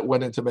that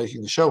went into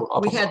making the show.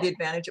 We had the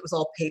advantage; it was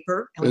all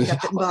paper, and we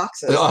kept it in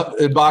boxes.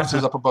 In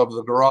boxes up above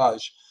the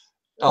garage.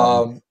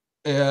 So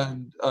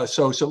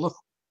look,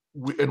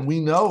 we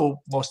know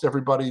most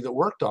everybody that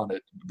worked on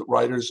it, the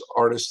writers,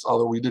 artists.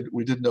 Although we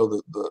did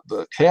know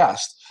the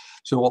cast.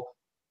 So we'll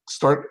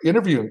start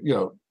interviewing. You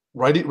know,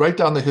 write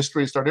down the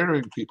history, start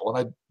interviewing people. And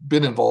I'd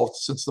been involved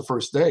since the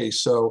first day,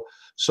 so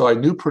I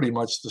knew pretty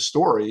much the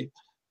story,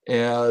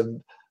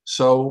 and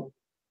so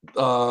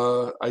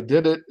I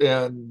did it.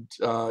 And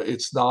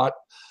it's not.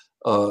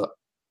 I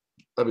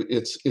mean,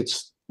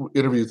 it's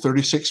interviewed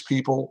 36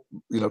 people,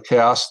 you know,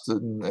 cast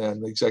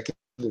and executives,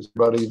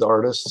 everybody, the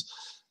artists.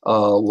 A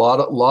lot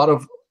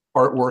of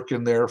artwork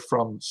in there,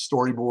 from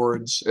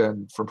storyboards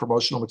and from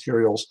promotional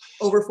materials.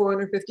 Over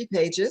 450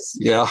 pages.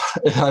 Yeah,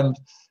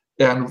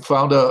 and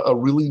found a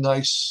really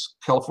nice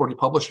California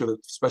publisher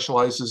that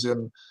specializes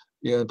in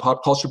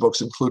pop culture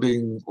books,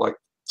 including like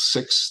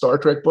 6 Star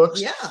Trek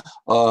books. Yeah.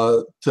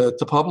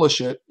 To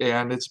publish it,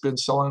 and it's been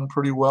selling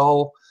pretty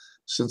well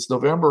since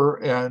November,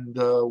 and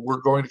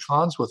we're going to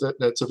cons with it.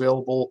 And it's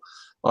available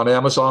on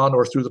Amazon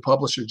or through the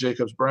publisher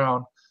Jacobs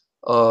Brown.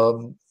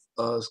 And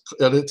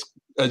it's,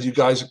 as you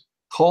guys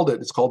called it,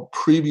 it's called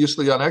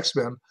Previously on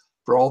X-Men,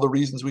 for all the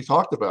reasons we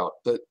talked about.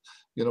 That,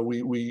 you know,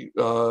 we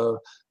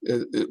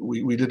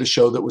did a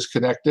show that was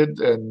connected,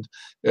 and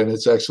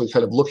it's actually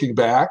kind of looking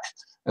back.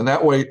 And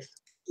that way,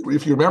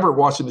 if you remember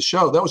watching the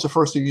show, that was the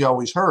first thing you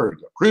always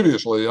heard,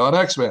 previously on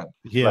X-Men.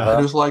 Yeah.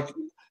 It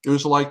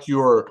was like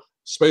your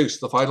Space,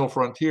 the Final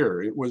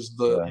Frontier. It was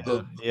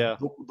the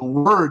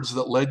words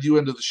that led you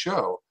into the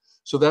show.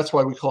 So that's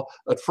why we call.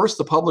 At first,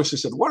 the publisher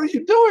said, "What are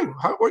you doing?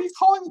 What are you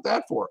calling it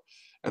that for?"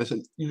 And I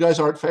said, "You guys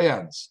aren't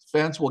fans.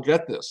 Fans will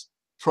get this.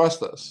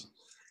 Trust us."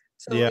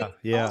 So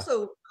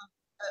also,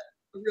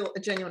 a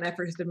genuine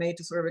effort has been made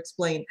to sort of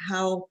explain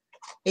how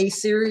an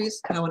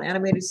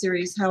animated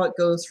series, how it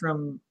goes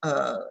from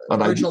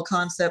original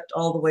concept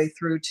all the way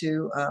through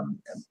to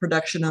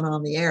production and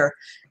on the air.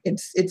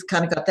 It's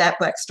kind of got that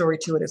backstory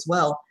to it as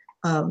well.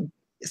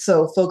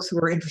 So folks who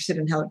are interested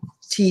in how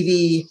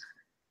TV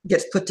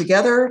gets put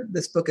together,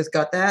 this book has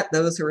got that.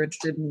 Those who are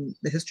interested in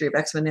the history of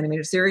X-Men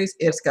animated series,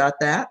 it's got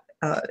that.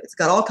 It's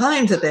got all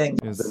kinds of things.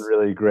 It's been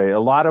really great. A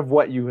lot of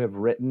what you have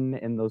written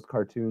in those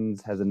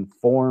cartoons has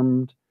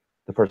informed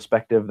the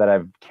perspective that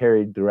I've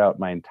carried throughout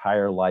my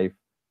entire life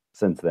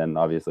since then,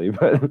 obviously.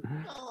 But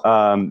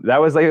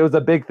it was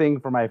a big thing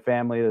for my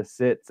family to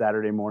sit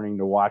Saturday morning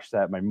to watch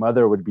that. My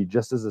mother would be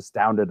just as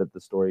astounded at the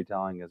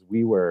storytelling as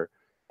we were.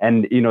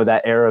 And, you know,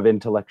 that era of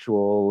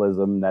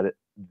intellectualism that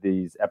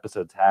these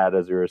episodes had,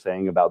 as we were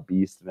saying about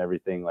Beast and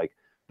everything, like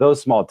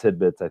those small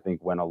tidbits, I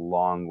think, went a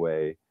long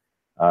way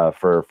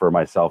for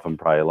myself and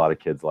probably a lot of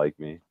kids like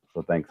me.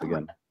 So thanks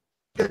again.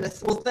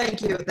 Goodness, well,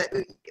 thank you.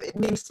 It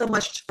means so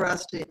much for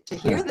us to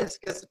hear this,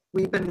 because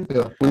we've been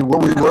we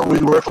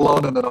work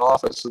alone in an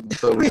office, and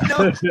so we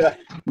don't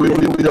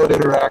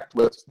interact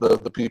with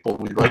the people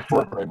we write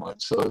for very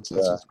much. So it's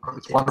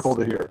wonderful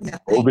to hear. Yeah,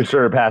 we'll be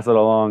sure to pass it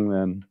along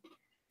then.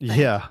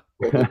 Yeah.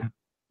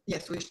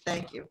 Yes, we should.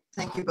 Thank you.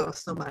 Thank you both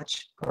so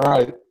much. All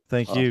right.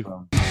 Thank you.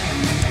 All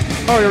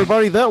right,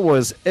 everybody. That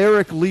was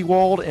Eric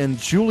Lewald and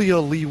Julia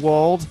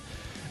Lewald.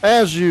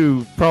 As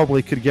you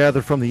probably could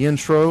gather from the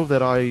intro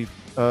that I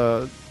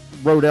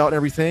wrote out and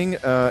everything,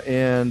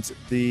 and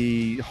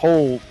the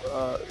whole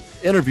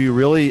interview,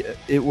 really,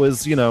 it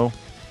was, you know,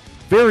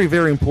 very,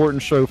 very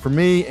important show for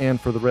me and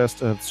for the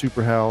rest of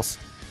Superhouse.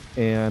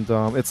 And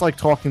it's like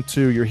talking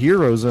to your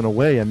heroes in a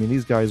way. I mean,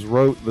 these guys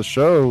wrote the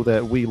show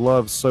that we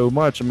love so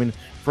much. I mean,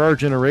 for our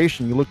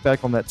generation, you look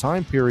back on that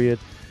time period,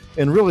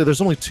 and really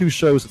there's only 2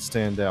 shows that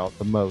stand out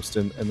the most,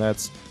 and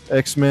that's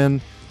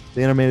X-Men,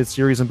 the animated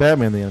series, and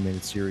Batman, the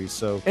animated series.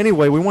 So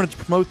anyway, we wanted to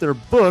promote their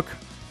book,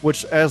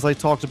 which, as they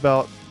talked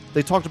about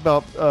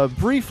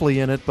briefly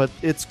in it, but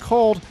it's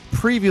called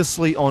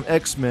Previously on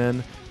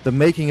X-Men, the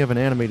Making of an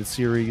Animated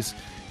Series.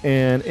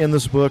 And in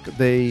this book,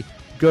 they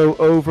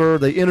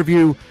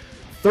interview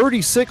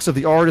 36 of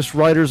the artists,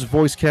 writers,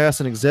 voice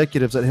cast, and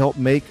executives that helped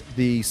make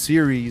the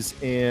series.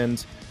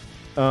 And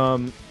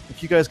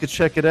if you guys could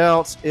check it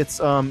out,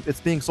 it's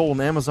being sold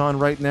on Amazon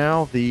right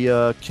now.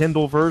 The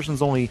Kindle version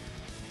is only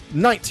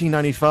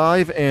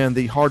 $19.95, and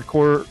the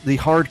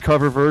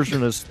hardcover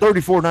version is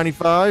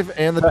 $34.95,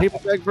 and the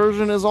paperback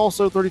version is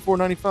also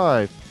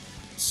 $34.95.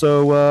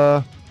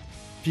 So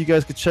if you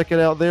guys could check it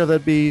out there,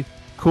 that'd be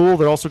cool.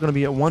 They're also going to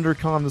be at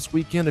WonderCon this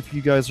weekend if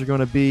you guys are going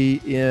to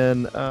be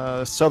in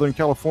Southern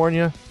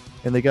California,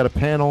 and they got a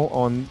panel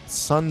on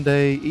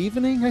Sunday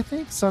evening, I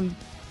think,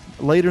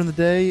 later in the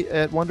day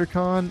at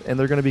WonderCon, and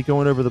they're going to be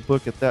going over the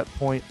book at that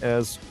point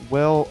as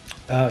well.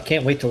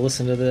 Can't wait to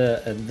listen to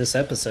this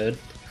episode.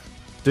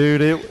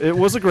 Dude, it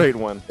was a great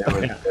one. That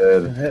was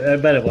good. I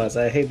bet it was.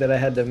 I hate that I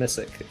had to miss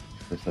it.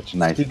 They're such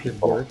nice Stupid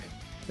people. work.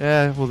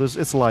 Yeah, well,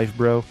 it's life,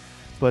 bro.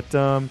 But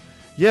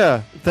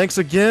yeah, thanks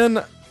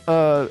again,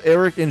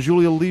 Eric and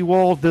Julia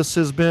Lewald. This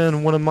has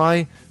been one of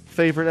my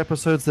favorite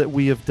episodes that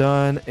we have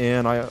done,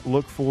 and I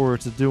look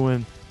forward to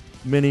doing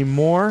many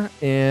more.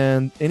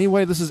 And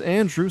anyway, this is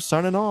Andrew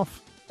signing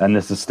off. And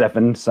this is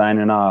Stefan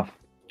signing off.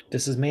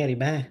 This is Manny.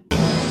 Bye.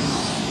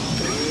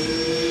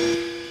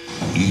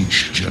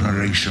 Each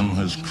generation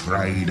has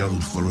cried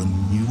out for a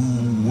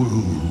new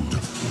world,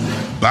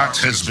 but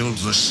has built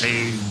the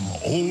same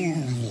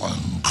old one,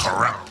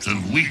 corrupt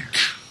and weak.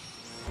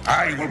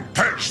 I will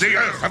purge the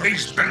earth of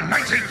these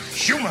benighted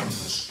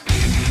humans.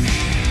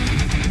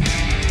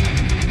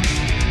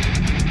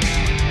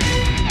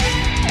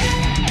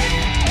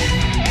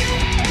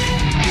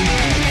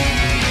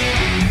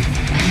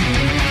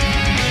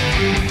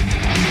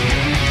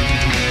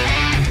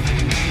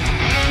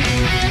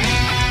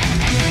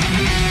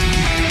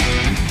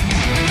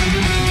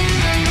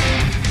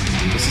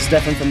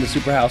 Stefan from the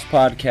Superhouse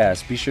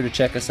Podcast. Be sure to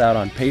check us out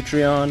on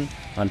Patreon,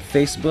 on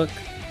Facebook,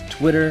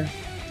 Twitter,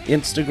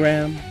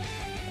 Instagram,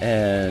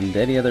 and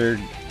any other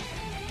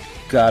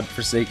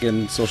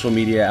godforsaken social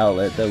media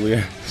outlet that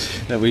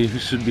we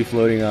should be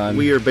floating on.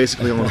 We are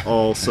basically on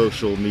all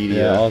social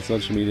media. Yeah, all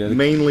social media.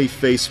 Mainly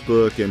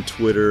Facebook and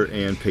Twitter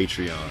and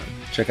Patreon.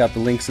 Check out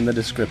the links in the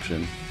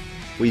description.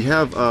 We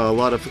have a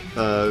lot of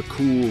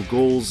cool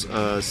goals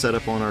set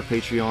up on our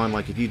Patreon.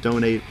 Like if you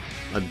donate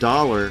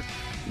 $1,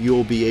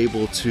 you'll be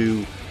able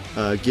to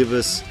give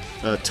us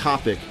a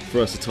topic for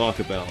us to talk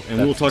about.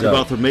 And we'll talk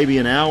about for maybe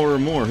an hour or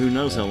more. Who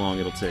knows how long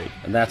it'll take.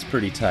 And that's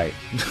pretty tight.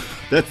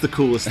 That's the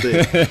coolest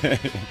thing.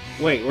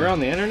 Wait, we're on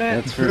the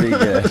internet? That's pretty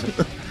good.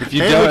 If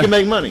you and we can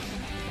make money.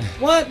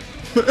 What?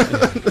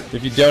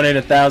 If you donate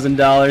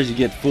 $1,000, you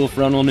get full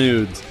frontal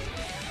nudes.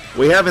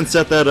 We haven't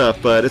set that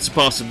up, but it's a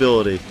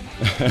possibility.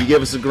 You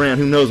give us $1,000,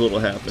 who knows what will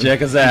happen.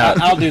 Check us out.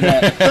 I'll do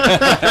that.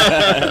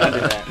 I'll do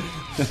that.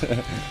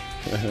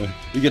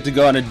 You get to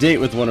go on a date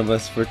with one of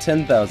us for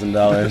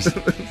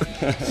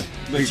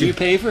 $10,000. But you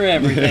pay for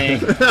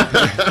everything.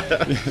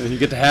 You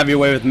get to have your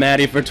way with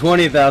Maddie for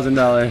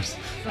 $20,000.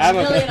 For $1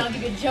 million, I'll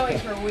give you Joey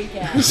for a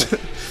weekend.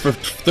 For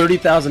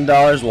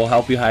 $30,000, we'll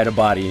help you hide a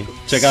body.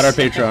 Check out our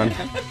Patreon.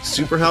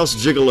 Superhouse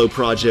Gigolo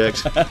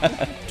Project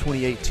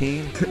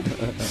 2018.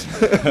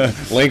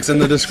 Links in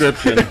the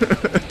description.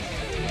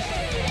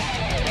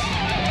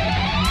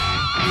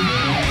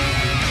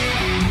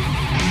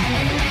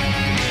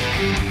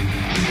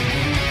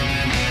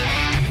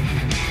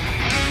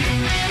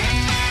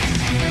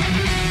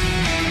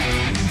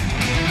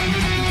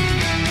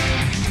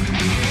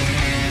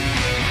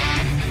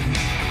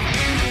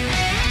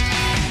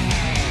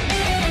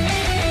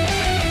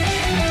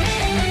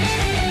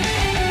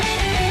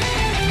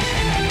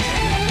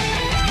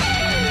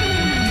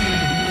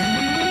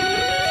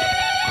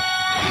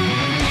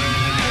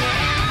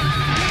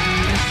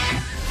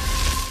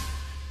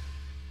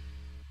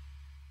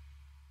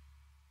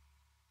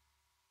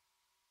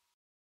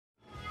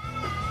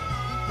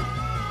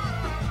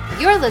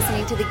 You're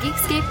listening to the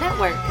Geekscape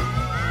Network.